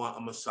still want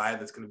a Messiah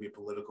that's going to be a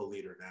political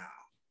leader now.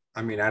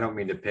 I mean, I don't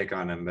mean to pick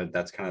on him, but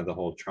that's kind of the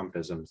whole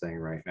Trumpism thing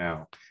right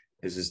now.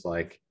 Is just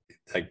like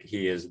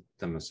he is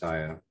the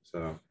Messiah.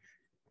 So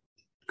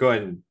go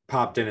ahead and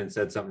popped in and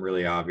said something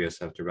really obvious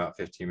after about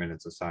 15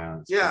 minutes of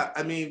silence. Yeah,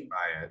 I mean,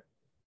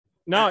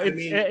 no,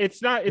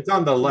 it's not. It's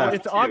on the left.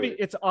 It's obvious.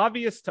 It's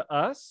obvious to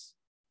us,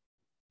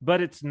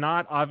 but it's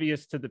not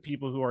obvious to the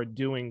people who are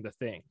doing the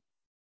thing.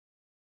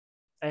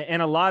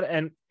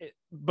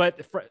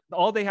 But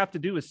all they have to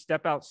do is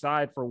step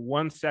outside for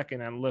 1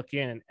 second and look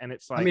in, and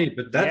it's like, I mean,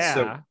 but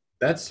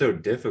that's so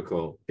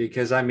difficult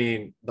because I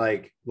mean,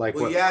 like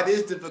it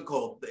is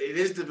difficult. It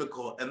is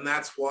difficult, and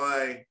that's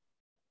why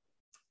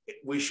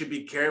we should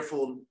be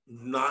careful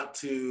not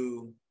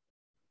to.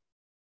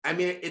 I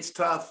mean, it's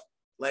tough.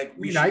 Like,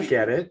 I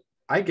get it.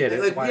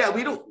 Like, yeah,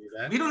 we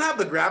don't have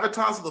the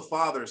gravitas of the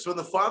Father. So when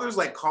the Father's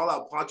like call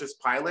out Pontius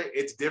Pilate,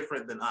 it's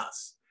different than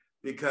us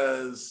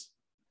because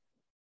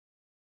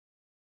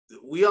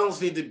we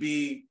almost need to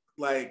be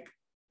like,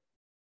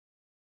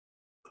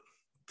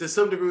 to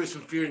some degree, with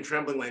some fear and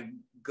trembling, like,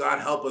 God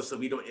help us so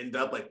we don't end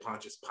up like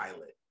Pontius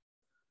Pilate,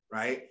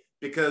 right?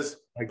 Because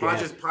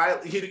Pontius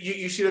Pilate,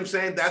 you see what I'm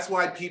saying? That's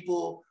why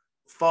people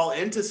fall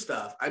into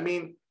stuff. I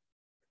mean,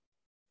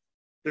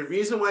 the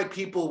reason why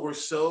people were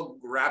so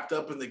wrapped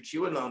up in the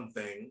QAnon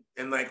thing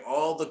and like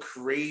all the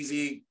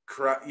crazy,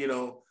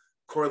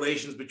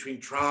 correlations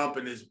between Trump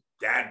and his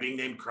dad being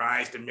named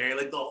Christ and Mary,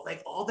 like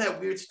all that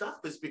weird stuff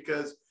is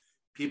because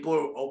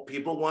people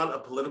want a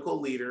political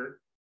leader.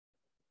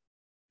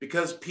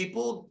 Because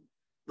people,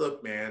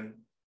 look, man,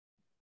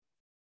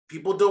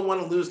 people don't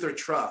want to lose their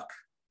truck,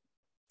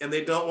 and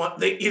you know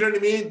what I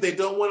mean? They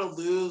don't want to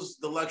lose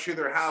the luxury of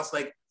their house.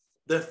 Like,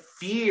 the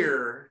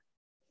fear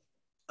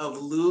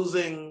of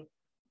losing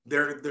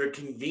their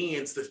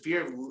convenience, the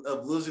fear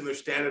of losing their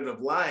standard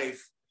of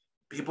life,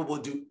 people will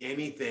do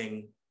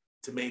anything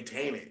to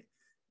maintain it.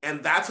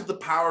 And that's what the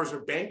powers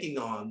are banking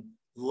on,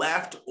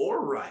 left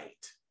or right.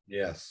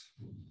 Yes.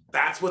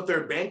 That's what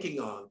they're banking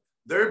on.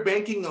 They're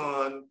banking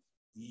on,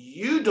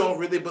 you don't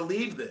really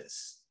believe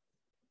this.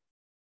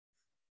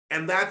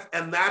 And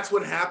that's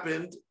what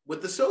happened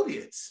with the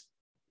Soviets.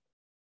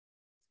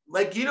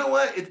 Like, you know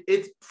what?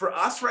 It's for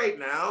us right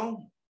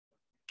now,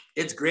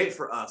 it's great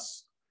for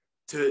us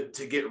to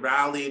get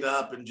rallied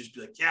up and just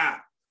be like, yeah,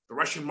 the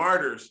Russian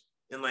martyrs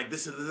and like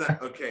this and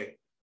that. Okay.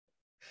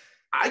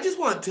 I just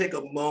want to take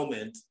a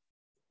moment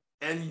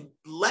and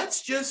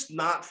let's just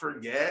not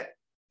forget.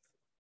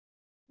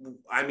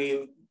 I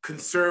mean,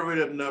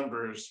 conservative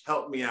numbers,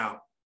 help me out.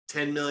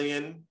 10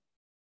 million,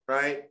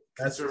 right?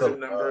 That's conservative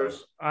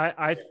numbers.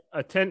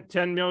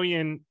 10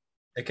 million.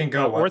 It can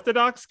go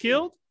Orthodox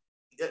killed.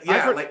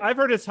 Yeah, I've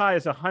heard as high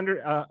as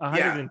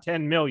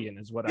 110 million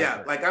is what I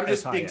heard. Like, I'm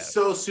just being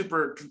so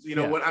super,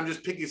 what I'm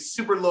just picking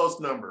super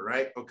lowest number,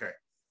 right? Okay.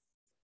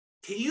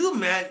 Can you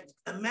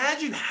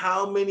imagine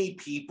how many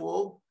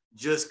people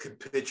just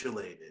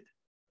capitulated?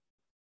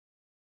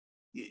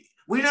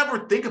 We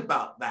never think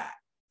about that.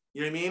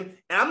 You know what I mean?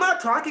 And I'm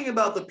not talking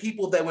about the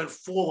people that went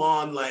full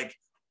on, like,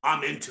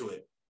 I'm into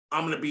it.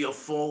 I'm going to be a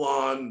full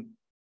on.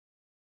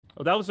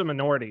 Oh, that was a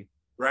minority.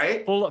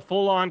 Right?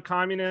 Full on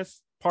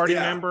communist party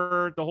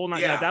member, the whole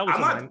night. Yeah, that was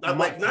not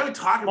even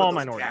talking about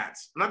those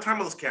cats. I'm not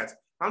talking about those cats.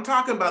 I'm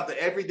talking about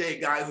the everyday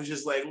guy who's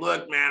just like,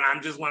 look, man, I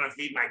just want to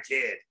feed my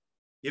kid.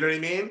 You know what I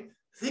mean?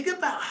 Think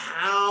about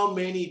how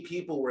many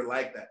people were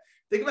like that.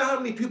 Think about how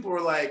many people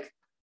were like,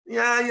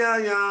 yeah,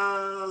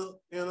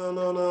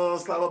 no,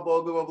 slava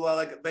blah, blah, blah.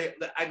 Like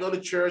I go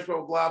to church, blah,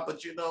 blah, blah.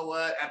 But you know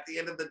what? At the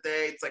end of the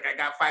day, it's like I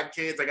got 5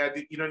 kids. I got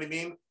to do, you know what I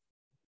mean?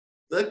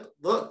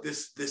 Look,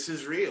 this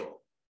is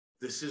real.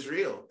 This is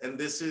real. And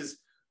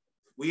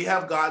we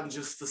have gotten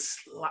just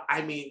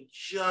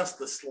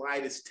the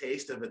slightest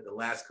taste of it the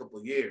last couple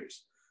of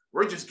years.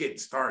 We're just getting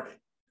started,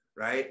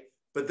 right?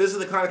 But this is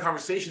the kind of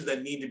conversations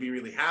that need to be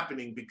really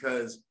happening,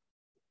 because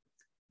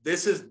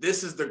this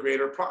is the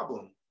greater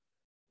problem.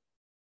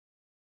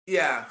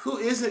 Yeah,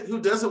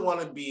 who doesn't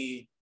want to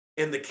be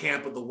in the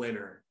camp of the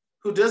winner?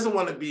 Who doesn't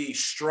want to be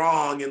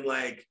strong and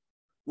like,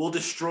 we'll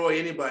destroy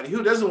anybody?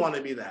 Who doesn't want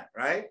to be that,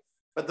 right?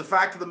 But the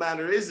fact of the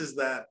matter is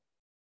that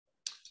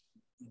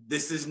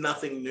this is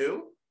nothing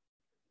new.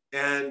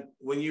 And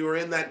when you are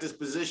in that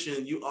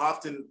disposition, you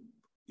often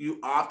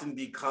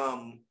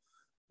become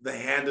the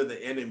hand of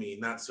the enemy,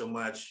 not so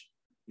much,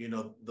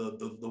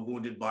 the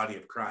wounded body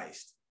of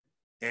Christ.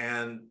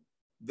 And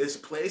this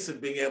place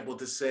of being able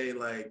to say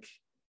like,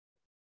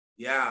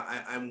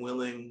 yeah, I'm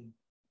willing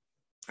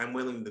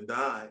to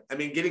die. I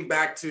mean, getting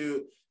back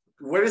to,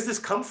 where does this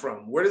come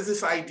from? Where does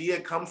this idea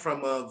come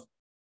from of,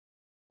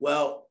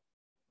 well,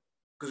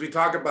 because we've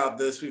talked about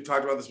this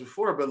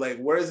before, but like,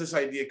 where does this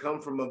idea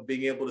come from of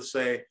being able to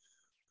say,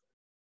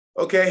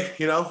 okay,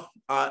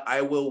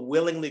 I will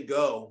willingly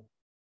go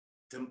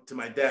to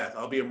my death.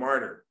 I'll be a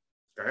martyr.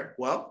 Okay.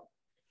 Well,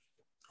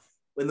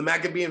 when the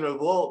Maccabean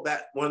revolt,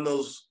 that one of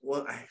those,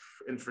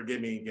 and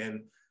forgive me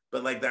again,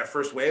 but like that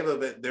first wave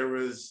of it, there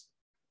was,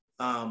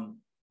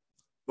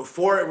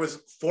 before it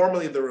was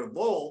formally the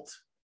revolt,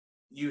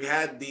 you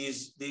had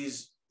these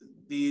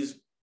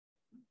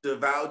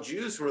devout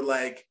Jews who were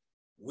like,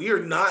 we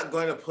are not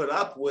going to put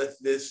up with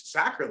this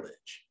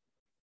sacrilege.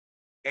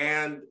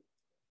 And,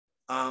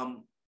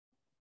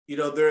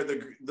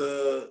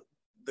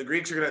 the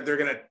Greeks are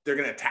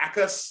gonna attack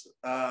us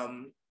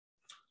on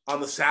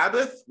the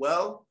Sabbath.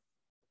 Well,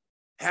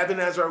 heaven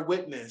as our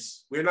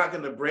witness, we're not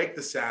going to break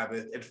the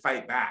Sabbath and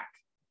fight back.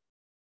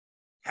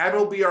 Heaven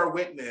will be our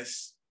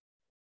witness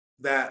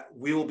that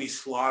we will be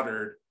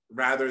slaughtered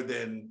rather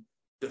than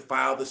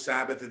defile the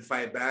Sabbath and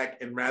fight back,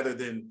 and rather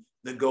than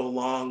go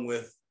along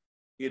with,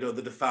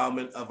 the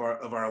defilement of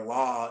our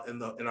law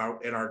and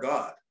our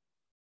God.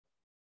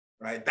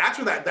 Right?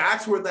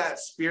 That's where that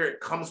spirit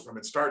comes from.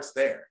 It starts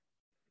there,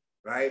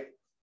 right?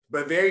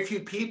 But very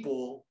few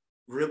people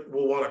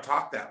will want to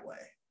talk that way.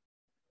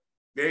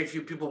 Very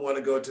few people want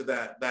to go to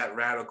that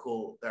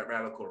radical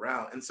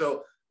route. And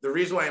so the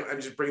reason why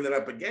I'm just bringing that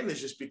up again is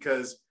just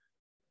because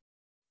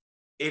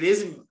it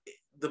isn't,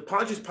 the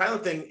Pontius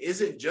Pilate thing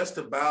isn't just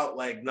about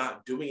like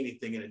not doing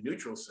anything in a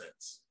neutral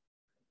sense.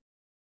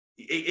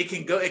 It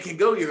can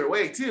go either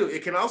way too.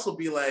 It can also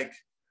be like,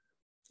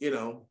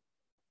 I'm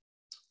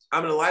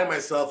going to lie to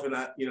myself and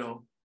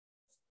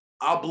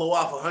I'll blow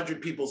off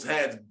 100 people's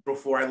heads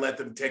before I let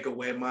them take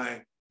away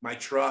my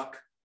truck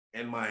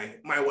and my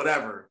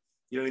whatever.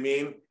 You know what I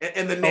mean?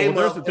 And the name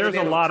there's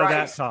a lot of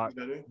that talk.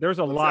 You know what I mean? There's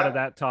a lot of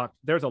that talk.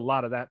 There's a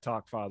lot of that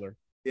talk, Father.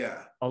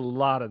 Yeah. A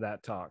lot of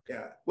that talk.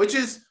 Yeah. Which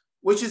is,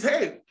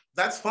 hey,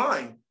 that's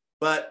fine.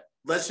 But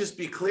let's just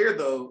be clear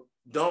though.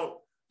 Don't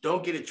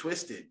get it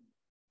twisted,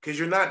 because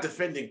you're not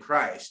defending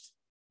Christ.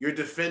 You're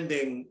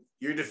defending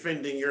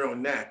your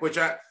own neck, which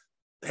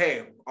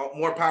hey,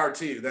 more power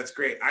to you. That's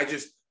great.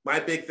 My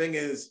big thing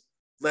is,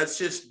 let's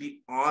just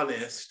be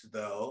honest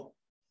though,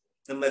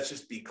 and let's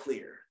just be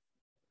clear,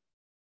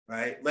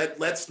 right?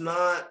 Let's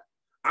not,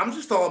 I'm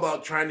just all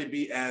about trying to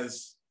be I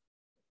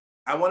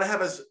want to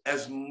have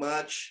as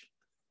much,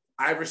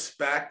 I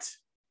respect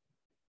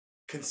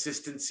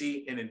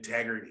consistency and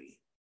integrity,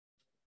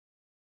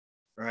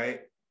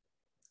 right?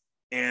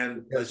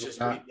 And let's just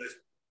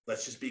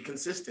be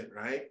consistent,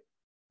 right?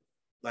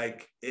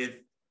 Like if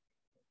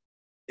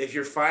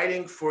you're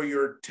fighting for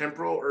your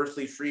temporal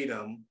earthly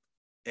freedom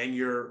and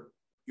your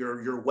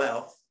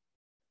wealth,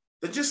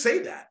 then just say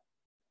that.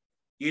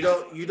 You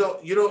don't need to,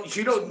 you know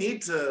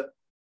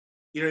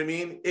what I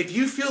mean? If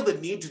you feel the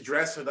need to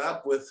dress it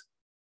up with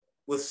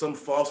some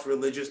false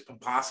religious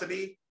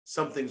pomposity,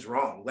 something's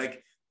wrong.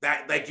 Like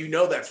that,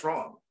 that's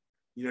wrong.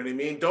 You know what I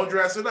mean? Don't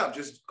dress it up.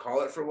 Just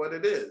call it for what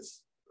it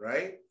is,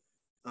 right?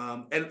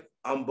 And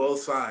on both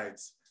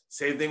sides.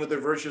 Same thing with the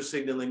virtue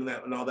signaling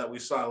and all that we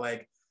saw,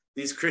 like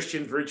these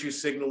Christian virtue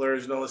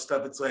signalers and all this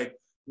stuff. It's like,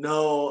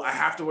 no, I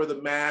have to wear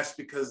the mask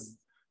because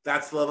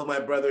that's the love of my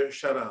brother.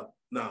 Shut up.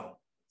 No,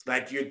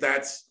 like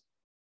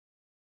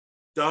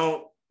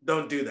don't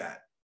do that.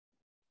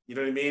 You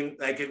know what I mean?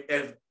 Like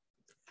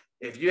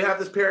if you have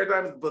this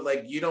paradigm, but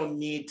like, you don't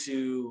need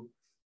to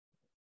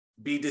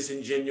be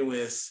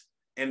disingenuous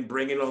and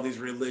bring in all these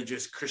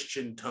religious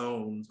Christian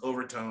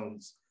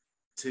overtones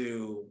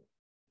to,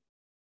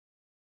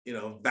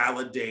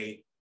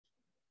 validate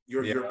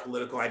your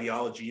political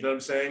ideology. You know what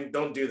I'm saying?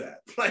 Don't do that.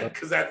 Like,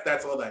 because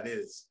that's all that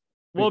is.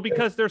 Well,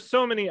 because there's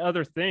so many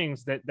other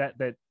things that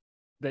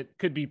that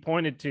could be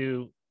pointed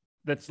to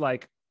that's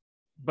like,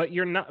 but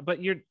you're not,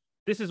 but you're,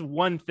 this is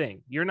one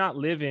thing. You're not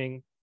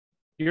living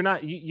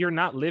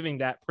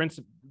that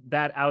principle,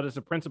 that out as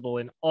a principle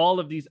in all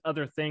of these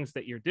other things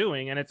that you're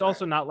doing. And it's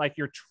also not like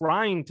you're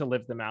trying to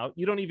live them out.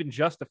 You don't even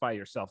justify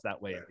yourself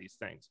that way in these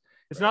things.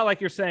 It's not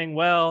like you're saying,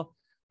 well,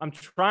 I'm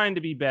trying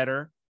to be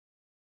better.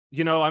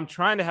 You know, I'm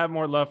trying to have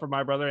more love for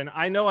my brother. And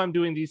I know I'm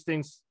doing these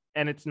things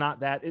and it's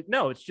not that.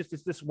 No, it's just,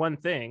 it's this one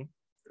thing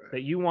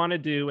that you want to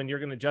do and you're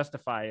going to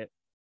justify it.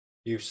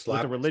 You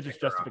slap with a religious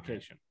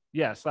justification.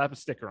 Yeah, slap a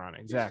sticker on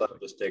it. Exactly. Slap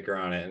the sticker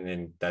on it, and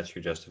then that's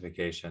your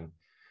justification.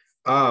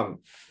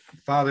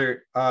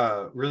 Father,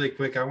 really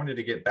quick, I wanted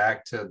to get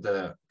back to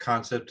the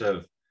concept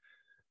of,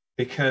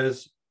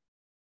 because,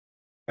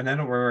 and I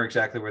don't remember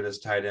exactly where this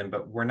tied in,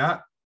 but I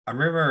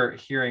remember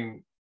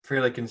hearing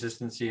fairly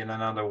consistency, and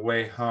then on the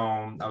way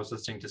home, I was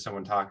listening to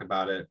someone talk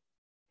about it,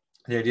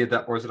 the idea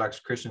that Orthodox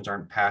Christians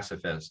aren't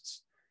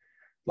pacifists.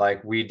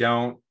 Like, we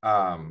don't,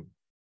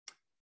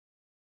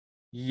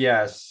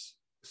 yes.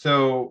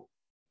 So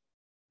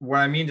what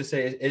I mean to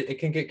say is it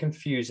can get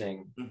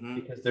confusing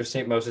because there's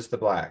St. Moses the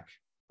Black,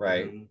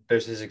 right?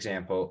 There's his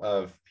example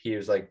of, he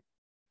was like,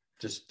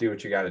 just do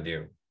what you got to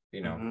do,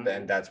 you know,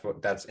 and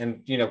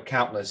and, you know,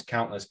 countless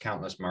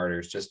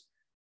martyrs, just,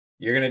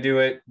 you're going to do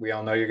it. We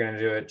all know you're going to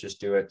do it. Just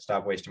do it.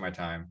 Stop wasting my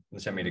time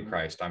and send me to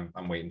Christ.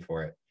 I'm waiting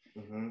for it.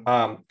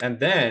 And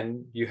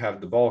then you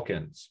have the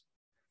Balkans.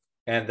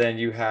 And then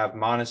you have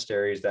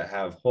monasteries that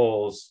have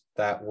holes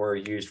that were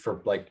used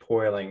for like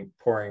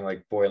pouring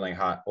like boiling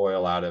hot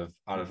oil out of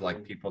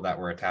like people that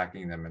were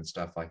attacking them and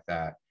stuff like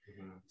that.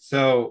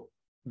 So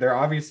there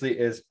obviously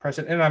is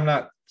precedent. And I'm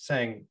not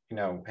saying, you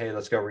know, hey,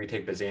 let's go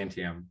retake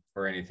Byzantium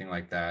or anything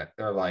like that.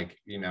 Or like,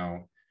 you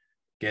know,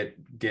 get,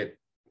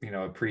 you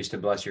know, a priest to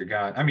bless your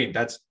gun. I mean,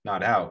 that's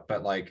not out,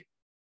 but like,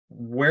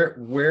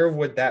 where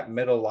would that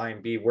middle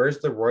line be? Where's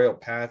the royal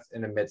path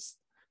in amidst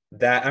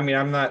that? I mean,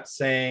 I'm not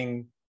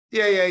saying.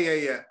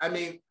 Yeah. I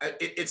mean,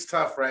 it's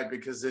tough, right?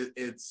 Because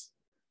it's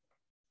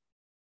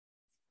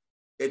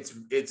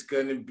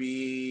going to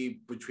be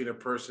between a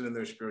person and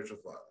their spiritual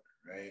father,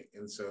 right?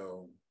 And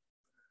so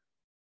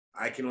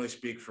I can only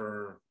speak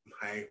for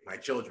my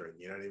children,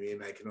 you know what I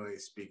mean? I can only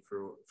speak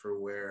for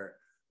where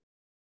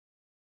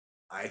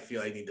I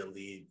feel I need to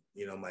lead,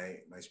 you know, my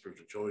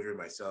spiritual children,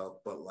 myself.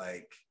 But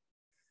like,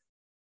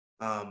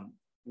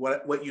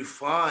 what you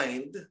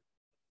find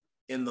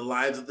in the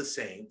lives of the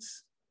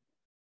saints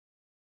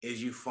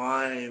is you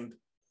find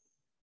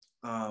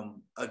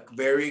a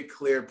very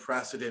clear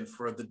precedent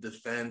for the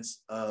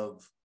defense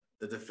of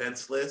the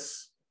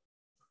defenseless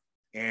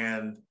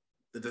and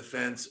the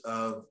defense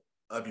of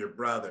your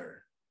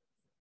brother,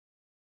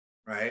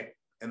 right?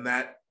 And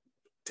that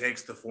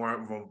takes the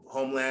form of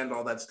homeland,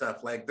 all that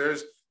stuff. Like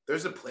there's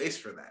a place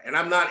for that, and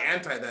I'm not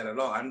anti that at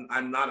all.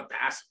 I'm not a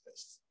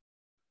pacifist,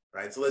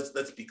 right? So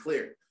let's be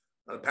clear,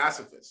 I'm not a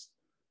pacifist,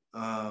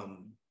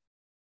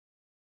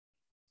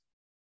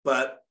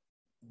 but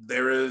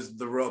there is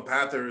the royal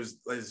path. There is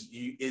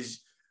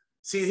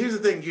see, here's the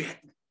thing,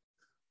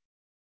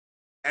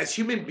 as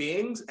human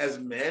beings, as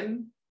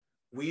men,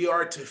 we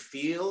are to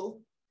feel,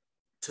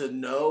 to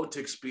know, to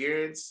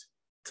experience,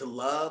 to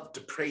love,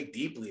 to pray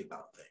deeply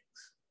about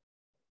things,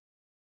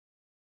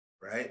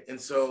 right? And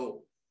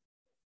so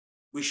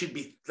we should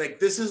be like,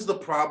 this is the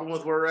problem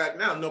with where we're at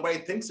now. Nobody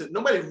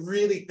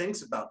really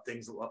thinks about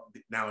things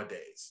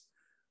nowadays,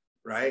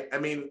 right? I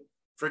mean,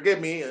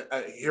 forgive me,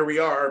 here we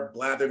are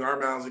blathering our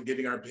mouths and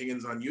giving our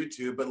opinions on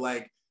YouTube, but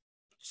like,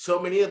 so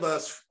many of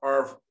us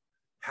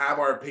have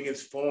our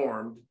opinions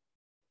formed.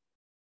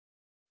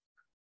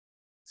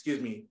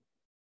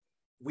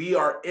 We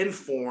are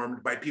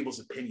informed by people's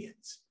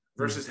opinions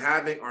versus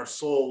having our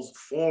souls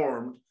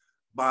formed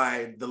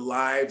by the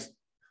lives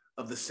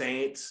of the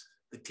saints,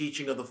 the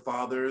teaching of the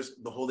fathers,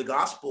 the Holy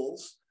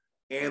Gospels,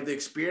 and the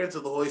experience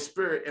of the Holy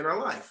Spirit in our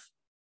life,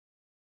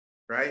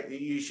 right?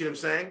 You see what I'm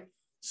saying?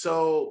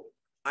 So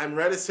I'm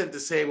reticent to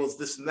say, well, it's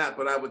this and that,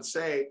 but I would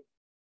say,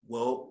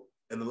 well,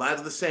 in the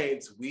lives of the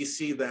saints, we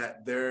see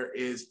that there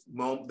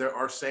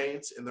are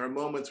saints, and there are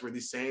moments where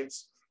these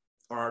saints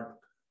are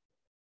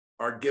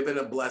given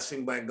a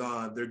blessing by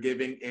God. They're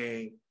giving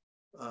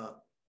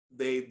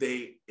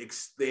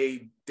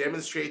they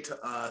demonstrate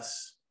to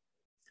us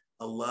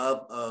a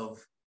love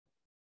of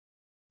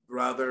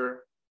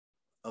brother,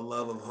 a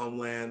love of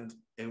homeland,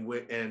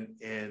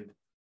 and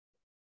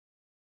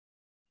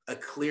a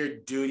clear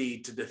duty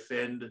to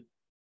defend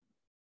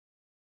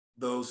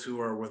those who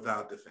are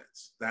without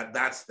defense.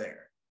 That's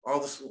there.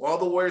 All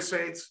the warrior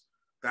saints,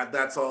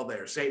 that's all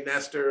there. Saint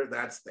Nestor,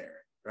 that's there,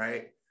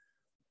 right?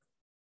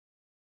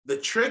 The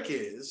trick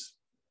is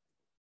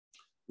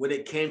when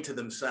it came to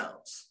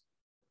themselves.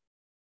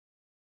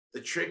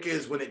 The trick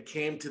is when it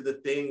came to the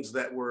things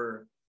that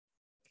were,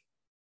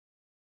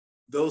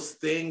 those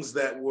things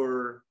that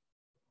were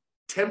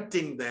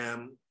tempting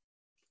them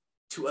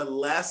to a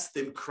less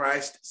than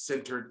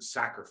Christ-centered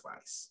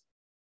sacrifice.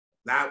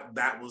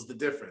 That was the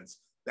difference.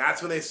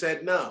 That's when they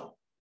said no,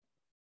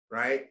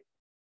 right?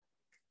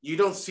 You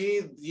don't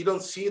see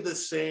the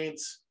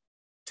saints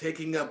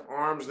taking up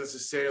arms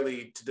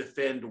necessarily to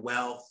defend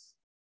wealth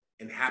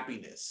and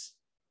happiness.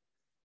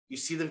 You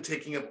see them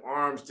taking up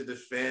arms to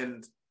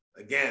defend,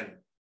 again,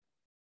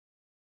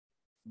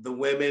 the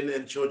women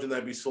and children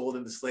that be sold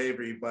into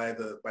slavery by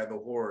the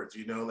hordes,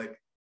 you know, like,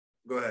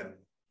 go ahead.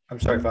 I'm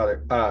sorry,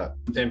 Father.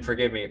 And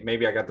forgive me,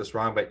 maybe I got this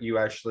wrong, but you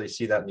actually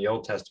see that in the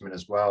Old Testament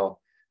as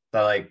well,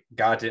 that like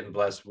God didn't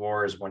bless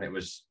wars when it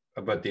was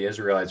about the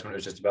Israelites, when it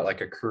was just about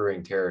like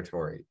accruing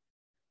territory.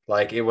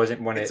 Like it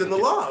wasn't when it's in the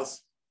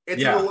laws.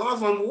 It's in the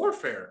laws on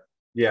warfare.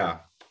 Yeah.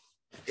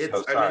 It's,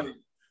 so, I mean,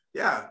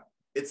 yeah,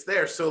 it's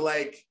there. So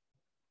like,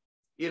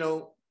 you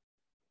know,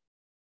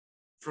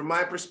 from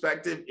my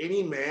perspective,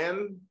 any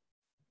man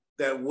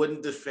that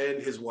wouldn't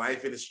defend his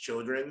wife and his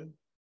children,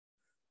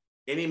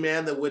 any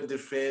man that wouldn't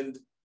defend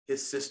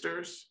his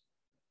sisters,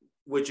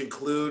 which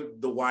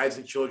include the wives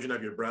and children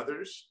of your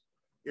brothers,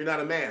 you're not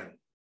a man.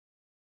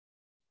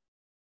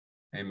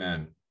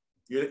 Amen.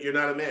 You're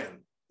not a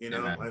man. You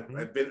know,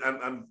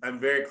 I'm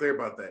very clear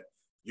about that.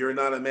 You're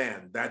not a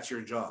man. That's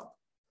your job,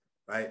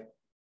 right?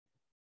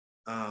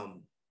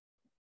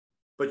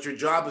 But your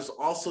job is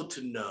also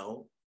to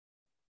know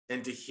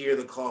and to hear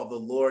the call of the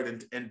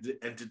Lord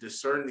and to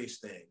discern these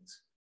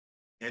things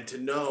and to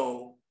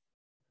know,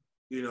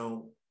 you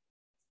know,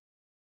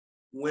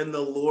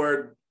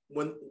 to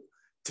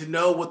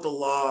know what the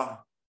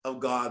law of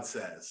God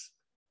says,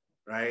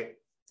 right?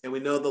 And we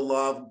know the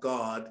law of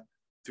God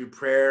through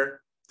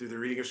prayer, through the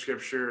reading of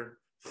scripture,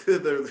 through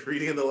the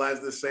reading of the lives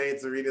of the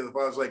saints, the reading of the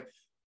fathers. Like,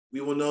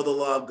 we will know the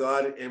law of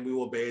God and we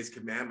will obey his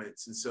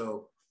commandments. And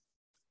so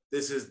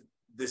this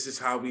is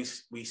how we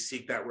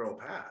seek that royal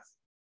path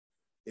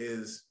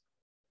is,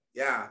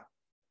 yeah,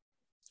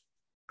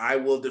 I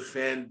will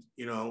defend,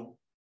 you know,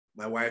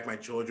 my wife, my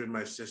children,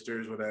 my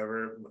sisters,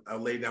 whatever. I'll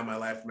lay down my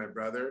life for my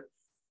brother.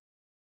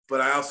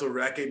 But I also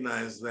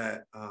recognize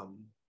that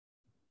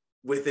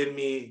within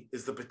me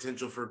is the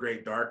potential for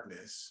great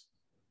darkness.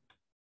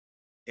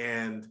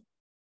 And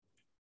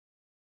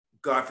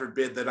God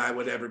forbid that I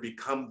would ever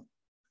become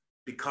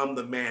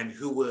the man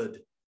who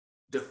would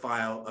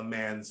defile a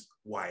man's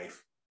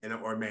wife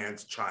or a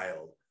man's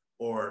child,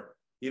 or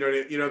you know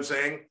what I'm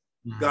saying?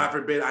 Mm-hmm. God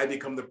forbid I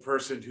become the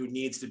person who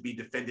needs to be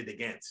defended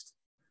against.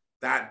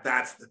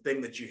 That's the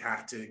thing that you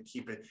have to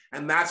keep it.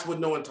 And that's what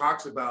no one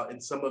talks about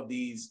in some of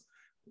these.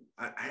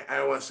 I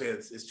don't want to say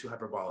it's too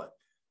hyperbolic.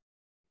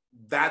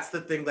 That's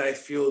the thing that I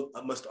feel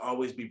must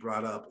always be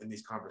brought up in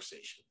these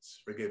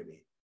conversations. Forgive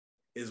me.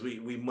 Is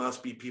we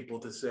must be people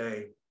to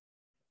say,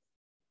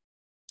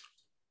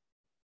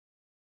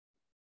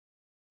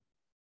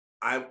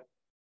 I'm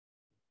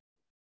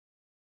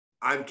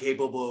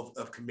capable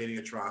of committing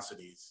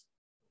atrocities.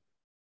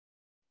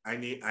 I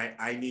need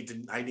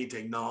to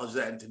acknowledge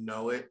that and to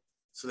know it,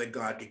 so that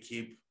God could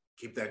keep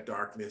that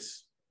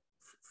darkness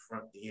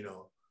from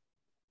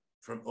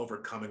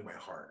overcoming my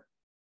heart.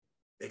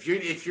 If you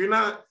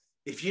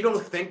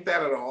don't think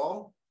that at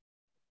all,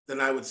 then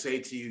I would say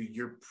to you,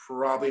 you're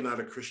probably not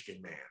a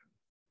Christian man.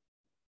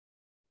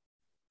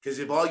 Because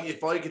if all you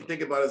can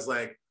think about is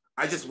like,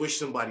 I just wish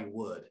somebody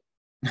would.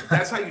 If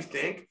that's how you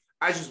think,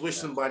 I just wish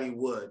somebody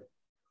would.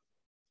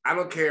 I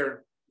don't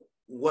care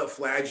what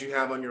flags you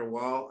have on your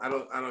wall. I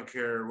don't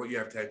care what you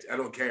have tattooed. I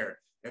don't care.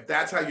 If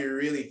that's how you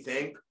really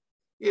think,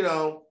 you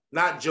know,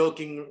 not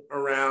joking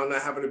around,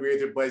 not having a beer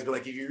with your buddies, but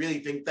like, if you really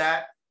think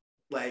that,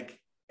 like,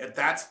 if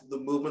that's the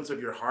movements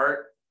of your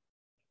heart,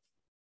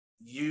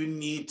 you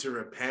need to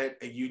repent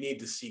and you need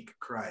to seek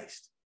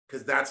Christ,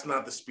 because that's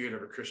not the spirit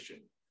of a Christian.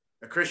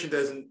 A Christian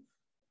doesn't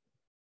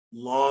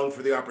long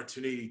for the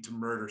opportunity to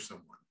murder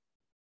someone.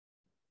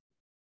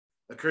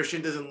 A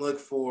Christian doesn't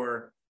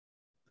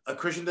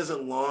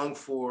long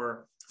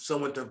for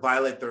someone to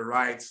violate their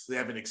rights so they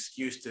have an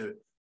excuse to,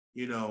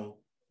 you know,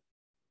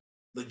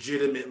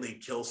 legitimately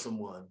kill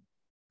someone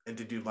and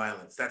to do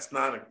violence. That's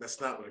not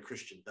what a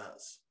Christian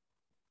does,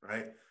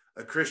 right?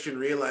 A Christian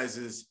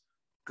realizes,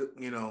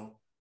 you know,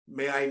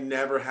 may I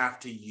never have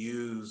to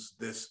use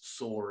this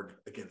sword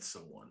against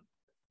someone.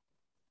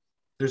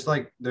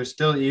 There's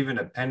still even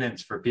a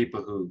penance for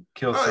people who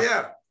kill someone.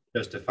 Yeah.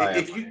 Justify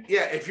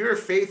if you're a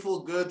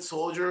faithful, good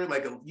soldier,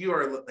 you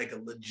are like a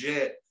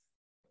legit,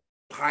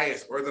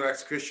 pious,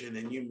 Orthodox Christian,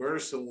 and you murder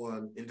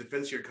someone in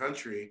defense of your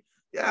country,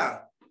 yeah,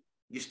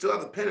 you still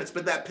have the penance.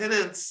 But that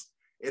penance,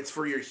 it's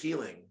for your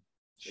healing.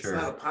 Sure.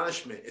 It's not a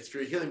punishment. It's for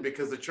your healing,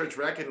 because the church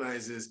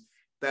recognizes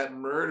that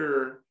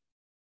murder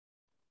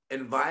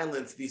and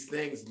violence, these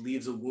things,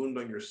 leaves a wound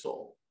on your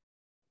soul.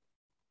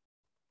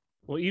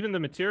 Well, even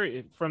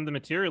from the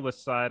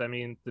materialist side, I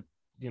mean,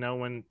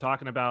 when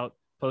talking about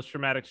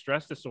post-traumatic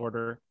stress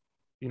disorder,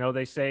 you know,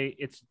 they say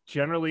it's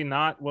generally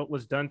not what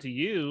was done to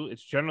you.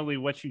 It's generally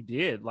what you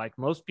did. Like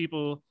most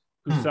people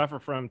who suffer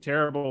from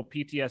terrible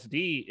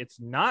PTSD, it's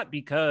not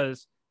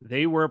because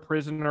they were a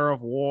prisoner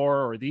of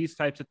war or these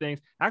types of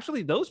things.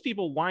 Actually, those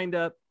people wind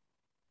up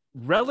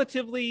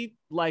relatively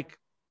like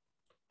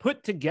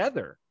put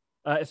together,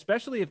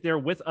 especially if they're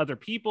with other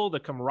people,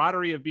 the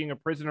camaraderie of being a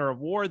prisoner of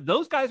war.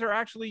 Those guys are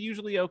actually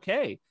usually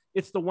okay.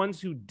 It's the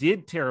ones who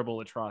did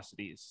terrible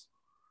atrocities.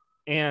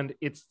 And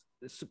it's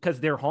because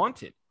they're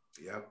haunted.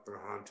 Yep,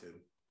 they're haunted.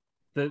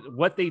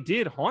 What they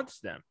did haunts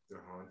them.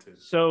 They're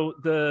haunted. So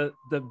the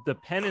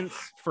penance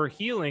for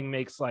healing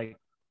makes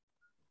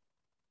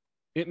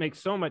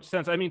so much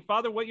sense. I mean,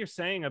 Father, what you're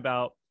saying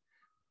about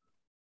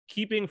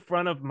keeping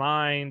front of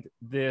mind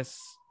this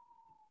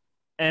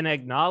and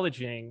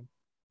acknowledging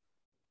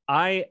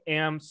I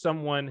am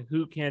someone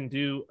who can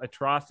do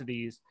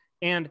atrocities,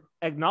 and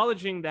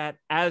acknowledging that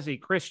as a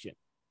Christian,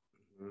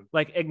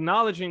 like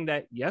acknowledging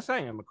that, yes,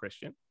 I am a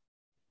Christian.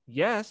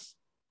 Yes.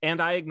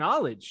 And I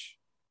acknowledge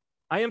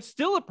I am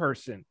still a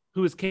person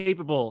who is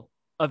capable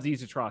of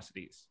these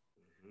atrocities.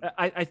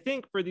 I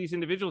think for these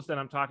individuals that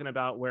I'm talking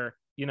about, where,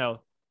 you know,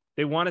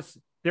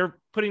 they're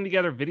putting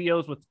together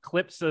videos with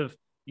clips of,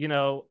 you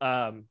know,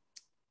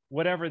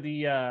 whatever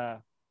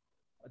the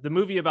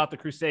movie about the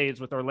Crusades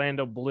with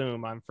Orlando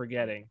Bloom, I'm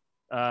forgetting.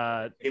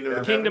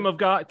 Kingdom of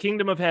God,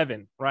 Kingdom of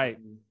Heaven, right?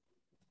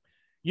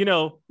 You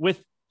know,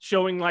 with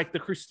showing like the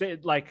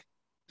Crusaders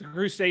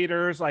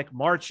like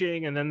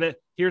marching, and then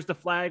here's the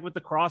flag with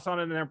the cross on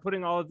it, and they're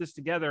putting all of this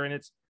together, and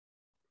it's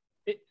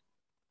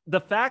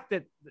the fact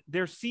that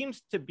there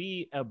seems to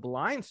be a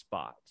blind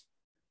spot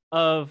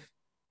of,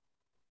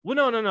 well,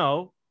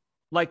 no,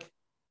 like,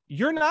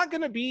 you're not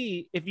going to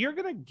be, if you're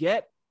going to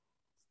get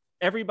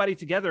everybody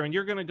together and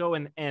you're going to go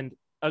and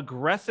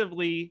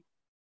aggressively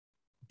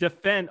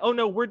defend, oh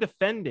no, we're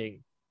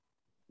defending,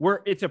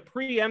 it's a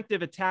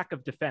preemptive attack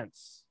of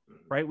defense,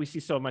 right? We see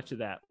so much of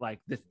that, like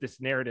this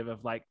narrative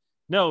of like,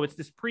 no, it's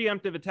this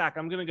preemptive attack.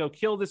 I'm going to go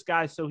kill this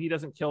guy so he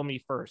doesn't kill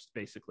me first,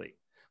 basically.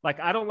 Like,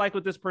 I don't like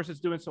what this person's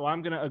doing, so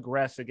I'm going to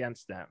aggress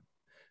against them.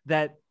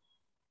 That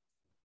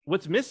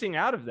what's missing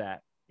out of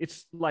that,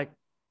 it's like,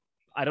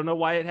 I don't know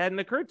why it hadn't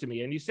occurred to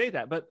me. And you say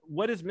that, but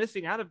what is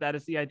missing out of that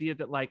is the idea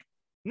that, like,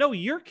 no,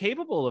 you're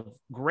capable of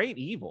great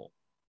evil.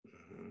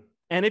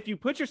 And if you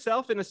put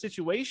yourself in a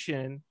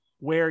situation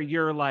where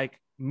you're like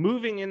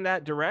moving in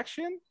that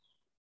direction,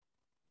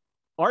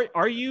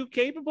 are you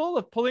capable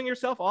of pulling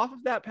yourself off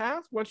of that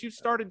path once you've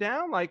started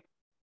down? Like,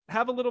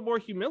 have a little more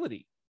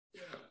humility.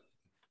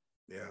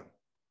 Yeah,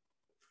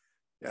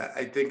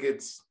 I think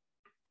it's,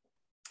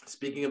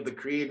 speaking of the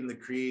creed, and the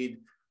creed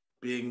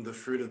being the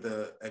fruit of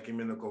the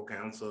ecumenical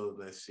council of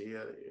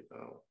Nicaea, you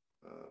know,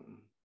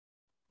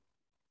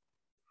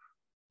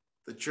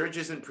 the church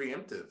isn't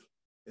preemptive.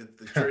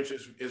 The church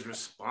is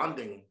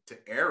responding to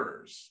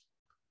errors,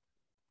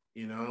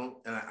 you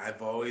know, and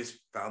I've always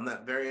found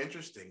that very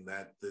interesting,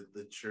 that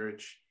the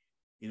church,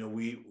 you know,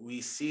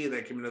 we see in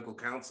ecumenical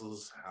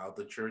councils how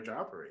the church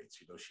operates.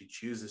 You know, she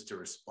chooses to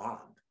respond,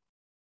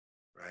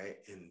 right?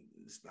 And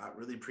it's not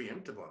really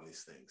preemptive on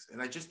these things.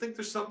 And I just think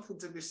there's something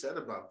to be said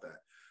about that.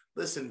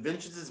 Listen,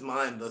 vengeance is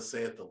mine, thus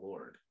saith the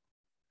Lord.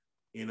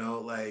 You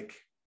know, like,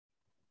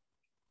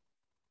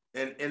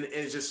 and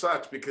it just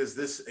sucks because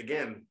this,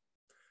 again,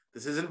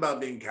 this isn't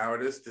about being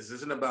cowardice. This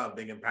isn't about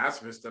being a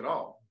pacifist at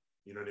all.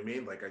 You know what I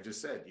mean? Like I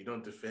just said, you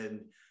don't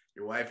defend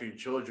your wife or your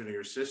children or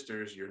your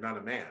sisters. You're not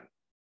a man.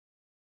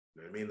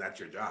 You know what I mean? That's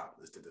your job,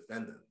 is to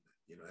defend them.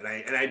 You know,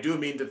 and I do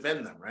mean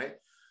defend them, right?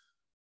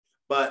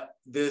 But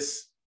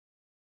this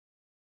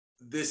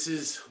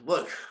is,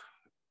 look,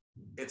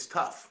 it's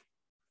tough,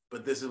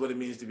 but this is what it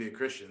means to be a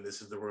Christian.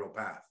 This is the royal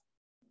path.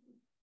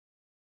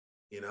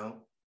 You know,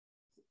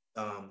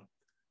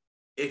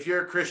 if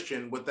you're a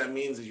Christian, what that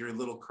means is you're a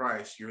little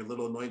Christ, you're a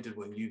little anointed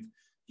one.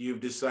 You've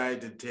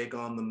decided to take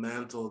on the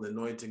mantle, the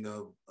anointing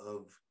of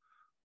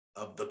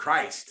the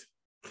Christ,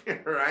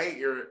 right?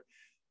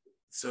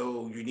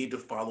 So you need to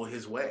follow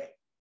his way,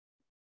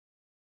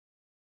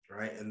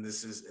 right? And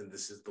this is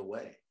the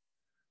way.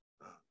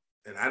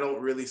 And I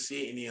don't really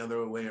see any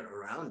other way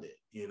around it,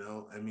 you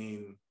know? I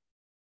mean,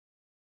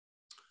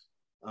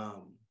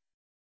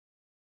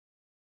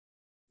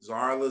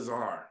 Tsar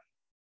Lazar,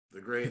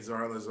 the great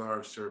Tsar Lazar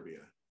of Serbia,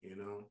 you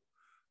know,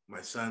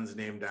 my son's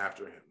named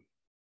after him.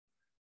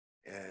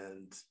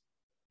 And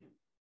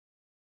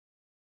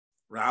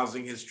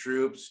rousing his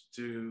troops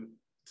to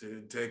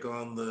take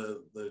on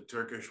the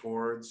Turkish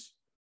hordes,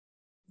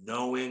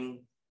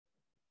 knowing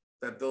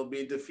that they'll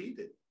be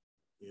defeated,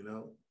 you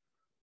know.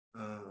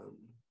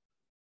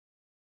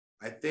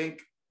 I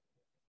think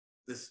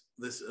this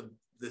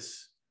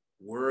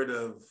word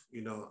of,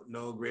 you know,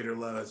 no greater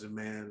love as a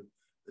man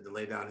than to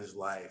lay down his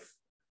life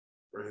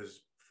for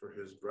his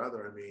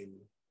brother. I mean,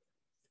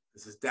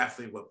 this is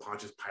definitely what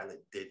Pontius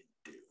Pilate didn't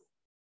do.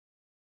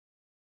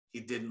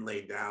 He didn't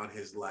lay down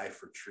his life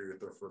for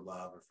truth or for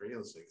love or for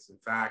healing's sake. In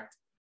fact,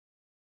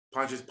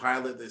 Pontius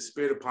Pilate, the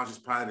spirit of Pontius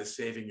Pilate is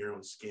saving your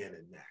own skin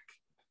and neck.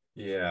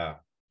 Yeah.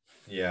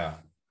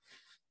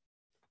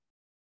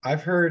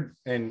 I've heard,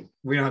 and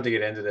we don't have to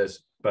get into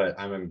this, but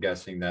I'm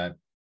guessing that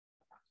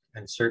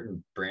in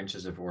certain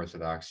branches of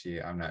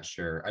Orthodoxy, I'm not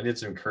sure. I did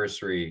some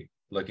cursory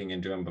looking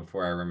into him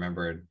before I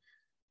remembered.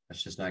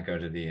 Let's just not go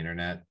to the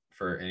internet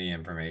for any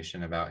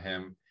information about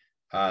him.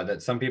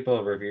 That some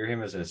people revere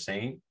him as a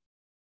saint.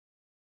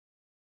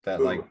 That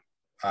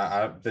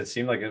that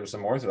seemed like it was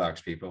some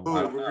Orthodox people.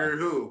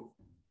 Who?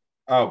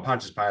 Oh,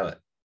 Pontius Pilate.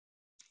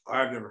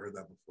 I've never heard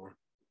that before.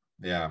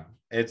 Yeah,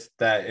 it's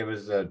that it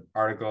was an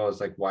article. It's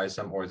like why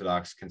some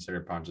Orthodox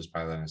consider Pontius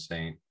Pilate a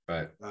saint,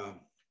 but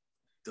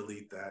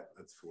delete that.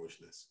 That's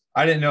foolishness.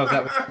 I didn't know if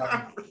that was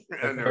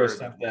if there was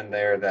something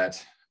there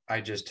that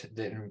I just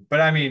didn't.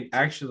 But I mean,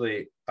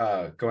 actually,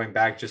 going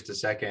back just a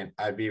second,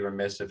 I'd be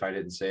remiss if I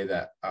didn't say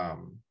that.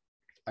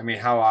 I mean,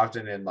 how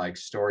often in like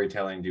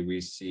storytelling do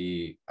we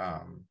see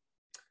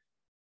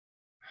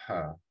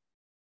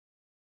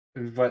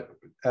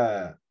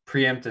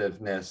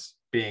preemptiveness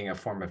being a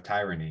form of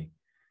tyranny?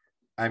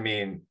 I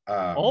mean,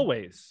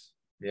 always.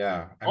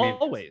 Yeah, I mean,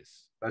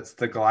 always. That's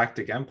the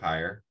Galactic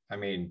Empire. I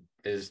mean,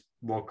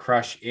 will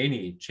crush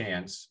any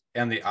chance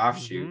and the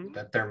offshoot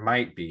that there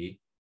might be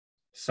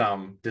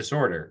some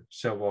disorder.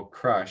 So we'll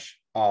crush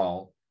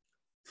all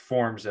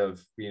forms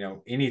of,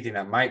 anything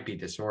that might be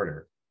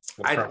disorder.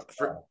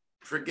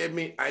 Forgive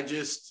me.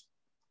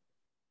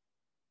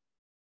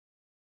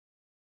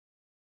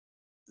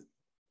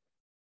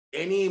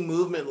 Any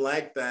movement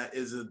like that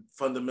is a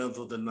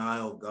fundamental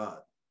denial of God.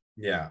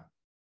 Yeah.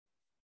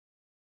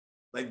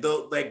 Like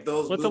those.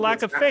 Well, it's a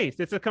lack of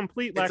faith. It's a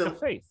complete lack of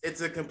faith.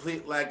 It's a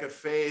complete lack of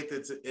faith.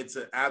 It's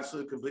an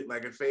absolute complete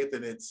lack of faith,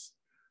 and it's,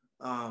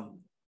 and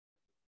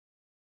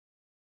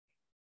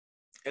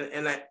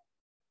I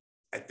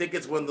think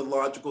it's one of the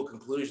logical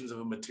conclusions of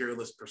a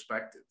materialist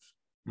perspective.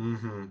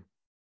 Mm-hmm.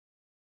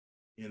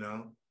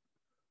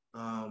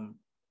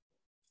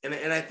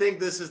 And I think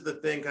this is the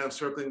thing, kind of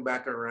circling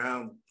back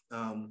around.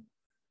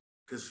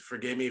 Because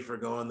forgive me for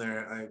going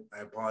there. I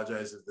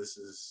apologize if this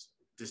is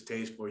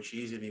distasteful or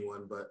cheese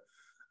anyone, but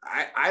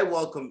I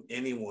welcome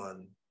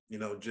anyone,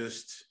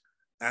 just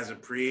as a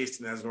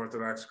priest and as an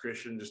Orthodox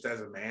Christian, just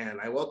as a man,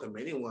 I welcome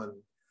anyone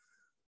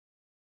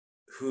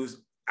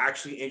who's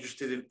actually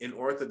interested in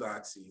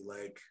Orthodoxy.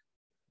 Like,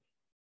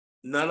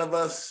 none of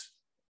us,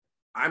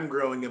 I'm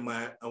growing in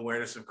my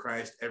awareness of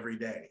Christ every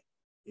day,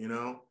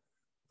 and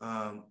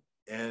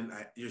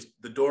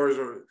the doors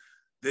are,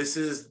 this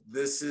is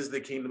the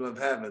kingdom of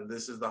heaven.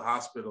 This is the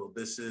hospital.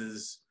 This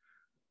is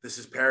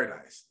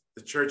paradise.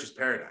 The church is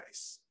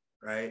paradise,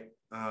 right?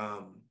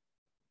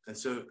 And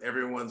so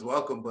everyone's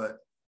welcome, but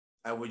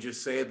I would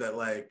just say that,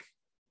 like,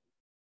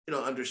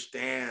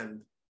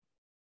 understand,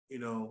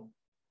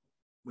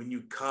 when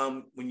you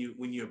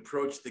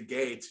approach the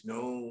gates,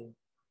 know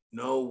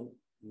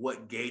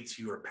what gates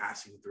you are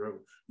passing through,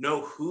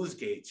 know whose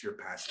gates you're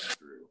passing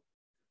through,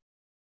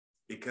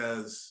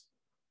 because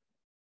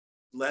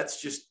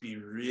let's just be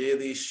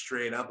really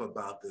straight up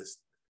about this.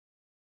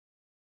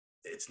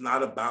 It's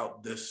not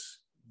about this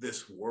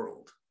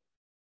world.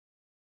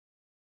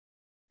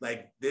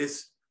 Like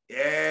this,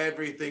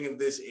 everything in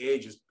this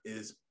age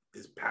is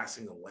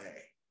passing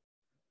away.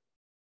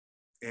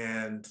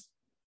 And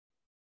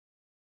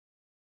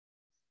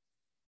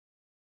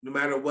no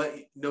matter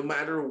what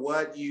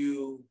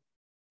you're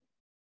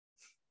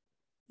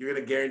going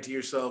to guarantee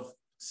yourself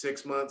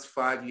 6 months,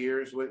 5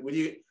 years. What are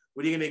you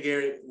going to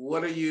guarantee?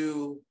 What are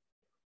you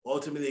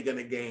ultimately going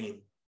to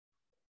gain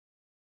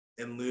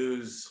and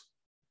lose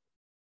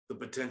the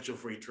potential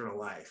for eternal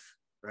life,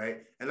 right?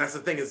 And that's the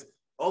thing, is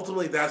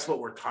ultimately that's what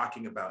we're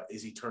talking about,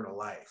 is eternal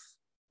life.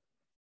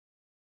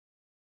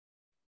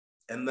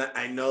 And that,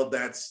 I know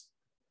that's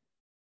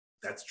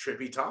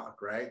trippy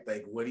talk, right?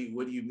 Like, what do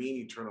you mean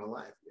eternal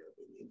life? Yeah,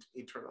 we mean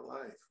eternal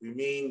life. We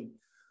mean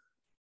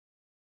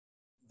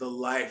the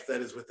life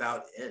that is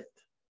without end.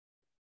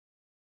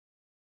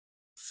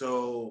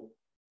 So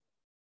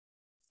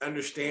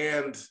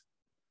understand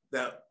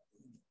that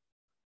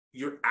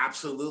you're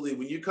absolutely,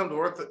 when you come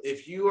to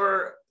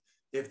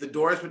if the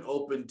door has been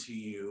opened to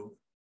you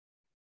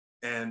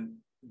and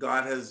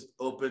God has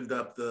opened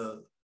up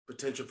the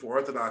potential for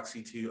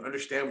orthodoxy to you,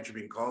 understand what you're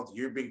being called to.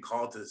 You're being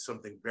called to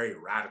something very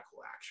radical,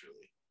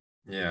 actually.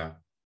 Yeah.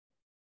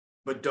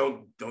 But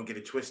don't get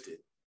it twisted.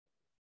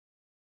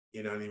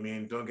 You know what I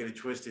mean? Don't get it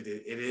twisted.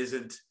 It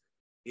isn't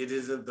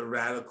the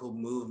radical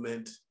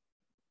movement.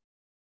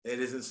 It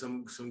isn't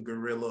some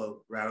guerrilla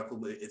radical,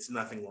 but it's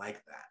nothing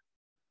like that.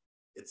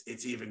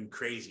 It's even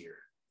crazier.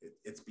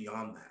 It's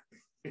beyond that.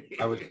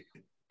 I was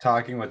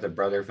talking with a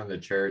brother from the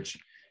church,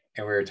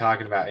 and we were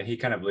talking about, and he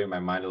kind of blew my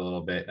mind a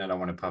little bit, and I don't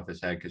want to puff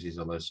his head because he's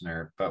a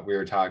listener, but we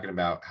were talking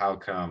about how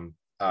come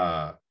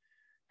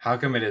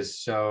it is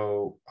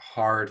so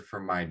hard for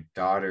my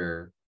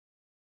daughter.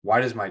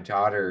 Why does my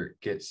daughter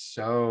get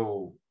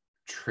so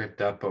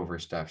tripped up over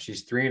stuff?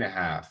 She's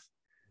 3.5,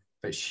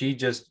 but she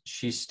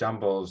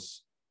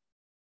stumbles.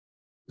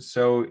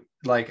 So,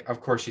 like,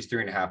 of course she's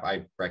 3.5.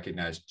 I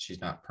recognize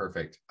she's not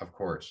perfect, of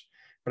course.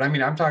 But I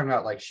mean, I'm talking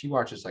about, like, she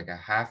watches like a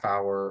half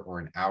hour or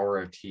an hour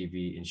of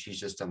TV and she's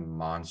just a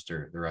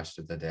monster the rest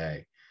of the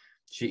day.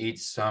 She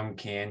eats some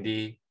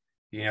candy,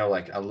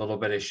 like a little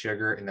bit of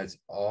sugar, and that's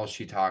all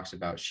she talks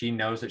about. She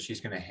knows that she's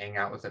going to hang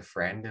out with a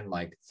friend in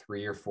like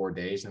 3 or 4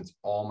 days, and it's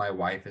all my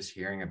wife is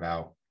hearing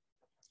about.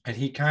 And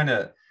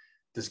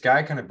this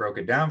guy kind of broke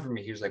it down for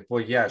me. He was like,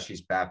 well, yeah,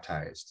 she's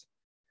baptized.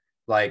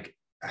 Like,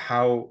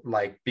 how,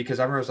 like, because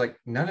I was like,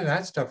 none of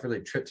that stuff really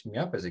tripped me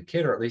up as a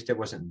kid, or at least it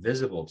wasn't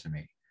visible to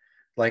me.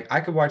 Like I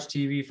could watch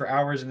TV for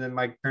hours and then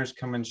my parents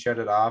come and shut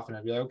it off and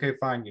I'd be like, okay,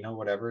 fine, you know,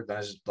 whatever. Then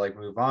I just like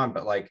move on.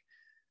 But like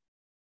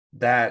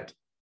that,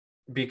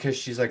 because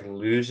she's like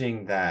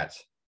losing that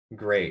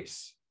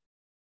grace,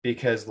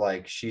 because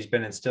like she's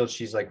been instilled,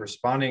 she's like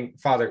responding,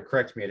 Father,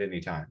 correct me at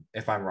any time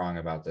if I'm wrong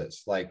about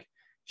this. Like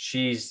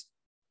she's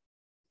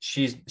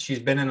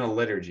been in a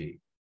liturgy.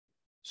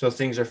 So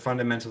things are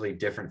fundamentally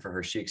different for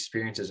her. She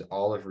experiences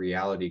all of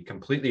reality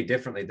completely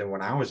differently than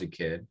when I was a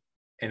kid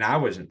and I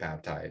wasn't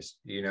baptized,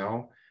 you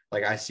know?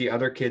 Like I see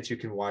other kids who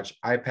can watch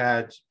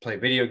iPads, play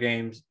video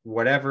games,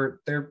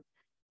 whatever. They're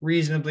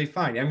reasonably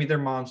fine. I mean, they're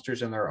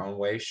monsters in their own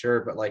way,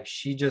 sure, but like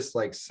she just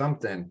like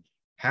something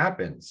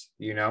happens,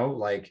 you know?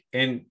 Like,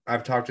 and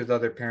I've talked with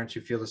other parents who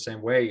feel the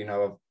same way, you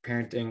know, of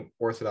parenting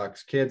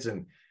Orthodox kids,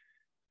 and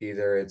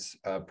either it's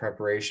a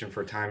preparation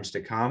for times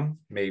to come,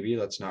 maybe,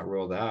 let's not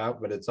rule that out,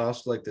 but it's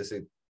also like this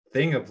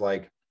thing of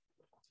like,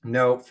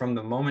 no, from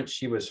the moment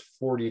she was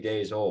 40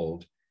 days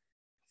old,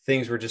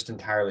 things were just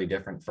entirely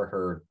different for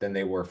her than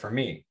they were for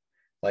me.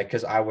 Like,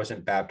 because I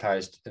wasn't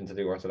baptized into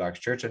the Orthodox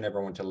Church, I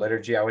never went to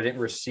liturgy, I didn't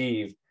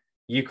receive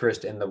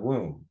Eucharist in the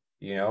womb,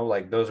 you know,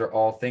 like those are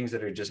all things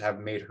that are just have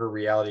made her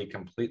reality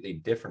completely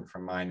different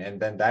from mine. And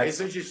then that's,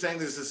 isn't you saying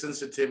there's a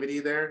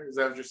sensitivity there? Is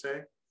that what you're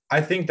saying? I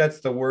think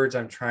that's the words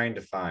I'm trying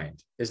to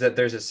find, is that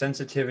there's a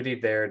sensitivity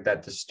there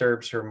that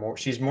disturbs her more.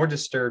 She's more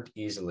disturbed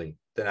easily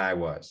than I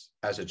was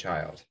as a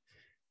child.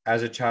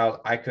 As a child,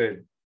 I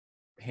could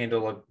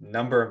handle a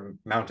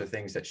amount of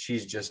things that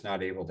she's just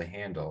not able to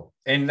handle.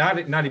 And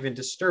not even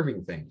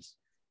disturbing things,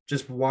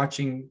 just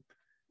watching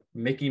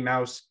Mickey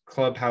Mouse,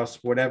 Clubhouse,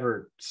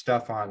 whatever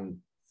stuff on,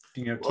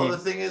 you know, Well, TV. the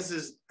thing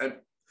is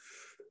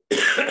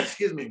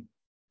excuse me,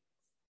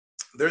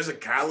 there's a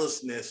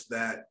callousness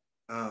that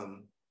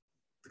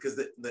because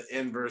the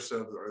inverse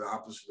of, or the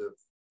opposite of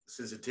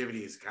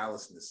sensitivity is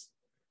callousness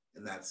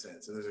in that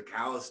sense. And there's a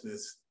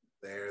callousness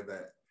there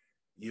that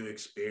you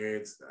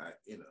experience that,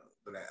 you know,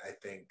 but I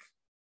think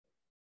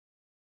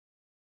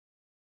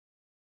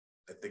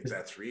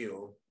that's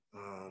real.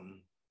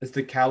 Is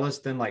the callous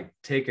then like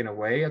taken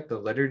away at the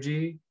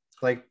liturgy?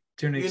 Like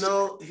to an extent? You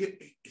know,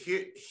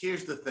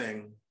 here's the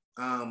thing.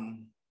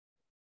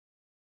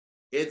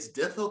 It's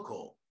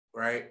difficult,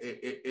 right?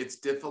 It's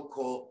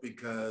difficult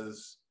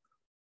because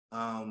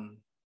to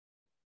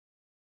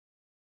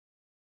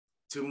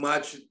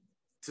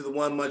the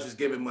one much is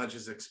given, much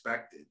is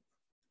expected,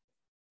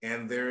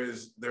 and there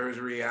is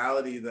a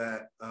reality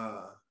that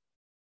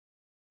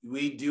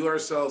we do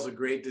ourselves a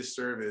great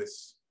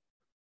disservice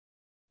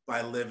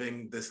by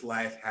living this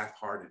life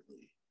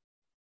half-heartedly,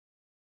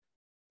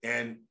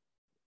 and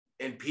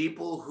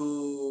people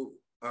who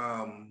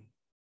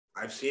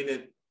I've seen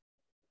it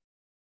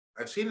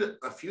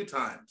a few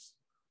times.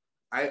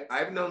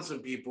 I've known some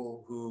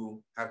people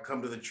who have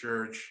come to the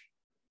church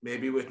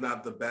maybe with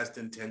not the best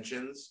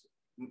intentions.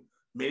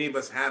 Many of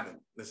us haven't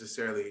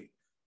necessarily,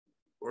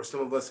 or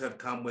some of us have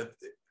come with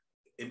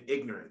an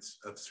ignorance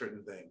of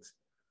certain things,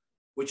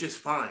 which is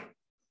fine.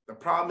 The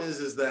problem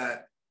is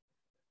that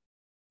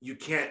you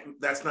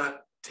can't, that's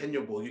not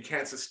tenable. You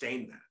can't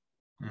sustain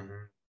that.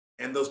 Mm-hmm.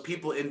 And those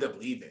people end up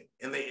leaving.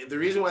 And the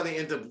reason why they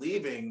end up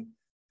leaving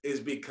is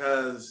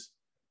because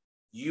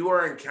you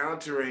are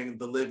encountering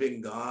the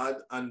living God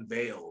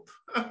unveiled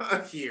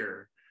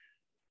here.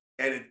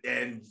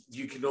 And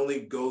you can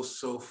only go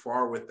so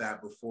far with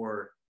that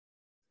before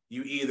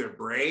you either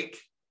break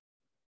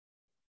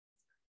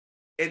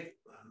it.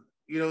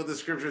 You know, the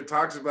scripture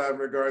talks about in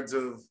regards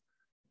of,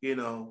 you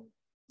know,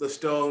 the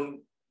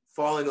stone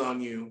falling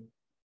on you.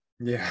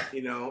 Yeah.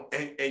 You know,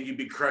 and you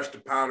be crushed to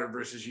powder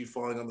versus you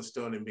falling on the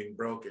stone and being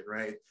broken,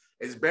 right?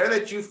 It's better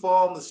that you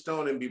fall on the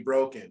stone and be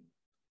broken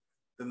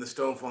than the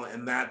stone falling.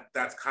 And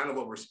that's kind of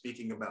what we're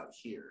speaking about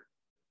here,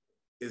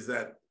 is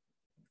that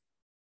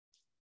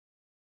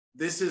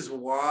this is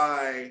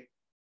why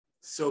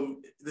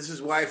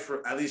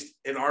for, at least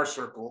in our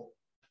circle,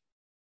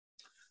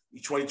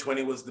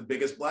 2020 was the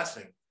biggest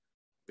blessing,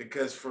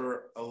 because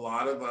for a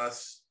lot of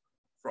us,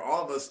 for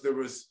all of us, there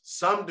was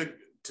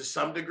to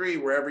some degree,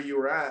 wherever you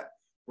were at,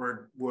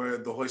 where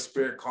the Holy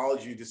Spirit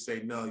calls you to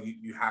say, no,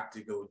 you have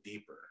to go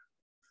deeper.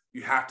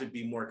 You have to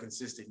be more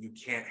consistent. You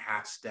can't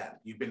half step.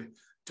 You've been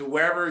to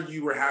wherever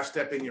you were half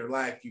stepping your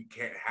life, you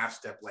can't half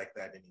step like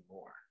that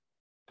anymore.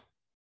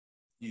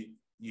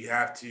 You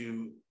have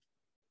to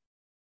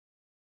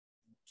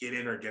get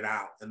in or get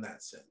out in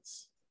that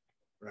sense,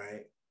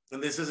 right?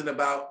 And this isn't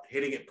about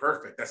hitting it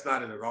perfect. That's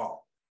not it at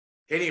all.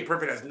 Hitting it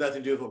perfect has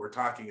nothing to do with what we're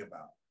talking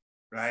about,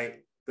 right?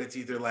 But it's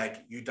either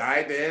like you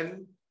dive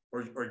in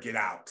or get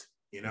out,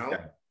 you know?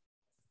 Okay.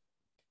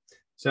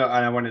 So,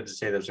 and I wanted to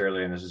say this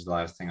earlier, and this is the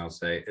last thing I'll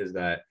say, is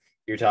that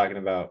you're talking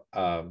about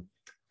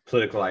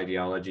political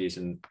ideologies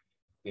and,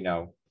 you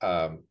know,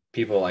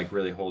 people like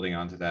really holding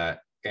on to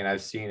that. And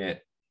I've seen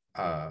it,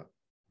 I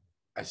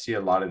see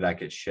a lot of that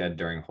get shed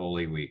during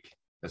Holy Week,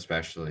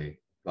 especially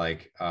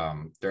like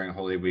during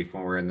Holy Week,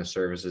 when we're in the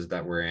services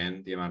that we're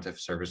in, the amount of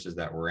services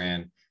that we're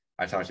in,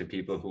 I talk to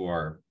people who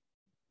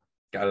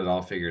got it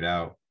all figured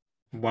out.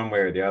 one way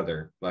or the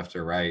other, left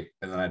or right.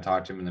 And then I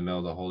talk to them in the middle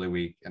of the Holy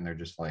Week, and they're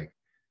just like,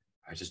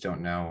 I just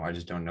don't know. I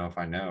just don't know if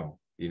I know.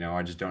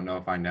 I just don't know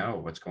if I know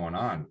what's going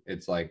on.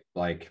 It's like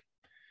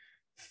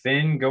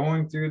Finn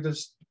going through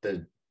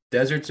the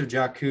deserts of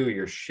Jakku.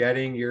 You're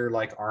shedding your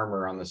like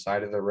armor on the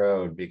side of the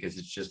road because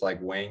it's just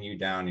like weighing you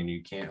down and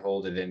you can't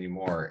hold it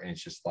anymore. And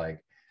it's just like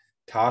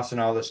tossing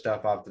all this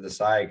stuff off to the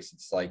side. Cause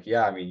it's like,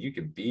 yeah, I mean, you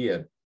could be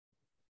a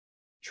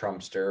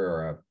Trumpster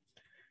or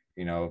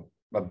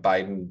a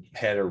Biden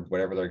head or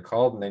whatever they're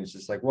called. And then it's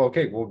just like, well,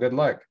 okay, well, good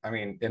luck. I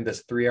mean, in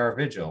this 3-hour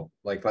vigil,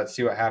 like, let's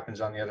see what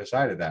happens on the other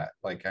side of that.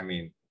 Like, I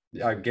mean,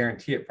 I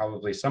guarantee it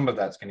probably some of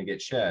that's going to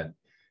get shed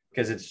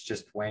because it's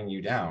just weighing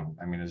you down.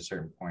 I mean, at a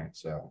certain point.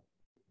 So,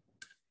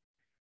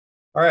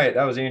 all right,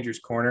 that was Andrew's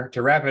corner.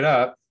 To wrap it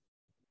up,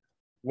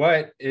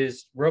 what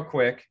is, real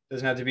quick,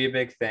 doesn't have to be a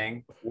big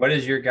thing, what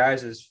is your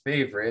guys'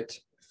 favorite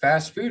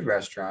fast food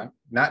restaurant?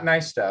 Not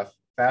nice stuff,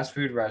 fast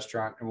food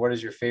restaurant. And what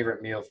is your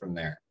favorite meal from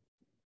there?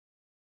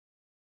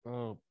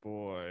 Oh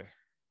boy,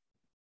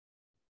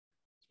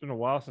 it's been a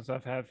while since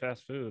I've had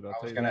fast food. I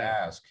was going to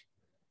ask.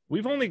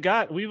 We've only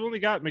got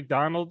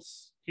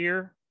McDonald's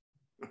here,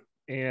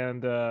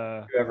 and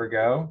you ever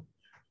go?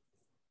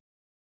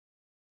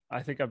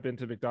 I think I've been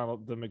to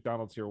the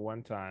McDonald's here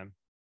one time,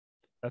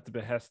 at the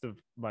behest of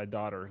my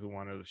daughter who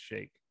wanted a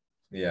shake.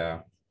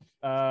 Yeah.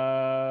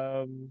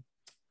 I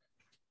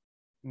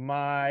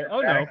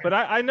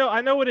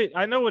know what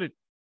it.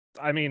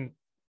 I mean,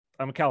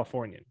 I'm a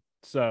Californian,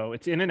 so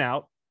it's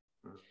In-N-Out.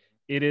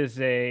 It is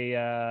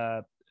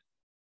a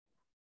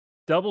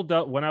double.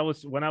 When I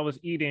was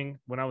eating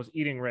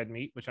red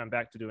meat, which I'm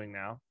back to doing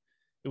now,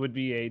 it would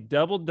be a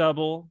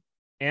double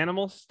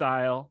animal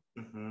style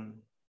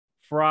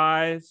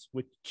fries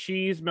with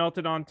cheese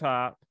melted on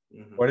top.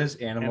 What is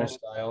animal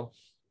style?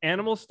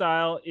 Animal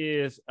style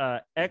is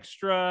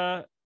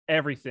extra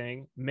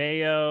everything,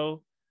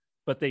 mayo,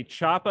 but they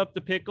chop up the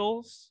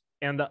pickles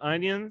and the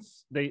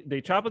onions.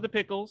 They chop up the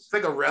pickles, it's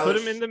like a relish, put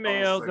them in the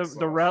mayo,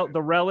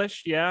 the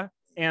relish, yeah,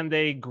 and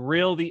they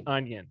grill the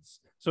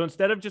onions. So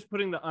instead of just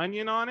putting the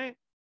onion on it,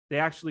 they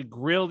actually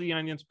grill the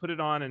onions, put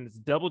it on, and it's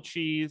double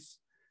cheese,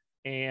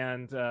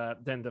 and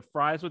then the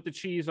fries with the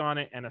cheese on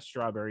it and a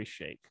strawberry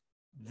shake.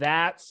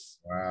 That's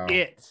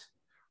it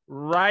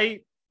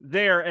right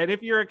there. And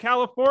if you're a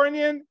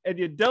Californian and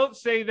you don't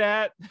say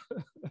that,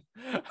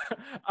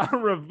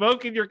 I'm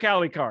revoking your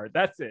Cali card.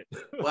 That's it.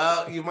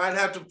 Well, you might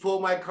have to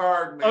pull my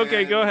card, man.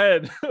 Okay, go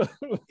ahead.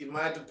 You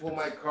might have to pull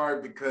my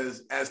card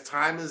because as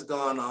time has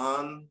gone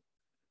on,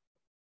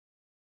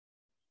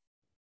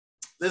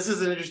 this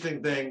is an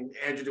interesting thing.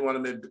 Andrew didn't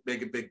want to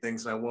make a big thing,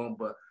 so I won't.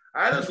 But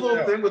I had this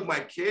little thing with my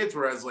kids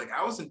where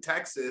I was in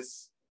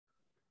Texas.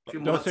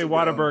 Don't say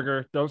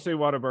Whataburger. Don't say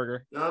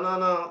Whataburger. No.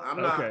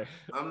 I'm not. Okay.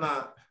 I'm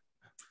not.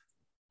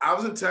 I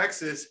was in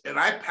Texas and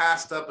I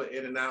passed up an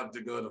In-N-Out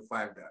to go to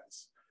Five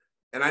Guys.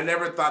 And I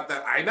never thought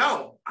that. I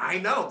know.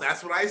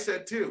 That's what I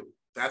said too.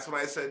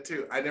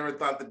 I never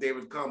thought the day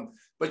would come.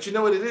 But you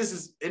know what it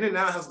is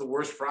In-N-Out has the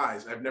worst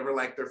fries. I've never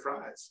liked their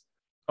fries.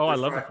 Oh, I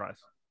love the fries.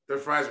 Their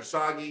fries are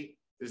soggy.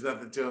 There's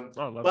nothing to them.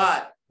 Oh, I love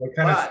but what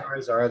kind of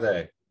fries are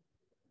they?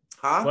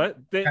 Huh? What?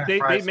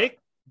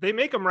 They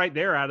make them right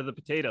there out of the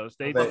potatoes.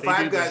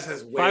 Five Guys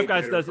has way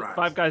better fries.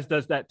 Five Guys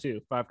does that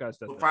too. Five Guys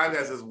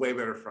has way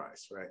better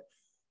fries, right?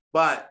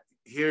 But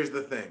here's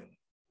the thing.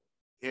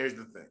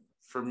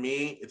 For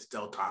me, it's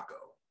Del Taco.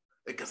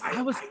 Because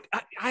I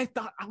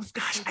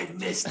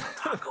miss Del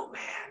Taco,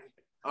 man.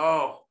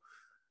 Oh,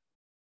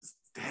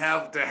 to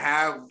have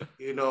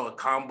a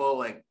combo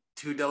like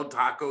 2 Del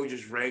Taco,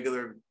 just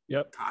regular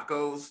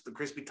tacos, the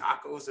crispy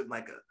tacos, and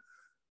like a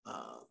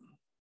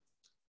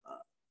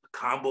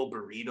combo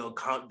burrito,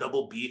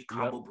 double beef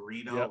combo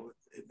burrito. Yep.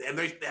 And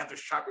they have their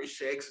strawberry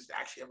shakes. It's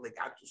actually have like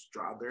actual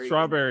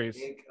strawberries.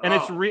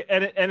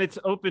 And it's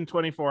open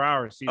 24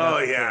 hours. See,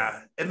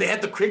 yeah. And they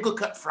had the crinkle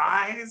cut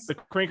fries.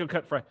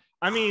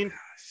 I mean,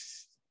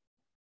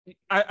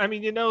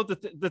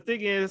 the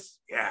thing is,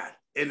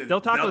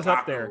 Del Taco's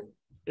up there.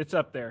 It's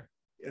up there.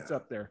 Yeah. It's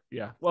up there.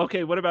 Yeah. Well,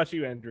 okay. What about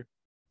you, Andrew?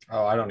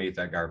 Oh, I don't eat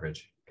that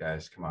garbage,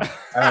 guys. Come on.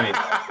 I don't eat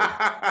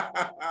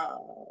that.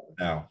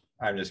 No,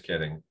 I'm just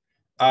kidding.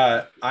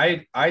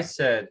 I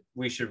said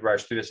we should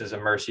rush through this as a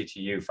mercy to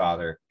you,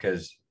 Father,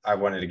 because I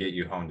wanted to get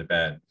you home to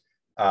bed.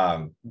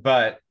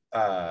 But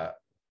I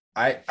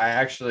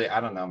actually, I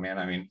don't know, man.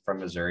 I mean, from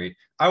Missouri,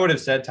 I would have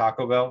said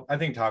Taco Bell. I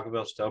think Taco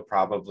Bell's still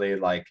probably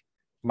like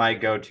my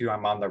go-to.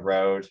 I'm on the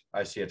road.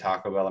 I see a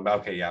Taco Bell. I'm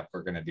okay. Yeah,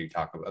 we're going to do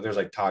Taco Bell. There's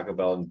like Taco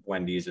Bell and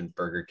Wendy's and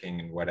Burger King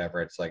and whatever.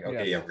 It's like,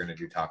 okay, yeah, we're going to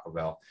do Taco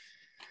Bell.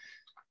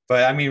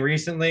 But I mean,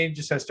 recently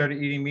just I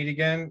started eating meat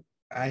again.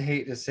 I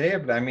hate to say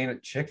it, but I mean,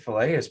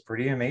 Chick-fil-A is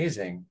pretty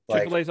amazing.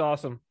 Chick-fil-A is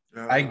awesome.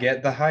 I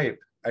get the hype.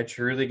 I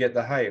truly get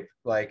the hype.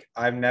 Like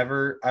I've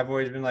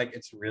always been like,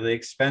 it's really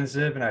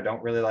expensive and I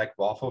don't really like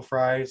waffle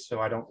fries.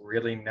 So I don't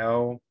really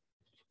know.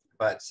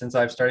 But since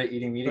I've started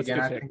eating meat again,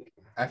 I think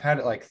I've had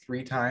it like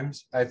 3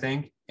 times, I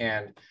think.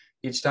 And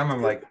each time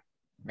I'm like,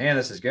 man,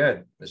 this is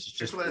good. This is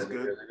just really,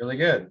 really, really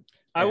good.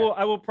 I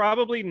will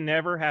probably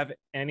never have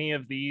any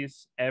of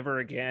these ever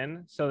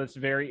again. So it's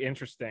very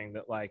interesting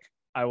that like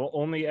I will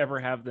only ever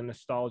have the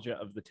nostalgia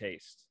of the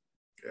taste.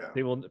 Yeah.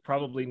 They will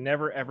probably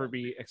never ever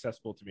be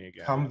accessible to me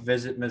again. Come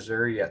visit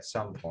Missouri at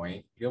some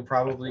point. You'll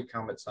probably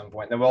come at some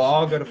point. Then we'll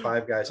all go to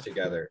Five Guys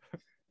together.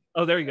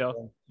 Oh, there you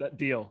go. That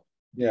deal.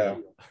 Yeah.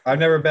 I've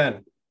never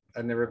been.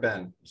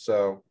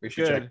 So we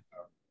should check Good.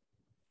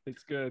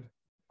 It's good.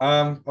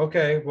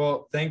 Okay.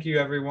 Well, thank you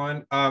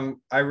everyone.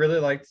 I really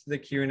liked the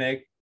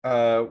Q&A.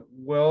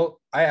 Will,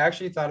 I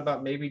actually thought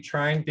about maybe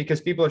trying,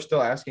 because people are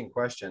still asking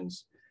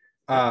questions.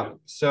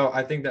 So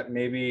I think that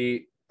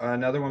maybe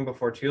another one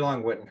before too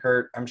long wouldn't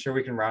hurt. I'm sure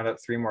we can round up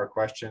 3 more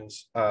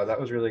questions. That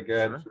was really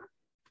good.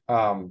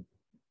 Sure.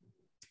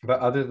 But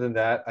other than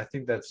that, I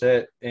think that's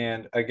it.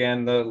 And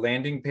again, the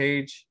landing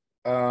page,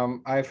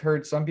 I've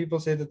heard some people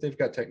say that they've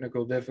got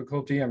technical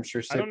difficulty. I'm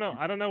sure. I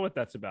don't know what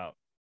that's about.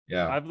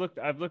 Yeah. I've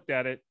looked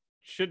at it.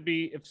 Should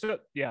be, if so,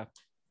 yeah.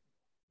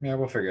 Yeah,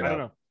 we'll figure it out. I don't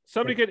know.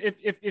 Somebody could,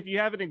 if you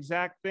have an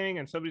exact thing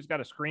and somebody's got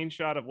a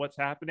screenshot of what's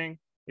happening,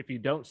 if you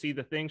don't see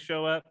the thing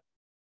show up,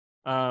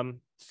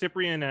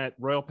 Cyprian at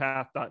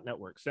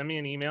royalpath.network, send me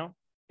an email,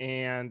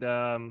 and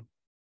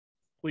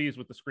please,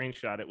 with the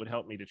screenshot, it would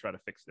help me to try to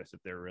fix this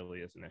if there really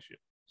is an issue.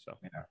 So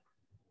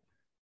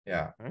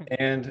yeah. Right.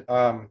 And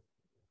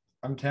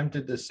I'm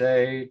tempted to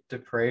say to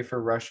pray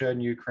for Russia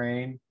and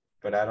Ukraine,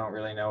 but I don't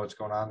really know what's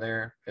going on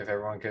there. If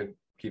everyone could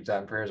keep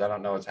that in prayers. I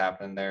don't know what's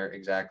happening there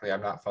exactly.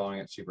 I'm not following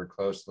it super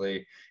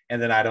closely,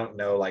 and then I don't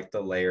know like the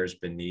layers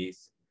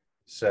beneath,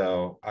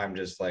 so I'm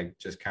just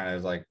kind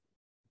of like,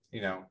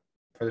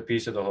 for the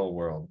peace of the whole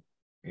world,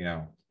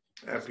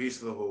 Peace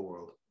of the whole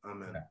world.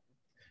 Amen. Yeah.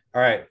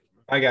 All right,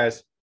 bye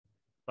guys.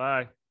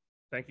 Bye.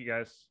 Thank you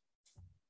guys.